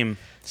 on Steam.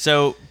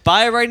 So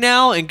buy it right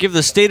now and give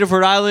the state of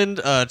Rhode Island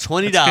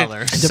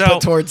 $20 to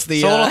put towards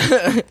the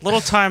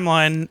little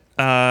timeline.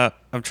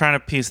 I'm trying to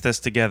piece this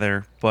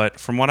together, but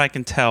from what I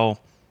can tell,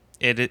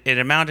 it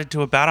amounted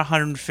to about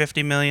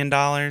 $150 million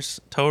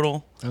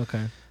total.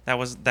 Okay,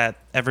 that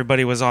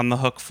everybody was on the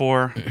hook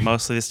for,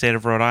 mostly the state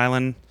of Rhode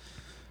Island.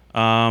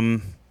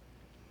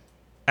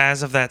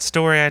 As of that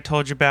story I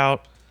told you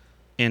about,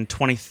 in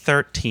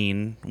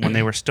 2013, when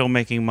they were still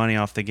making money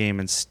off the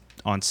game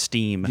on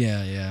Steam.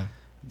 Yeah.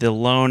 The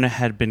loan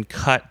had been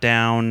cut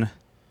down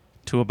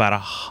to about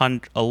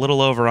a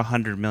little over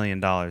 $100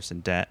 million in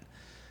debt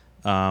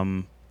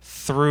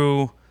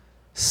through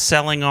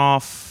selling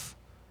off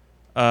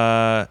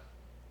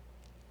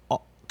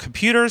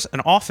computers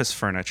and office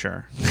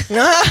furniture,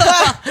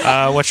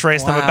 which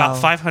raised them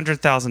about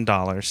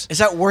 $500,000. Is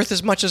that worth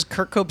as much as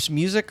Kurt Cope's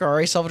music or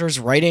Ari Salvador's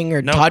writing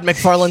or Todd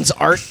McFarlane's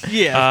art?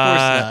 Yeah, of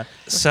course not.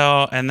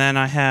 So, and then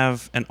I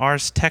have an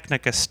Ars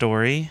Technica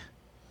story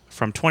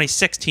from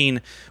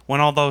 2016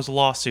 when all those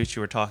lawsuits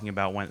you were talking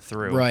about went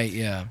through. Right,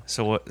 yeah.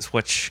 So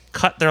which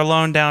cut their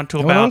loan down to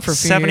about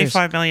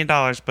 $75 million.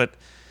 But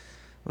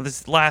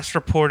this last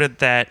reported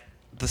that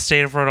the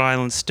state of Rhode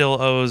Island still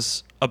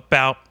owes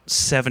about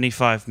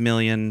 $75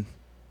 million,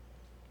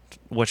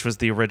 which was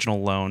the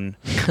original loan.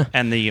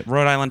 And the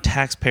Rhode Island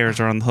taxpayers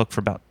are on the hook for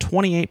about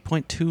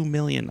 $28.2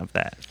 million of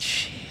that.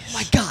 Jeez. Oh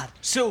my God.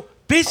 So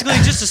basically,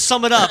 just to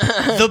sum it up,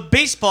 the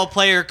baseball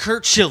player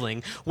Curt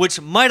Schilling,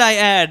 which, might I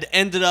add,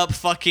 ended up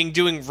fucking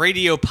doing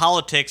radio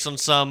politics on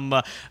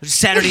some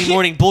Saturday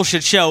morning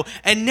bullshit show,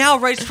 and now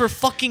writes for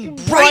fucking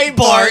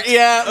Breitbart.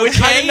 Yeah,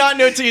 okay? I did not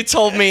know until you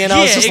told me, and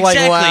I was just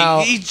exactly. like,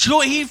 wow.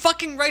 He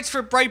fucking writes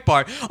for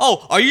Breitbart.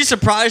 Oh, are you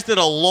surprised that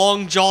a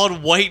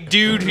long-jawed white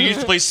dude who used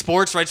to play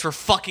sports writes for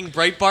fucking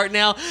Breitbart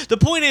now? The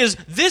point is,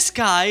 this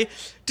guy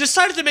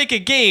decided to make a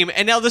game,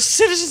 and now the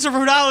citizens of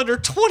Rhode Island are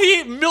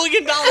 $28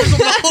 million on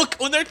the hook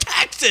on their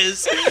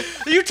taxes.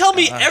 You tell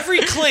me every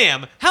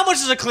clam, how much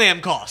does a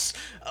clam cost?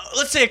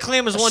 Let's say a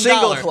clam is $1.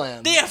 Single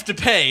clam. They have to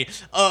pay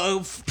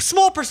a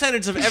small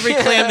percentage of every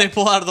clam they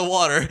pull out of the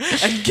water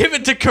and give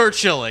it to Curt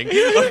Schilling.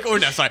 Give it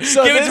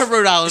to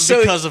Rhode Island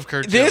because of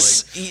Curt Schilling.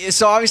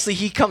 So obviously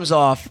he comes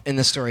off in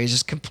the story as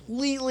just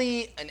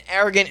completely an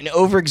arrogant and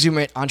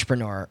over-exuberant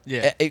entrepreneur.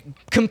 Yeah.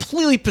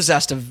 Completely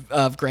possessed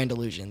of grand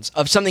illusions,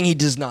 of something he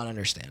does not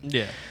understand.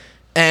 Yeah.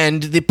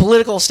 And the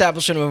political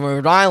establishment of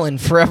Rhode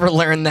Island forever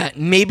learned that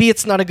maybe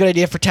it's not a good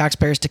idea for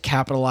taxpayers to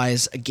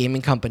capitalize a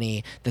gaming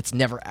company that's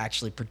never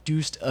actually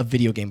produced a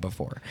video game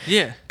before.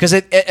 Yeah. Because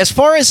as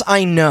far as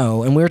I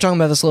know, and we were talking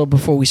about this a little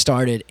before we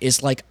started,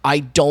 is I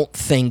don't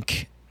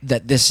think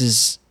that this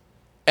has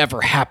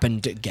ever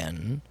happened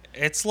again.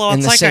 It's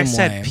like I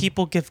said,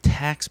 people give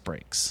tax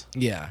breaks.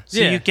 Yeah. So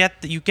you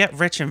get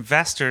rich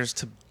investors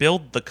to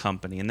build the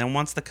company, and then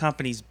once the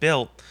company's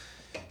built,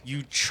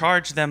 you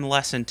charge them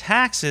less in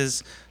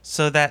taxes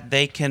so that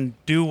they can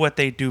do what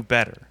they do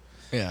better.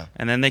 Yeah.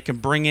 And then they can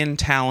bring in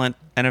talent,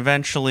 and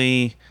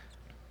eventually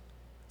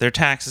their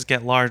taxes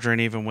get larger,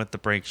 and even with the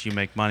breaks, you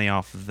make money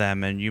off of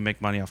them, and you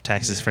make money off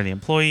taxes for the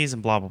employees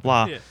and blah, blah,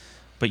 blah. Yeah.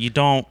 But you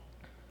don't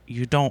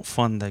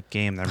fund the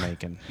game they're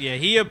making. Yeah,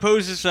 he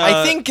opposes...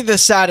 I think the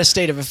saddest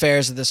state of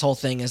affairs of this whole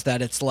thing is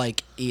that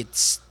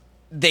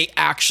they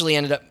actually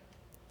ended up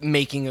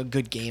making a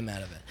good game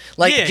out of it.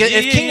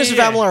 If Kingdoms of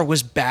Amalur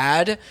was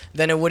bad,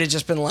 then it would have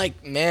just been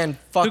man,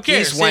 fuck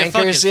these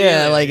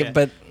wankers.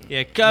 But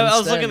I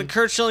was looking at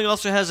Curt Schilling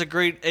also has a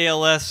great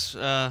ALS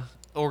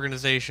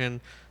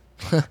organization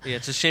Yeah,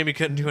 it's a shame he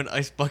couldn't do an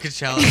ice bucket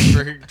challenge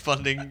for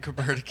funding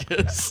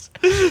Copernicus.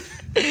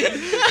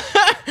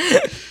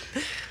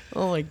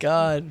 Oh my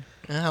God!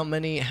 How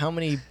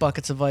many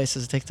buckets of ice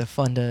does it take to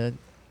fund a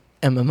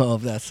MMO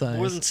of that size?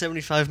 More than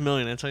 75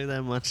 million, I tell you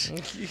that much.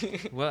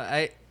 Well,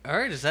 all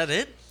right, is that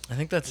it? I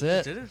think that's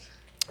it. Did it?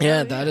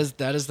 Yeah, that is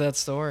that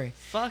story.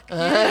 Fuck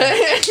yeah.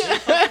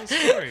 Good fucking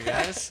story,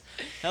 guys.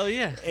 Hell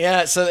yeah.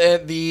 Yeah, so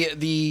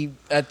the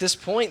at this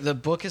point the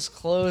book is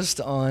closed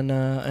on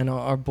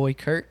our boy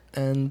Kurt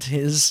and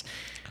his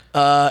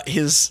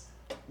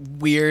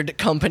weird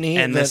company.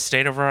 And the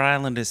state of Rhode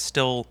Island is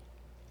still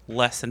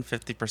less than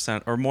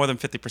 50% or more than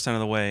 50% of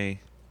the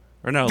way.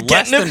 Or no,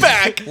 Getting it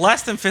back.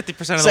 Less than 50%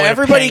 of the way. So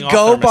everybody to paying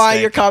go off their buy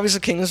mistake. your copies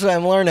of Kingdoms of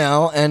Amalur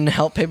now and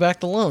help pay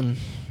back the loan.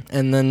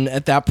 And then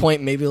at that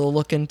point, maybe they'll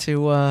look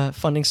into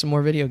funding some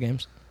more video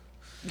games.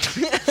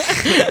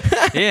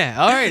 Yeah.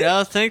 All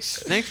right.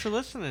 Thanks for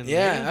listening.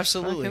 Yeah,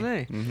 absolutely.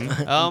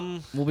 fucking A.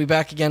 We'll be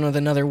back again with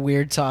another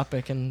weird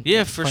topic and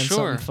Yeah, for find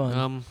sure. something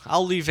fun.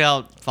 I'll leave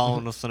out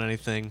following us on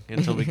anything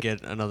until we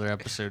get another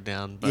episode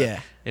down. But Yeah.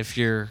 if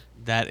you're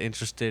that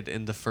interested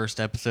in the first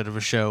episode of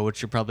a show,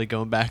 which you're probably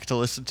going back to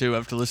listen to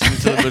after listening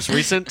to the most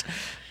recent,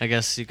 I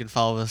guess you can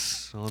follow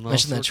us on all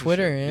Mention that sorts of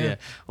Twitter, shit. yeah.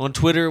 On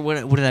Twitter,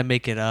 what did I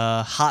make it?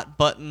 Hot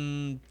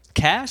Button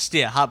Cast?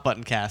 Yeah, Hot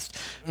Button Cast.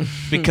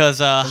 Because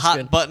Hot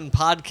good. Button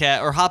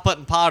Podcast or Hot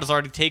Button Pod is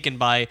already taken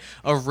by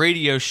a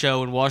radio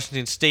show in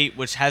Washington State,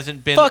 which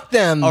hasn't been Fuck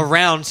them.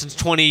 around since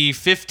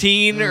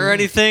 2015 or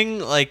anything.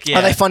 Like, yeah,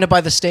 Are they funded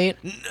by the state?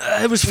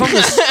 it was from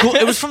the school.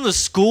 It was from the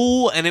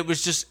school, and it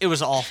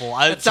was awful.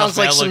 That sounds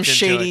like some looked into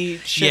shady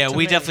it. shit Yeah, to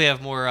we me. definitely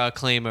have more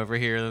claim over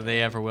here than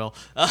they ever will.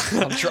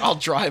 I'll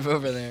drive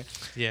over there.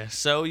 Yeah,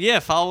 so yeah,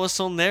 follow us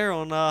on there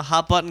on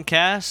Hot Button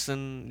Cast,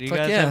 and you Fuck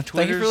guys yeah. have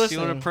Thank you Twitters. for Do you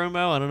want a listening.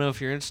 promo? I don't know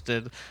if you're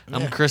interested.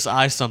 I'm Yeah. Chris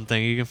I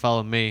something. You can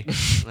follow me.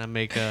 I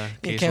make You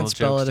occasional can't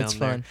spell it. jokes It's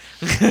down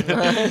fine.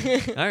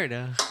 there. All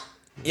right.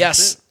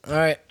 Yes. All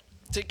right.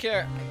 Take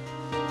care.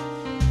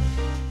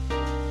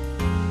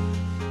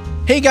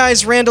 Hey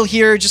guys, Randall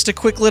here. Just a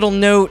quick little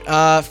note.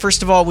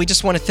 First of all, we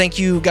just want to thank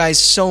you guys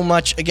so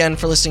much again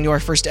for listening to our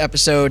first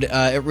episode.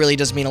 It really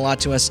does mean a lot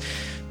to us.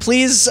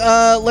 Please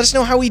let us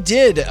know how we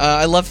did.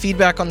 I love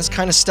feedback on this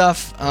kind of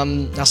stuff.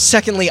 Now,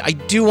 secondly, I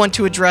do want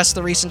to address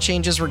the recent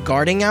changes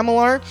regarding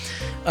Amalur.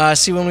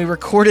 See, when we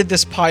recorded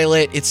this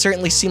pilot, it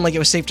certainly seemed like it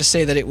was safe to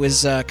say that it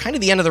was kind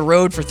of the end of the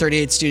road for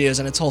 38 Studios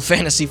and its whole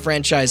fantasy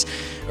franchise.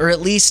 Or at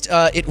least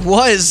it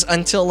was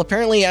until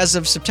apparently as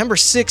of September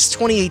 6,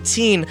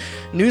 2018,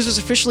 news was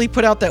officially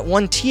put out that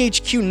one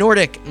THQ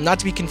Nordic, not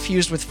to be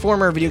confused with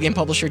former video game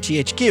publisher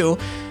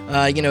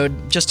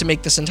THQ, just to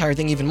make this entire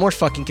thing even more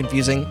fucking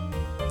confusing,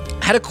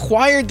 had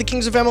acquired the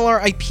Kings of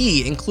Amalur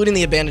IP, including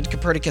the abandoned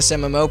Copernicus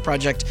MMO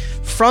project,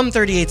 from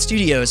 38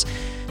 Studios.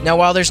 Now,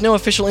 while there's no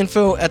official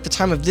info at the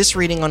time of this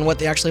reading on what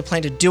they actually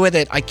plan to do with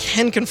it, I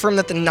can confirm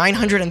that the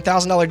 $900 and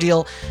 $1,000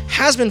 deal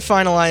has been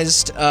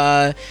finalized,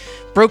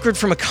 brokered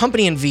from a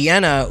company in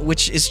Vienna,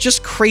 which is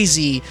just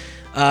crazy.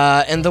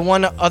 And the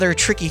one other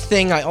tricky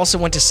thing I also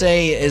want to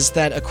say is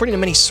that, according to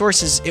many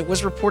sources, it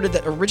was reported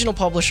that original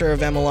publisher of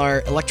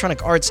Amalur,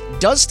 Electronic Arts,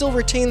 does still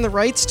retain the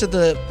rights to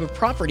the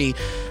property,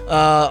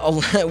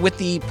 with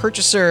the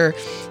purchaser,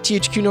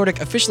 THQ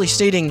Nordic, officially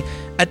stating,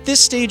 "At this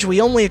stage,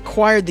 we only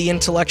acquired the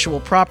intellectual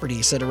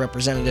property," said a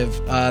representative.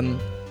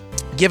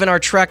 Given our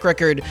track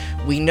record,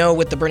 we know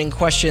what the burning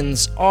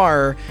questions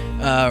are: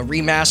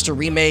 remaster,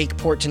 remake,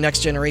 port to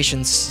next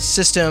generation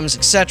systems,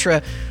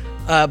 etc.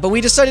 But we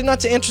decided not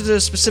to answer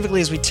those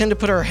specifically, as we tend to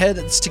put our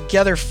heads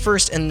together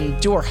first and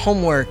do our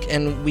homework,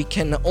 and we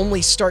can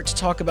only start to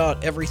talk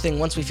about everything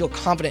once we feel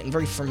confident and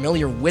very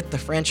familiar with the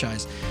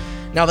franchise.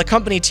 Now, the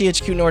company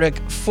THQ Nordic,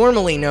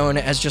 formerly known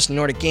as just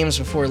Nordic Games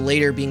before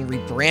later being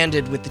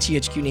rebranded with the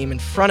THQ name in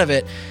front of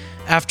it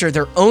after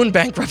their own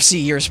bankruptcy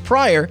years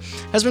prior,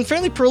 has been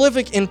fairly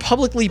prolific in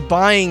publicly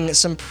buying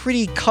some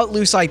pretty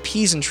cut-loose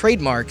IPs and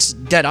trademarks: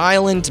 Dead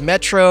Island,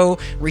 Metro,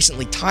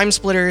 recently Time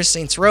Splitters,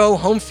 Saints Row,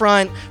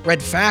 Homefront,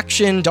 Red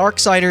Faction,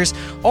 Darksiders,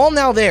 all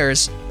now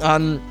theirs.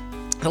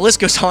 The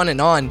list goes on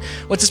and on.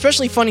 What's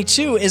especially funny,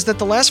 too, is that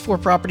the last four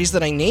properties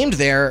that I named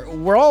there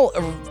were all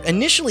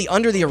initially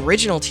under the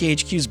original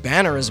THQ's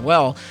banner as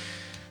well.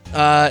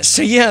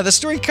 So yeah, the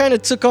story kind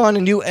of took on a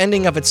new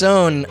ending of its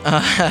own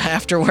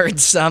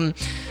afterwards.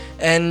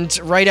 And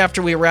right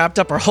after we wrapped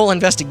up our whole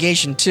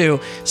investigation, too.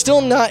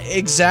 Still not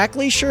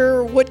exactly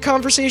sure what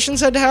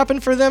conversations had to happen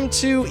for them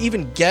to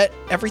even get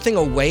everything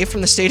away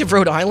from the state of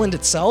Rhode Island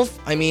itself.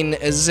 I mean,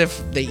 as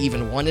if they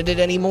even wanted it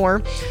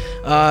anymore.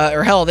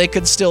 Or hell, they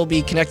could still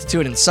be connected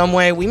to it in some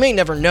way. We may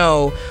never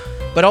know.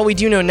 But all we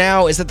do know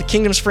now is that the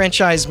Kingdoms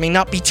franchise may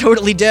not be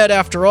totally dead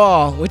after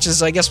all, which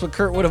is, I guess, what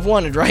Kurt would have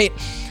wanted, right?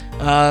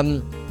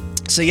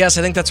 So yes,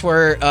 I think that's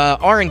where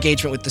our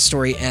engagement with the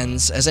story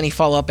ends, as any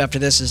follow-up after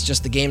this is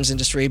just the games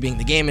industry being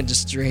the game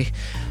industry.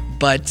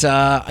 But,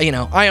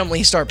 I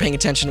only start paying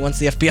attention once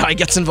the FBI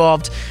gets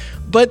involved.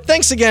 But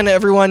thanks again,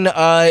 everyone.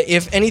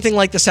 If anything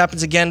like this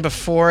happens again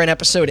before an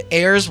episode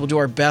airs, we'll do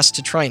our best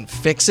to try and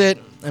fix it.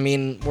 I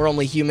mean, we're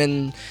only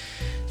human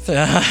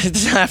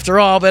after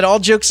all. But all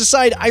jokes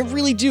aside, I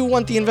really do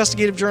want the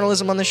investigative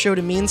journalism on the show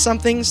to mean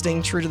something.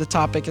 Staying true to the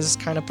topic is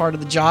kind of part of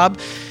the job.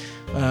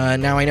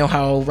 Now I know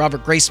how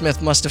Robert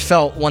Graysmith must have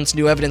felt once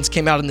new evidence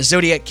came out in the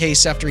Zodiac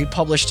case after he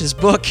published his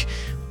book.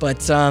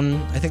 But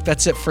I think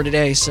that's it for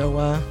today. So,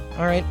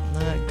 all right,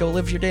 go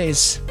live your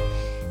days.